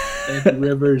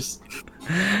Rivers.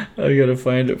 I gotta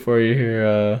find it for you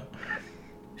here.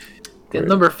 Get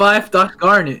number 5, Doc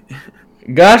Garnett.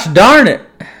 Gosh darn it!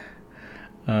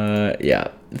 Yeah,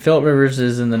 Phillip Rivers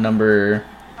is in the number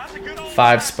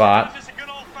 5 spot.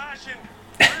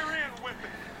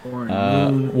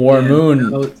 Warren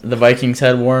Moon. The Vikings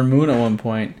had Warren Moon at one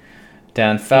point.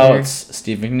 Dan Fouts,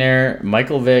 Steve McNair,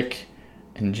 Michael Vick,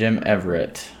 and Jim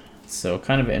Everett. So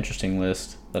kind of an interesting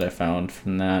list that I found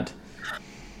from that.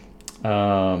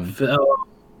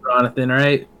 Jonathan,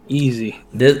 right? Easy.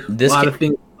 This a lot of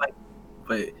things,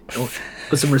 but don't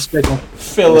put some respect on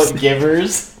Phillip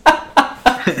Givers.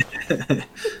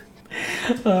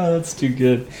 Oh, that's too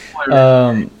good.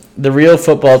 The Real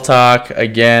Football Talk,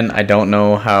 again, I don't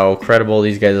know how credible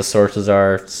these guys' sources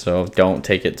are, so don't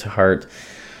take it to heart.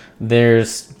 They're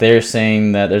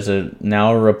saying that there's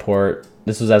now a report,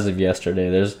 this was as of yesterday,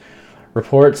 there's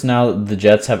reports now that the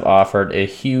Jets have offered a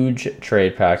huge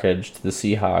trade package to the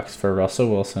Seahawks for Russell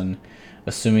Wilson,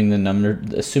 assuming that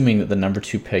the number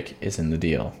 2 pick is in the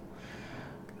deal.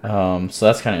 So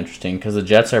that's kind of interesting because the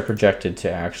Jets are projected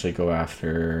to actually go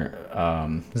after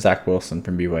Zach Wilson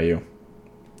from BYU.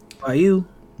 BYU?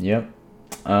 Yep.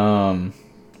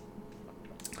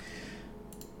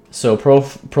 So Pro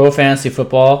Fantasy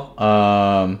Football,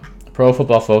 Pro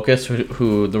Football Focus,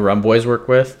 who the Rum Boys work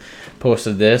with,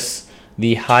 posted this.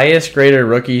 The highest graded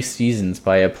rookie seasons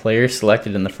by a player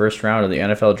selected in the first round of the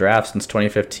NFL draft since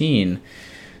 2015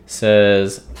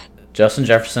 says Justin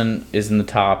Jefferson is in the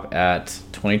top at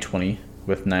 2020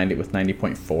 with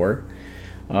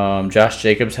 90.4. Josh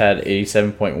Jacobs had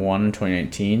 87.1 in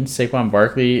 2019. Saquon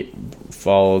Barkley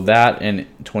followed that in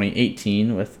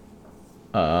 2018 with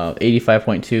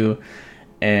 85.2,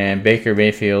 and Baker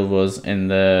Mayfield was in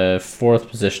the 4th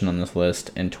position on this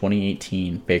list in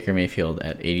 2018. Baker Mayfield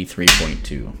at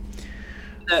 83.2.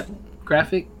 That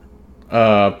graphic?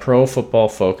 Pro Football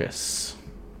Focus.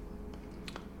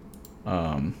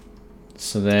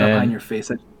 So then behind your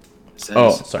face. It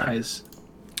says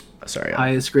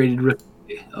highest graded rookie.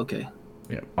 Okay.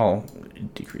 Yeah, I'll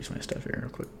decrease my stuff here real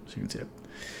quick so you can see it.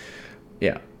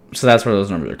 Yeah, so that's where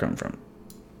those numbers are coming from.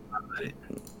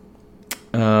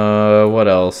 What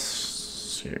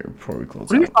else here before we close?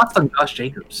 What are your thoughts on Josh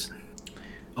Jacobs?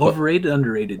 Overrated,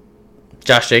 underrated?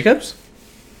 Josh Jacobs?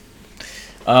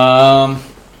 I'm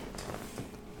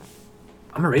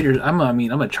a Raiders. I'm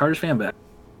a Chargers fan, but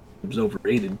it was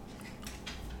overrated.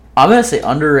 I'm gonna say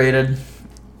underrated.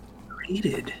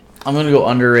 Rated. I'm gonna go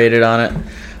underrated on it.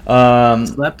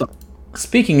 Slept on.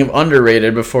 Speaking of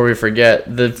underrated, before we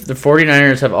forget, the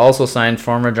 49ers have also signed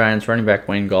former Giants running back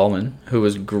Wayne Gallman, who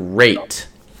was great.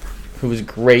 Who was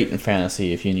great in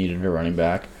fantasy if you needed a running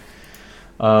back.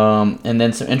 And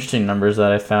then some interesting numbers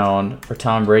that I found for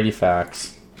Tom Brady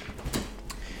facts.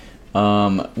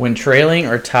 When trailing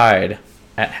or tied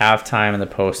at halftime in the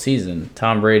postseason,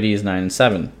 Tom Brady is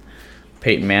 9-7.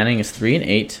 Peyton Manning is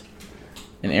 3-8.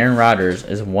 And Aaron Rodgers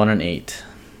is 1-8.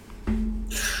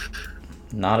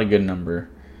 Not a good number.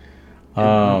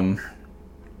 And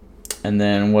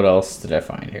then what else did I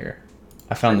find here?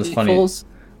 I found this funny.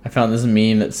 I found this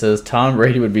meme that says Tom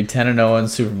Brady would be 10-0 in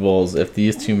Super Bowls if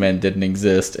these two men didn't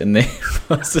exist, and they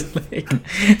posted like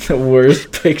the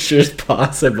worst pictures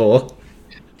possible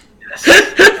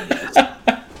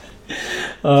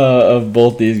of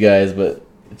both these guys, but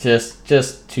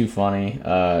just too funny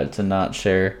to not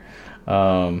share.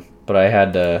 But I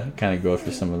had to kind of go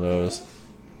through some of those.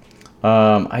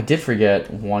 I did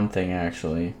forget one thing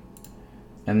actually,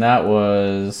 and that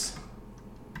was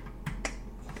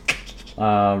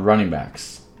running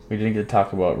backs. We didn't get to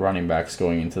talk about running backs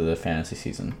going into the fantasy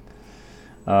season.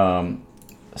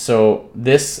 So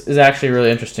this is actually really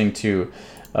interesting too.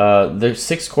 There's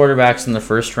 6 quarterbacks in the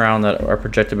first round that are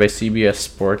projected by CBS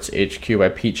Sports HQ by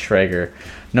Pete Schrager.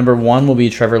 Number 1 will be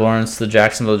Trevor Lawrence to the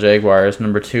Jacksonville Jaguars.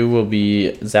 Number 2 will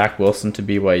be Zach Wilson to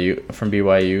from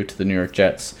BYU to the New York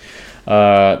Jets.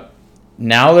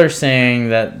 Now they're saying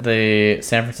that the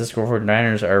San Francisco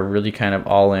 49ers are really kind of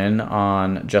all in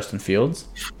on Justin Fields.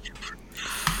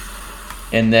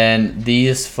 And then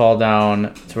these fall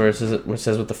down to where it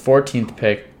says with the 14th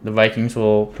pick, the Vikings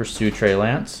will pursue Trey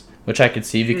Lance, which I could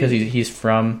see because he's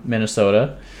from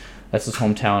Minnesota. That's his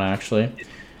hometown, actually.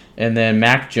 And then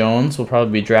Mac Jones will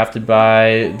probably be drafted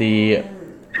by the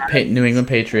New England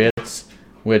Patriots,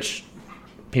 which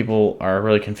people are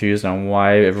really confused on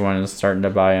why everyone is starting to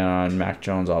buy on Mac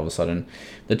Jones all of a sudden.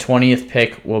 The 20th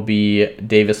pick will be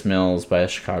Davis Mills by the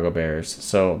Chicago Bears.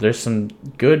 So there's some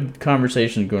good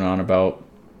conversation going on about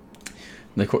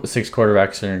the 6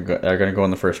 quarterbacks that are going to go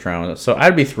in the first round. So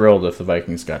I'd be thrilled if the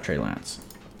Vikings got Trey Lance.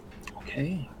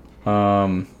 Okay.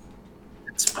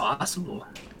 It's possible.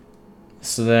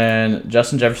 So then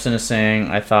Justin Jefferson is saying,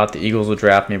 I thought the Eagles would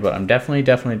draft me, but I'm definitely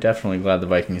glad the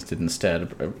Vikings did instead,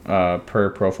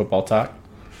 per Pro Football Talk.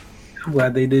 I'm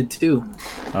glad they did too.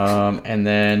 And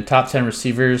then top 10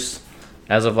 receivers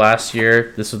as of last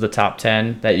year. This was the top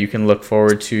 10 that you can look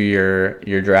forward to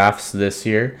your drafts this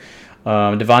year.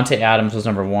 Devontae Adams was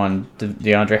number 1.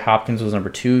 DeAndre Hopkins was number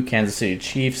 2. Kansas City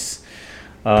Chiefs.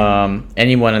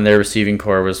 Anyone in their receiving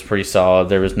core was pretty solid.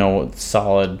 There was no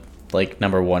solid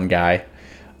number 1 guy.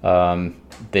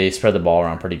 They spread the ball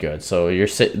around pretty good. So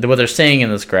what they're saying in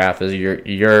this graph is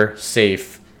you're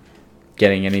safe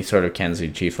getting any sort of Kansas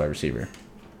City Chiefs wide receiver.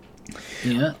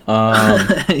 Yeah.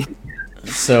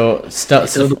 So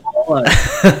Stephon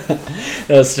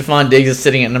Diggs is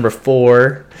sitting at number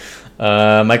 4.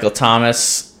 Michael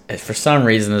Thomas, for some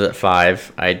reason, is at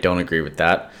 5. I don't agree with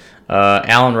that.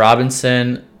 Allen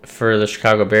Robinson for the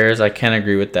Chicago Bears, I can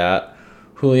agree with that.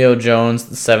 Julio Jones,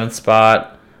 the 7th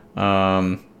spot.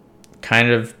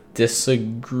 Kind of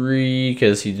disagree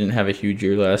because he didn't have a huge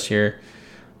year last year.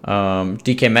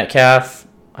 DK Metcalf,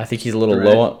 I think he's a little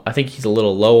low. I think he's a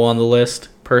little low on the list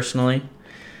personally.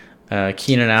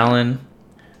 Keenan Allen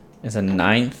is a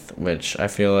 9th, which I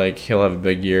feel like he'll have a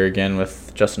big year again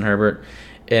with Justin Herbert.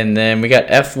 And then we got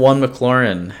F1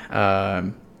 McLaurin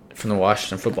from the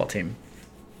Washington football team.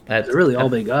 That's really all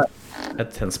they got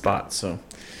at 10 spots. So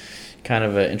kind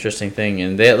of an interesting thing.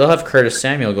 And they'll have Curtis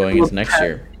Samuel going into next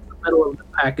year. The middle of the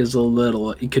pack is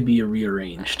it could be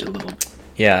rearranged a little bit.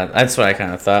 Yeah, that's what I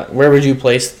kind of thought. Where would you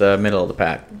place the middle of the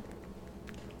pack?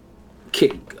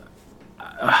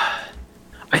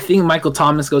 I think Michael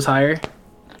Thomas goes higher.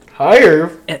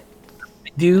 Higher? And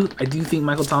I do think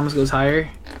Michael Thomas goes higher.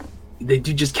 The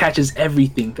dude just catches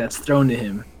everything that's thrown to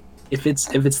him. If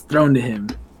it's thrown to him.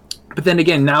 But then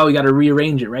again, now we got to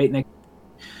rearrange it, right?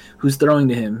 Who's throwing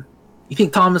to him? You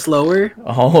think Thomas lower?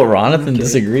 Oh, Ronathan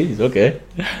disagrees. Okay.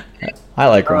 I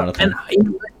like Ronathan. And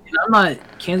I'm not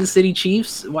Kansas City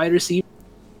Chiefs wide receiver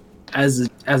as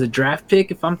a draft pick.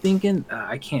 If I'm thinking,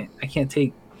 I can't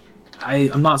take.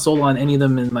 I'm not sold on any of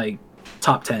them in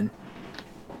top 10.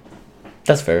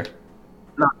 That's fair.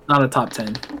 Not a top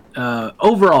 10.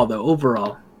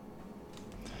 Overall.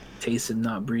 Taysom,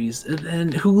 not Breeze. And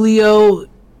then Julio,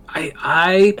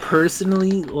 I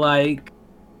personally like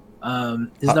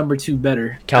his number 2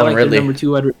 better. Calvin Ridley. Number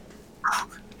 2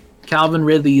 Calvin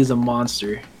Ridley is a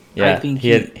monster. Yeah, I think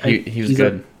he was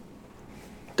good.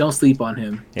 Don't sleep on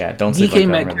him. Yeah, don't sleep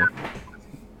on Calvin Ridley.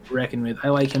 Reckon with. I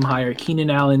like him higher.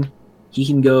 Keenan Allen, he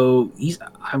can go.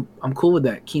 I'm cool with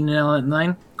that. Keenan Allen at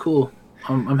 9, cool.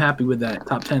 I'm happy with that.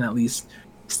 Top 10 at least.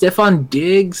 Stephon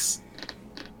Diggs.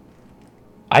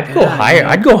 I'd go higher.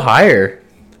 I'd go higher.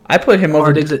 I put him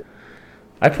over. Diggs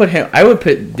I would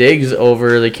put Diggs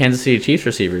over the Kansas City Chiefs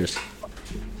receivers.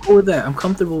 Cool with that. I'm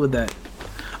comfortable with that.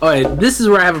 All right, this is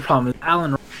where I have a problem with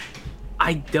Allen.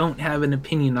 I don't have an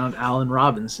opinion on Allen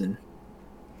Robinson.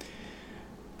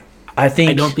 I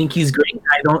don't think he's great.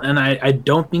 I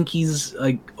don't think he's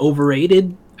like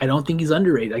overrated. I don't think he's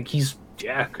underrated. Like he's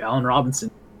Allen Robinson.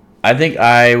 I think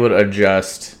I would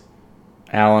adjust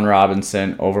Allen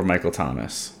Robinson over Michael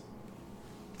Thomas.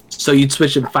 So you'd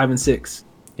switch him 5 and 6.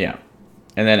 Yeah,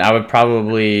 and then I would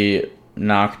probably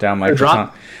knock down Michael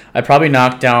Thomas. I'd probably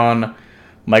knock down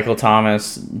Michael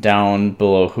Thomas down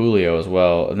below Julio as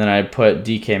well, and then I'd put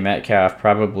DK Metcalf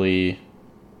probably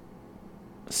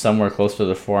somewhere close to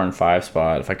the 4 and 5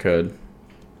 spot if I could.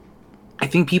 I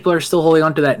think people are still holding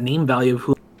on to that name value of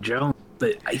Julio Jones,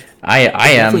 but I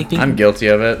am. I'm guilty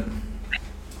of it.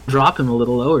 Drop him a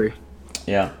little lower.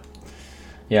 Yeah.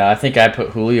 Yeah, I think I put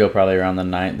Julio probably around the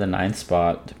ninth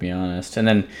spot, to be honest. And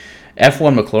then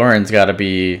F1 McLaurin's got to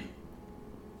be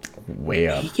way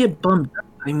up. He get bumped.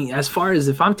 I mean, as far as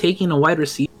if I'm taking a wide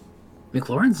receiver,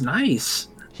 McLaurin's nice.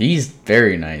 He's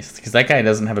very nice because that guy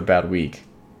doesn't have a bad week.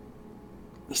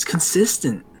 He's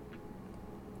consistent.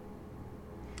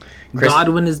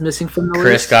 Godwin is missing from the list.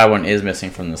 Chris Godwin is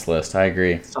missing from this list. I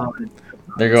agree. Solid.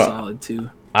 They're going solid too.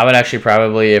 I would actually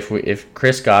probably, if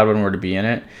Chris Godwin were to be in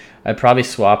it, I'd probably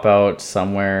swap out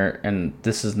somewhere. And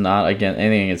this is not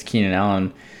anything against Keenan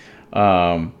Allen.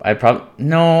 I'd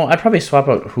probably swap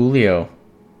out Julio.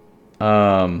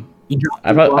 You dropped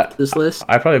off this list.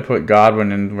 I probably put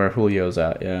Godwin in where Julio's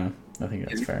at. Yeah, I think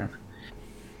that's fair.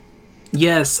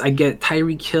 Yes, I get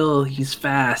Tyreek Hill. He's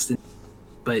fast,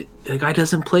 but the guy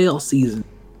doesn't play all season.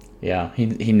 Yeah,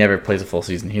 he never plays a full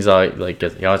season. He always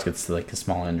gets like a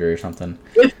small injury or something.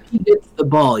 If he gets the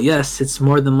ball, yes, it's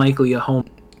more than likely a home.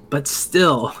 But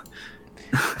still.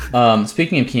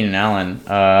 Speaking of Keenan Allen,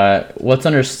 what's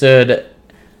understood?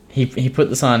 He put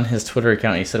this on his Twitter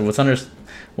account. He said, "What's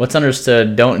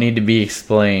understood don't need to be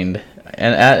explained."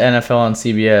 And at NFL on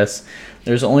CBS,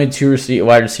 there's only 2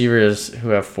 wide receivers who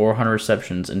have 400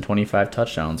 receptions and 25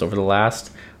 touchdowns over the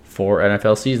last 4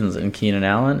 NFL seasons, and Keenan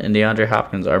Allen and DeAndre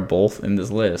Hopkins are both in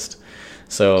this list.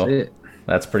 So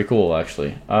that's pretty cool,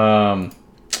 actually. No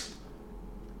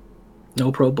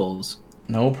Pro Bowls.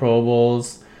 No Pro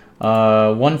Bowls.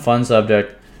 One fun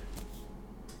subject.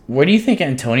 Where do you think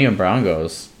Antonio Brown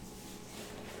goes?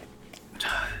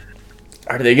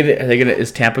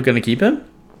 Is Tampa gonna keep him?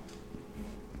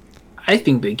 I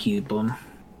think they keep him.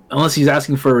 Unless he's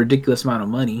asking for a ridiculous amount of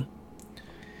money.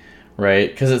 Right,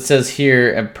 because it says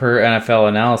here, per NFL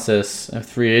analysis of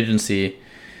free agency,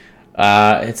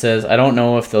 it says, I don't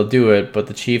know if they'll do it, but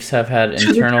the Chiefs have had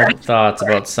internal thoughts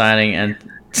about signing and...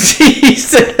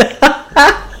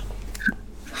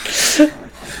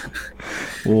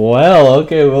 Well,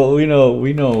 okay, well, we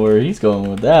know where he's going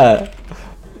with that.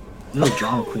 No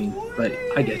drama queen, but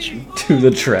I get you. To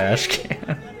the trash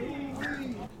can.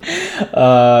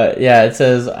 Yeah, it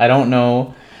says, I don't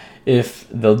know if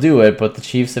they'll do it, but the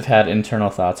Chiefs have had internal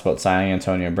thoughts about signing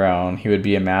Antonio Brown. He would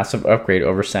be a massive upgrade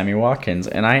over Sammy Watkins,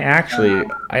 and I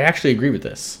actually agree with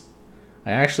this.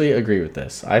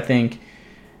 I think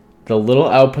the little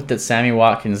output that Sammy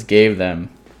Watkins gave them,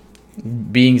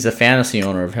 being the fantasy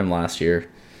owner of him last year,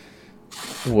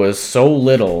 was so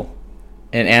little,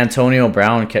 and Antonio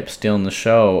Brown kept stealing the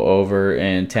show over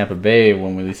in Tampa Bay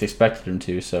when we least expected him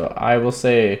to. So I will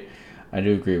say I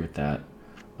do agree with that.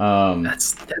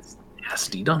 That's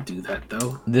nasty. Don't do that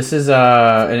though. This is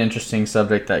an interesting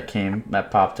subject that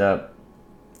popped up.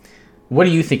 What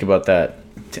do you think about that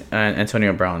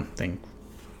Antonio Brown thing?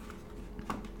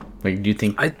 Like, do you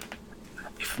think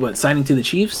signing to the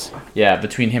Chiefs? Yeah,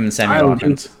 between him and Sammy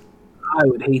Watkins. I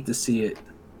would hate to see it.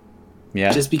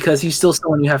 Yeah. Just because he's still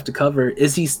someone you have to cover.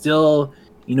 Is he still,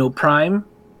 prime?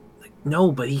 Like,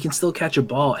 no, but he can still catch a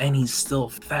ball and he's still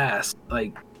fast.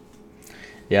 Like,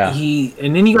 yeah.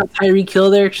 And then you got Tyreek Hill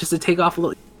there just to take off a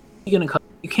little. You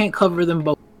can't cover them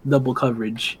both double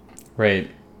coverage. Right.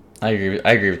 I agree with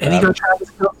that. And you got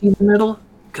Travis Kelce in the middle.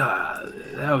 God,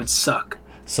 that would suck.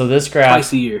 So this graph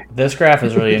twice a year. This graph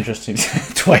is really interesting.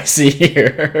 Twice a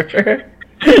year.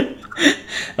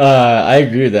 I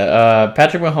agree with that.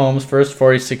 Patrick Mahomes' first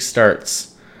 46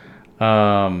 starts.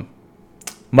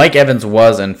 Mike Evans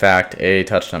was, in fact, a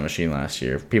touchdown machine last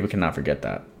year. People cannot forget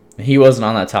that. He wasn't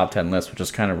on that top 10 list, which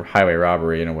is kind of highway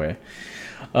robbery in a way.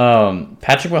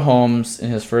 Patrick Mahomes, in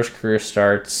his first career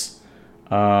starts,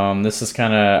 This is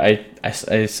kind of I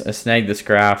snagged this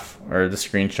graph or the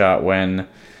screenshot when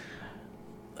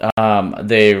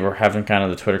they were having kind of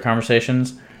the Twitter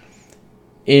conversations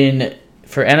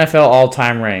for NFL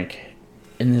all-time rank.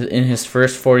 In his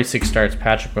first 46 starts,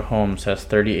 Patrick Mahomes has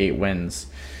 38 wins.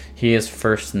 He is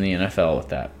first in the NFL with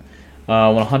that.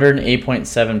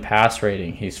 108.7 pass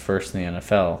rating. He's first in the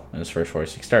NFL in his first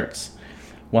 46 starts.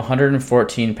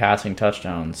 114 passing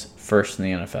touchdowns. First in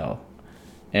the NFL.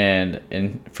 And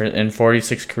in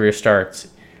 46 career starts,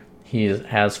 he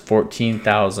has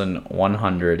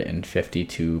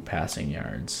 14,152 passing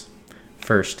yards.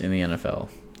 First in the NFL.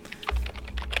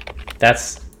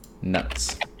 That's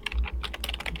nuts.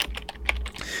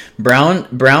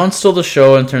 Brown stole the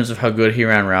show in terms of how good he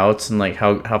ran routes and like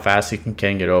how fast he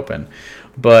can get open,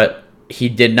 but he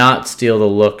did not steal the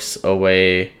looks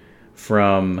away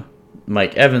from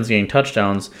Mike Evans getting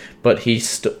touchdowns. But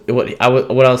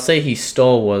what I'll say he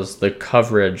stole was the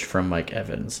coverage from Mike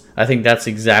Evans. I think that's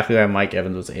exactly why Mike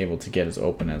Evans was able to get as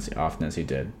open as often as he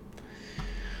did.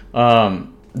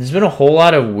 There's been a whole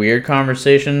lot of weird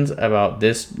conversations about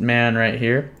this man right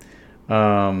here.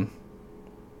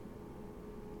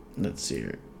 Let's see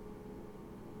here.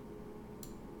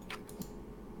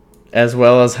 As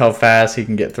well as how fast he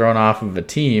can get thrown off of a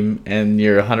team, and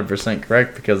you're 100%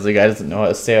 correct because the guy doesn't know how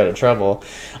to stay out of trouble.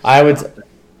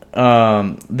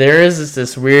 There is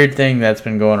this weird thing that's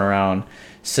been going around,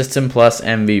 System Plus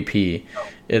MVP.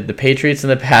 The Patriots in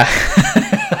the past,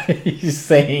 he's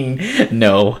saying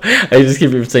no. I just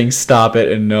keep saying stop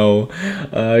it and no.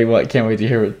 Can't wait to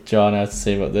hear what John has to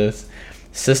say about this.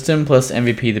 System plus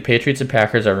MVP. The Patriots and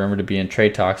Packers are rumored to be in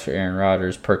trade talks for Aaron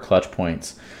Rodgers per clutch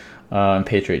points in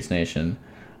Patriots Nation.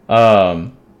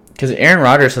 Because Aaron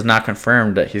Rodgers has not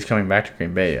confirmed that he's coming back to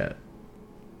Green Bay yet.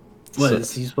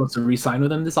 Is he supposed to re-sign with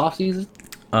them this offseason?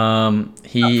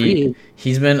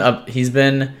 He's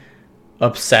been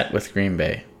upset with Green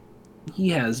Bay. He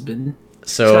has been.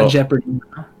 So it's on Jeopardy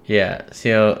now. Yeah.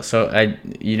 So I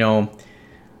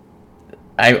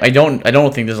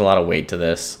don't think there's a lot of weight to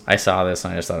this. I saw this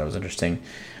and I just thought it was interesting.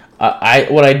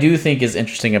 What I do think is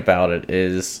interesting about it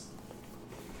is,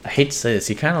 I hate to say this,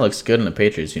 he kind of looks good in the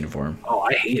Patriots uniform. Oh,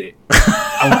 I hate it.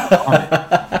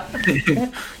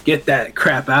 Get that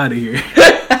crap out of here.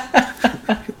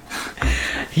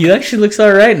 He actually looks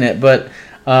all right in it, but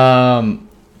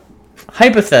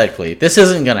hypothetically, this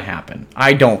isn't gonna happen.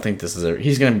 I don't think this is.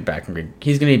 He's gonna be back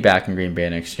in Green Bay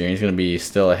next year. He's gonna be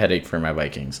still a headache for my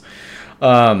Vikings.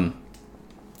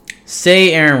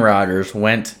 Say Aaron Rodgers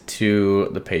went to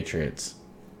the Patriots.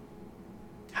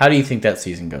 How do you think that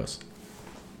season goes?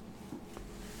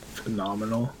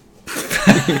 Phenomenal.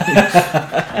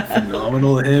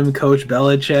 Phenomenal. Him, Coach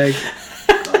Belichick.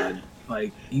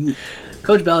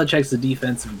 Coach Belichick's the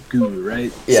defensive guru,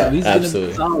 right? Yeah, so he's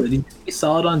absolutely. Gonna be solid. He's gonna be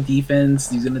solid on defense.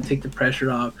 He's gonna take the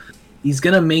pressure off. He's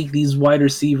gonna make these wide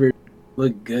receivers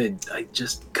look good.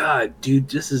 God, dude,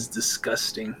 this is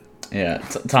disgusting. Yeah,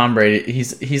 Tom Brady.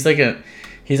 He's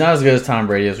not as good as Tom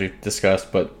Brady as we've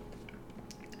discussed, but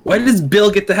why does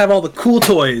Bill get to have all the cool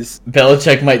toys?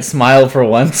 Belichick might smile for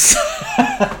once.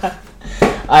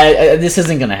 This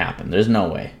isn't gonna happen. There's no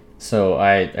way. So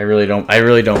I really don't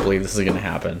believe this is gonna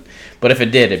happen. But if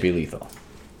it did, it'd be lethal.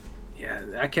 Yeah,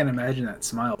 I can't imagine that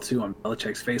smile too on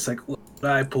Belichick's face. Like, what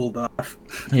I pulled off.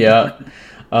 Yeah.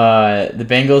 The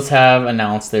Bengals have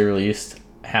announced they released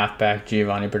halfback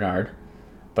Giovanni Bernard.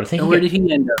 But I think where did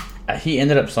he end up? He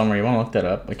ended up somewhere. You want to look that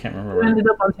up? I can't remember. He ended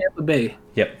up on Tampa Bay.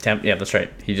 Yep, yeah, that's right.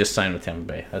 He just signed with Tampa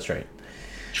Bay. That's right.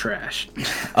 Trash.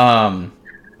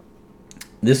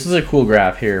 This is a cool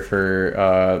graph here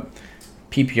for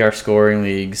PPR scoring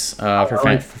leagues for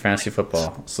fantasy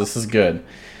football. So this is good.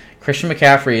 Christian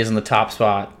McCaffrey is in the top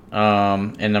spot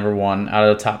and number 1 out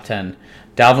of the top 10.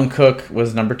 Dalvin Cook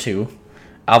was number 2.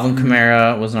 Alvin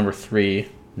Kamara was number 3.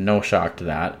 No shock to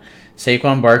that.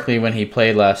 Saquon Barkley, when he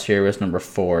played last year, was number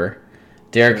 4.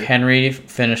 Derrick Henry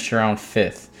finished around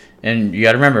 5th. And you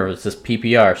got to remember, it's this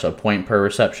PPR, so point per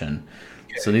reception.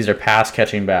 Okay. So these are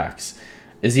pass-catching backs.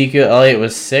 Ezekiel Elliott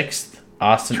was 6th.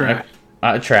 Austin Trash.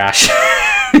 Trash.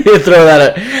 throw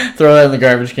that in the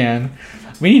garbage can.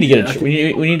 We need to get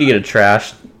we need to get a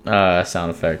trash sound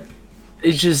effect.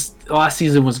 It's just last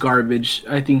season was garbage.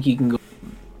 I think he can go.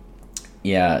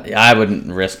 Yeah, I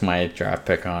wouldn't risk my draft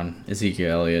pick on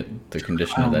Ezekiel Elliott, the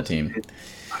condition of that team.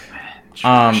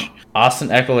 Austin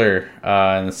Eckler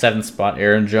in the 7th spot.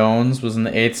 Aaron Jones was in the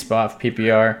 8th spot for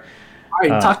PPR. All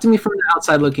right, talk to me from the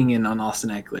outside looking in on Austin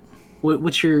Eckler.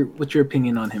 What's your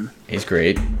opinion on him? He's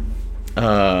great.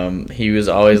 He was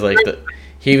always like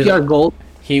gold.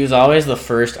 He was always the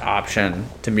first option,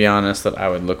 to be honest, that I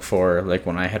would look for, like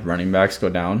when I had running backs go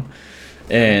down.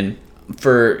 And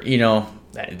for,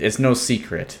 it's no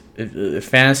secret.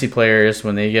 Fantasy players,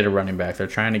 when they get a running back, they're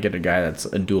trying to get a guy that's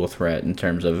a dual threat in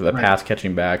terms of a pass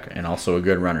catching back and also a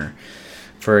good runner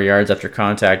for yards after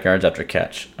contact, yards after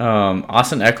catch.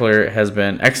 Austin Eckler has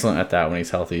been excellent at that when he's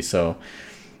healthy. So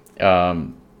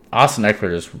Austin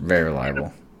Eckler is very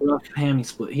reliable. Rough hammy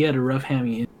split. He had a rough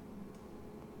hammy.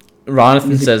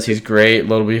 Ronathan says he's great.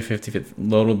 Load will be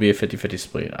a 50-50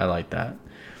 split. I like that.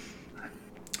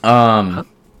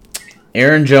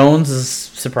 Aaron Jones is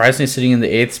surprisingly sitting in the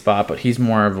 8th spot, but he's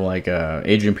more of like a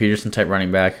Adrian Peterson type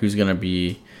running back who's going to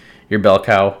be your bell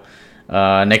cow.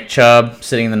 Nick Chubb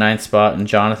sitting in the 9th spot, and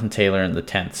Jonathan Taylor in the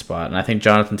 10th spot. And I think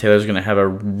Jonathan Taylor is going to have a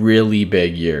really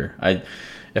big year.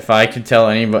 If I could tell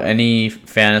any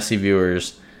fantasy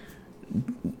viewers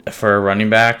for a running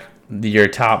back, your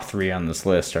top 3 on this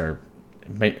list are,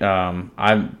 you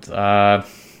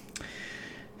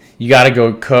got to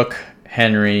go Cook,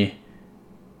 Henry,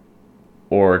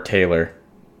 or Taylor,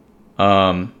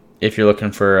 if you're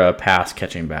looking for a pass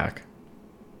catching back.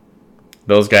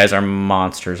 Those guys are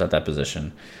monsters at that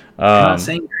position. You're not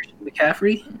saying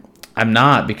McCaffrey? I'm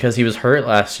not, because he was hurt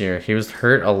last year. He was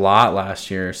hurt a lot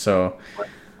last year. So,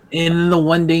 in the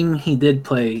one game he did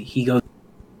play, he goes,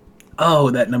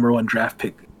 "Oh, that number 1 draft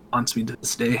pick haunts me to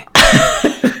this day."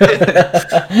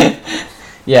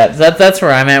 Yeah, that's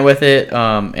where I'm at with it.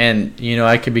 And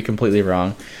I could be completely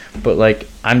wrong, but like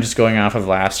I'm just going off of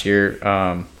last year.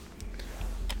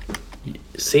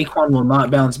 Saquon will not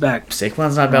bounce back.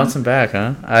 Saquon's not bouncing back,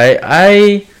 huh?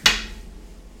 I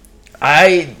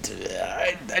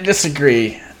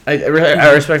disagree. I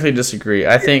respectfully disagree.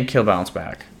 I think he'll bounce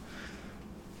back.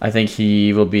 I think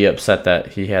he will be upset that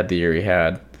he had the year he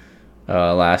had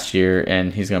last year,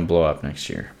 and he's going to blow up next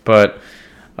year. But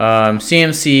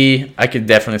CMC, I could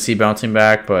definitely see bouncing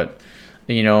back, but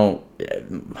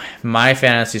my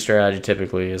fantasy strategy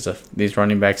typically is if these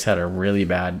running backs had a really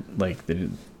bad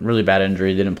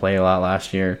injury, didn't play a lot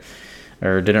last year,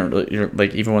 or didn't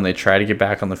really, even when they tried to get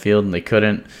back on the field and they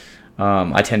couldn't,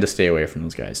 I tend to stay away from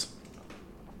those guys.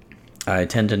 I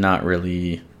tend to not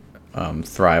really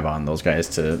thrive on those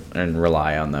guys and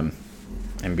rely on them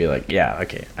and be like, yeah,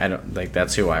 okay, I don't like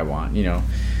that's who I want.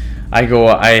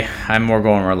 I'm more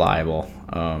going reliable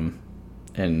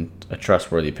and a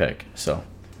trustworthy pick. So,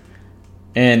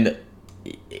 and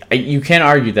you can't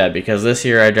argue that, because this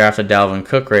year I drafted Dalvin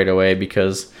Cook right away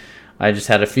because I just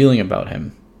had a feeling about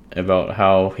him, about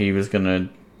how he was gonna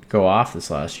go off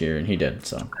this last year, and he did.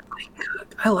 So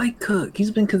I like Cook.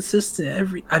 He's been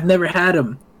consistent. I've never had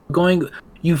him going.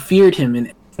 You feared him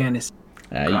in fantasy.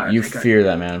 You fear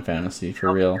that man in fantasy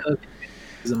for real. Cook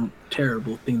is a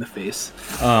terrible thing to face.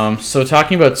 So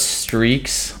talking about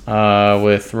streaks,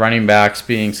 with running backs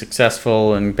being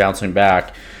successful and bouncing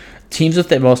back, teams with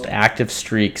the most active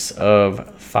streaks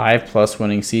of 5+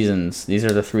 winning seasons. These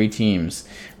are the 3 teams.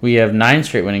 We have 9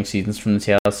 straight winning seasons from the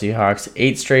Seattle Seahawks,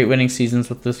 8 straight winning seasons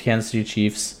with the Kansas City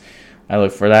Chiefs. I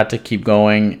look for that to keep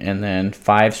going, and then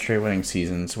 5 straight winning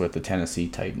seasons with the Tennessee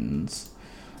Titans.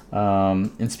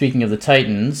 And speaking of the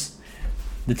Titans,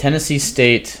 the Tennessee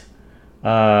State,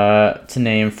 to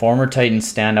name former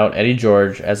Titans standout Eddie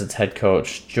George as its head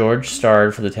coach. George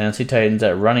starred for the Tennessee Titans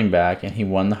at running back, and he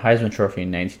won the Heisman Trophy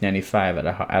in 1995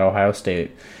 at Ohio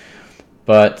State,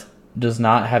 but does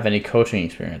not have any coaching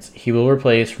experience. He will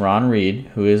replace Ron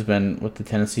Reed, who has been with the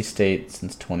Tennessee State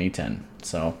since 2010.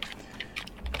 So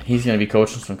he's going to be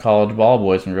coaching some college ball,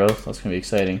 boys and girls. That's going to be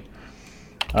exciting.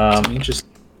 Interesting.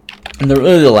 And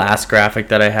the last graphic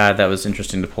that I had that was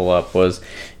interesting to pull up was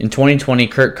in 2020,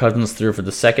 Kirk Cousins threw for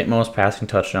the 2nd most passing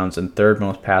touchdowns and 3rd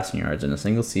most passing yards in a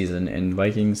single season in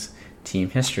Vikings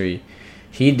team history.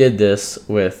 He did this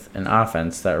with an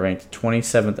offense that ranked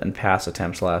 27th in pass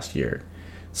attempts last year.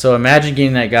 So imagine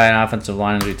getting that guy an offensive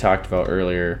line, as we talked about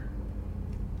earlier,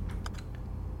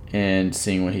 and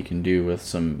seeing what he can do with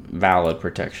some valid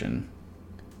protection.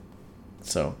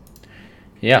 So,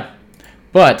 yeah.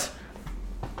 But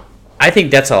I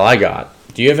think that's all I got.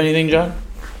 Do you have anything, John?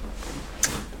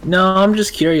 No, I'm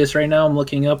just curious. Right now I'm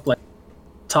looking up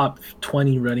top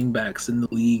 20 running backs in the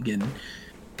league, and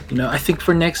I think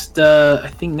for next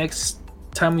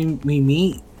time we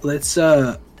meet, let's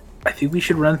I think we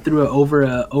should run through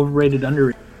overrated,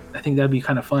 underrated. I think that'd be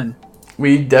kind of fun.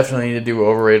 We definitely need to do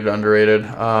overrated, underrated,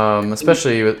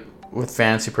 especially with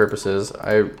fantasy purposes.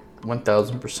 I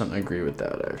 1000% agree with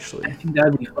that, actually. I think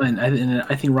that'd be fun.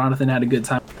 I think Ronathan had a good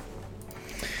time.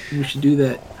 We should do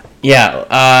that.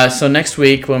 Yeah. So next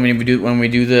week when we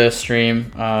do the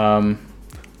stream, I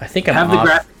think I'm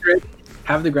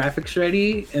have the graphics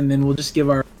ready, and then we'll just give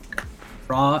our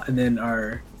raw and then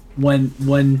our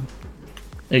one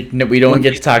Like, no, we don't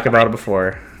get to talk about it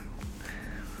before.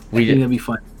 I think it'll be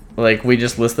fun. Like, we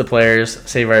just list the players,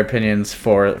 save our opinions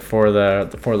for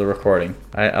the recording.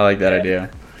 I like that idea.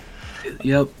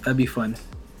 Yep, that'd be fun.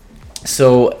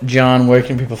 So, John, where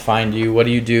can people find you? What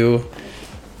do you do?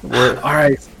 All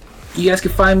right, you guys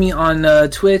can find me on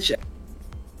Twitch,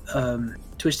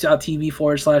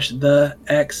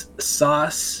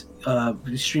 twitch.tv/theXSauce.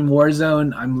 We stream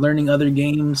Warzone. I'm learning other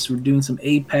games. We're doing some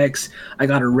Apex. I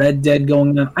got a Red Dead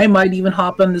going on. I might even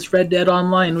hop on this Red Dead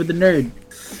Online with the nerd.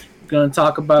 We're gonna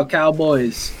talk about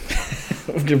Cowboys.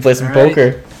 We're gonna play some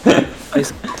poker. Play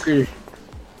some poker.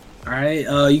 All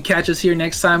right. You catch us here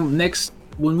next time.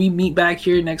 When we meet back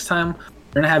here next time,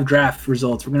 we're gonna have draft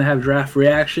results. We're gonna have draft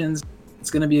reactions. It's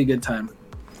gonna be a good time.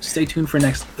 Stay tuned for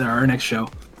our next show.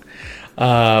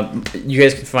 You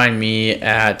guys can find me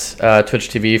at Twitch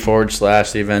TV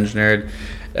 /The Avenged Nerd.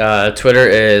 Twitter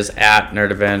is at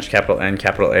NerdAvenge, capital N,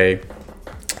 capital A.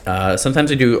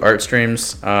 Sometimes I do art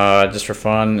streams just for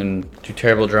fun and do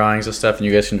terrible drawings and stuff, and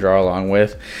you guys can draw along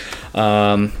with.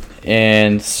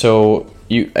 And so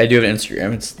I do have an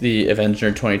Instagram. It's the Avenged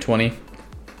Nerd 2020.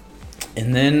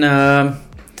 And then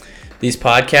these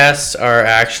podcasts are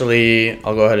actually,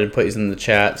 I'll go ahead and put these in the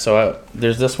chat. So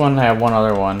there's this one. I have one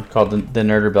other one called the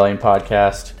Nerd Rebellion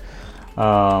Podcast,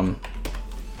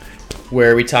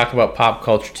 where we talk about pop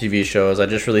culture TV shows. I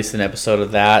just released an episode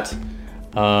of that.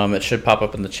 It should pop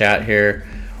up in the chat here.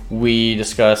 We've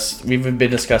been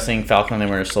discussing Falcon and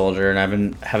the Winter Soldier, and I've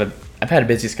had a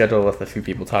busy schedule with a few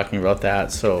people talking about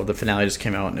that. So the finale just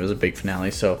came out, and it was a big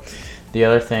finale. So the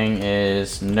other thing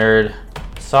is Nerd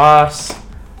Sauce.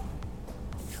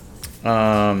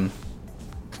 For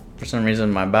some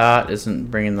reason, my bot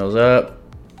isn't bringing those up.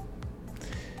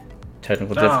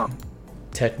 Technical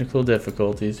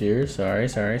difficulties here. Sorry.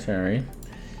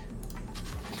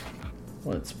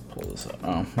 Let's pull this up.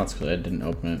 Oh, that's good. I didn't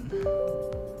open it.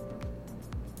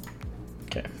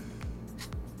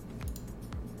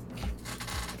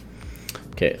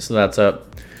 Okay, so that's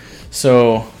up.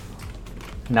 So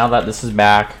now that this is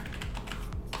back,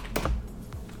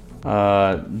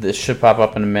 this should pop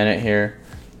up in a minute here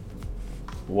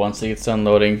once it gets done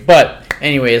loading. But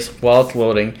anyways, while it's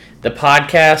loading, the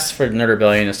podcast for Nerd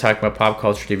Rebellion is talking about pop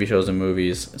culture TV shows and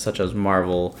movies such as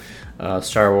Marvel,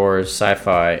 Star Wars,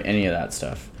 sci-fi, any of that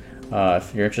stuff.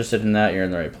 If you're interested in that, you're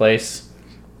in the right place.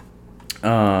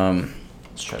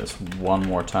 Let's try this one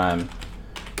more time.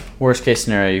 Worst case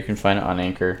scenario, you can find it on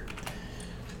Anchor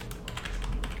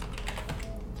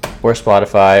or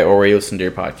Spotify or where you listen to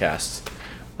your podcasts.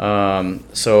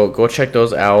 So go check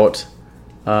those out.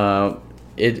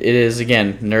 It is,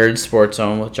 again, Nerd Sports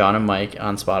Zone with John and Mike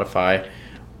on Spotify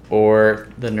or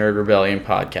the Nerd Rebellion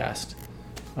podcast.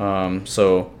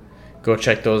 So go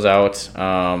check those out.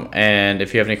 And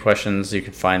if you have any questions, you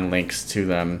can find links to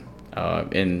them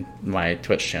in my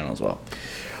Twitch channel as well.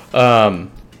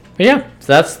 But yeah,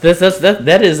 so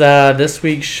that is this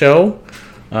week's show.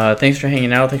 Thanks for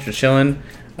hanging out. Thanks for chilling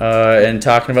and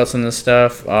talking about some of this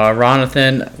stuff.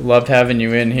 Ronathan, loved having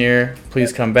you in here.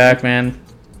 Please come back, man.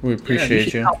 We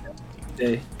appreciate you.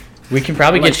 We can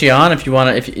probably get you on if you want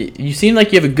to. If you seem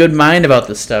like you have a good mind about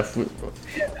this stuff,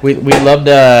 we'd love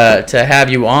to have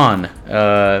you on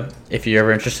if you're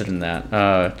ever interested in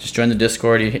that. Just join the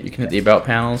Discord. You can hit the About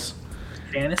panels.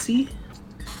 Fantasy?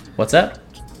 What's that?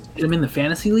 Get them in the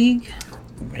fantasy league.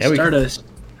 Yeah,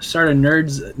 start a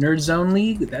nerd zone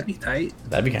league. That'd be tight.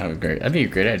 That'd be kind of great. That'd be a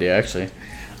great idea, actually.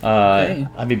 Okay.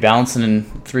 I'd be balancing in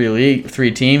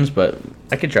three teams, but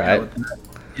I could try it.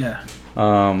 Yeah.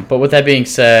 But with that being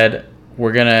said,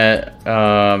 we're gonna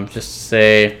just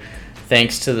say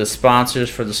thanks to the sponsors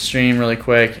for the stream really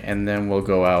quick, and then we'll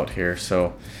go out here.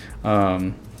 So,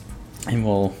 and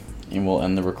we'll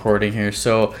end the recording here.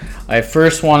 So I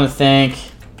first want to thank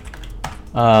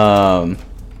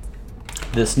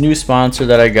this new sponsor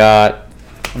that I got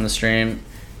on the stream.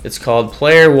 It's called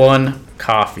Player One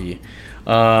Coffee.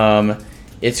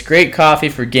 It's great coffee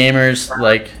for gamers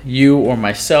like you or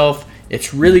myself.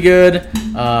 It's really good.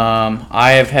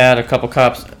 I have had a couple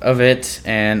cups of it,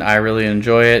 and I really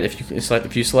enjoy it.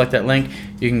 If you select that link,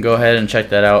 you can go ahead and check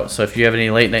that out. So if you have any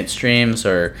late night streams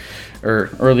or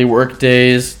early work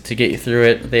days to get you through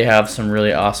it, they have some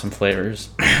really awesome flavors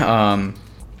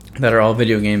that are all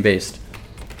video game based.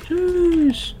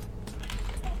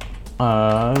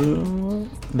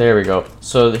 There we go.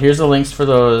 So here's the links for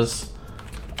those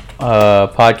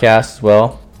podcasts as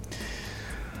well.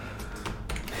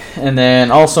 And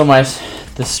then also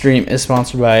this stream is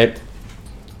sponsored by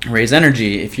Raise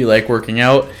Energy. If you like working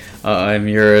out, and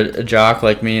you're a jock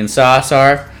like me and Sauce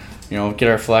are, get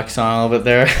our flex on a little bit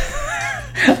there.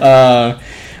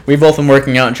 we've both been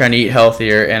working out and trying to eat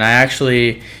healthier, and I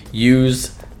actually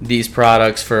use these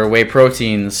products for whey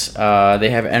proteins. They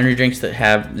have energy drinks that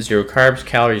have 0 carbs,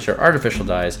 calories, or artificial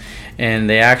dyes, and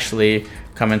they actually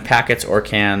come in packets or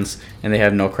cans, and they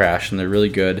have no crash, and they're really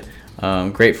good.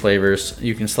 Great flavors.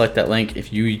 You can select that link.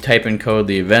 If you type in code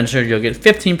The Avenger, you'll get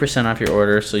 15% off your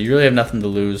order, so you really have nothing to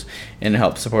lose, and it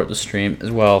helps support the stream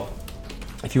as well.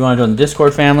 If you want to join the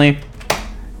Discord family,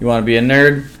 you want to be a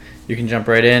nerd, you can jump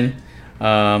right in.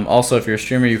 Also, if you're a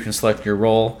streamer, you can select your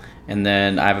role, and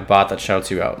then I have a bot that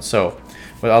shouts you out. So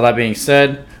with all that being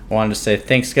said, I wanted to say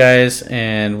thanks, guys,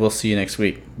 and we'll see you next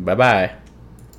week. Bye-bye.